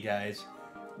 3, guys.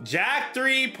 Jak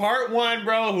 3, part 1,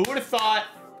 bro. Who would have thought?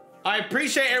 I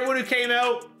appreciate everyone who came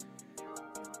out.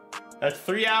 That's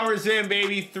 3 hours in,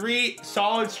 baby. 3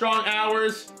 solid, strong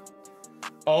hours.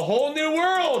 A whole new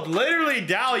world. Literally,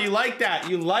 Dal, you like that.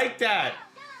 You like that.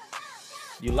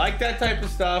 You like that type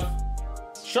of stuff.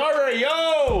 Strawberry,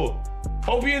 yo!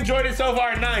 Hope you enjoyed it so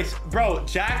far. Nice. Bro,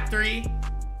 Jak 3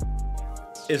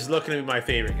 is looking to be my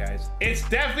favorite, guys. It's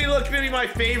definitely looking to be my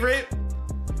favorite.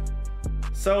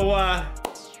 So,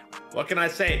 What can I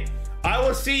say? I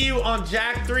will see you on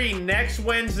Jak 3 next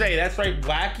Wednesday. That's right,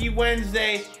 Wacky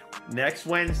Wednesday. Next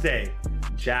Wednesday.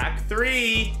 Jak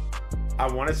 3.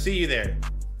 I want to see you there.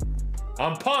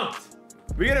 I'm pumped.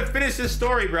 We gotta finish this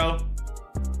story, bro.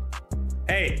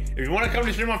 Hey, if you want to come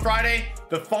to stream on Friday,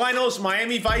 the finals,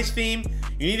 Miami Vice theme,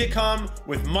 you need to come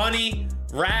with money,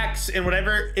 racks, and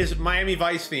whatever is Miami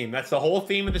Vice theme. That's the whole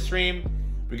theme of the stream.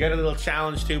 We got a little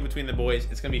challenge too between the boys.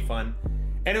 It's gonna be fun.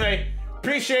 Anyway,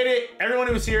 appreciate it. Everyone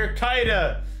who was here.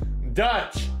 Kaida,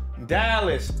 Dutch,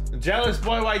 Dallas, Jealous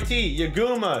Boy YT,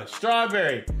 Yaguma,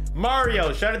 Strawberry,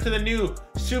 Mario. Shout out to the new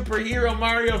superhero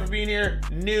Mario for being here.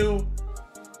 New.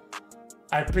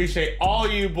 I appreciate all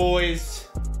you boys.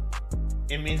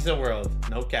 It means the world.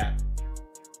 No cap.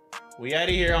 We out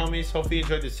of here, homies. Hopefully you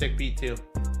enjoyed the sick beat too.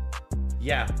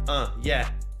 Yeah, yeah.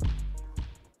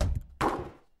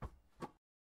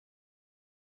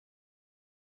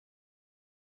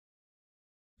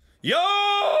 Yo,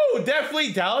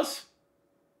 definitely Dallas.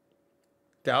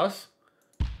 Dallas.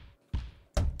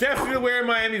 Definitely wear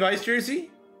Miami Vice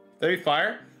jersey. That'd be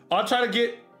fire. I'll try to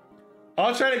get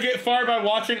far by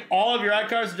watching all of your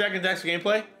icons of Jak and Daxter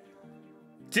gameplay.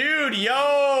 Dude,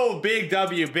 yo, big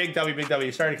W, big W, big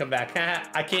W. Starting to come back.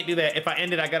 I can't do that. If I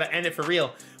end it, I gotta end it for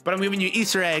real. But I'm giving you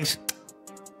Easter eggs.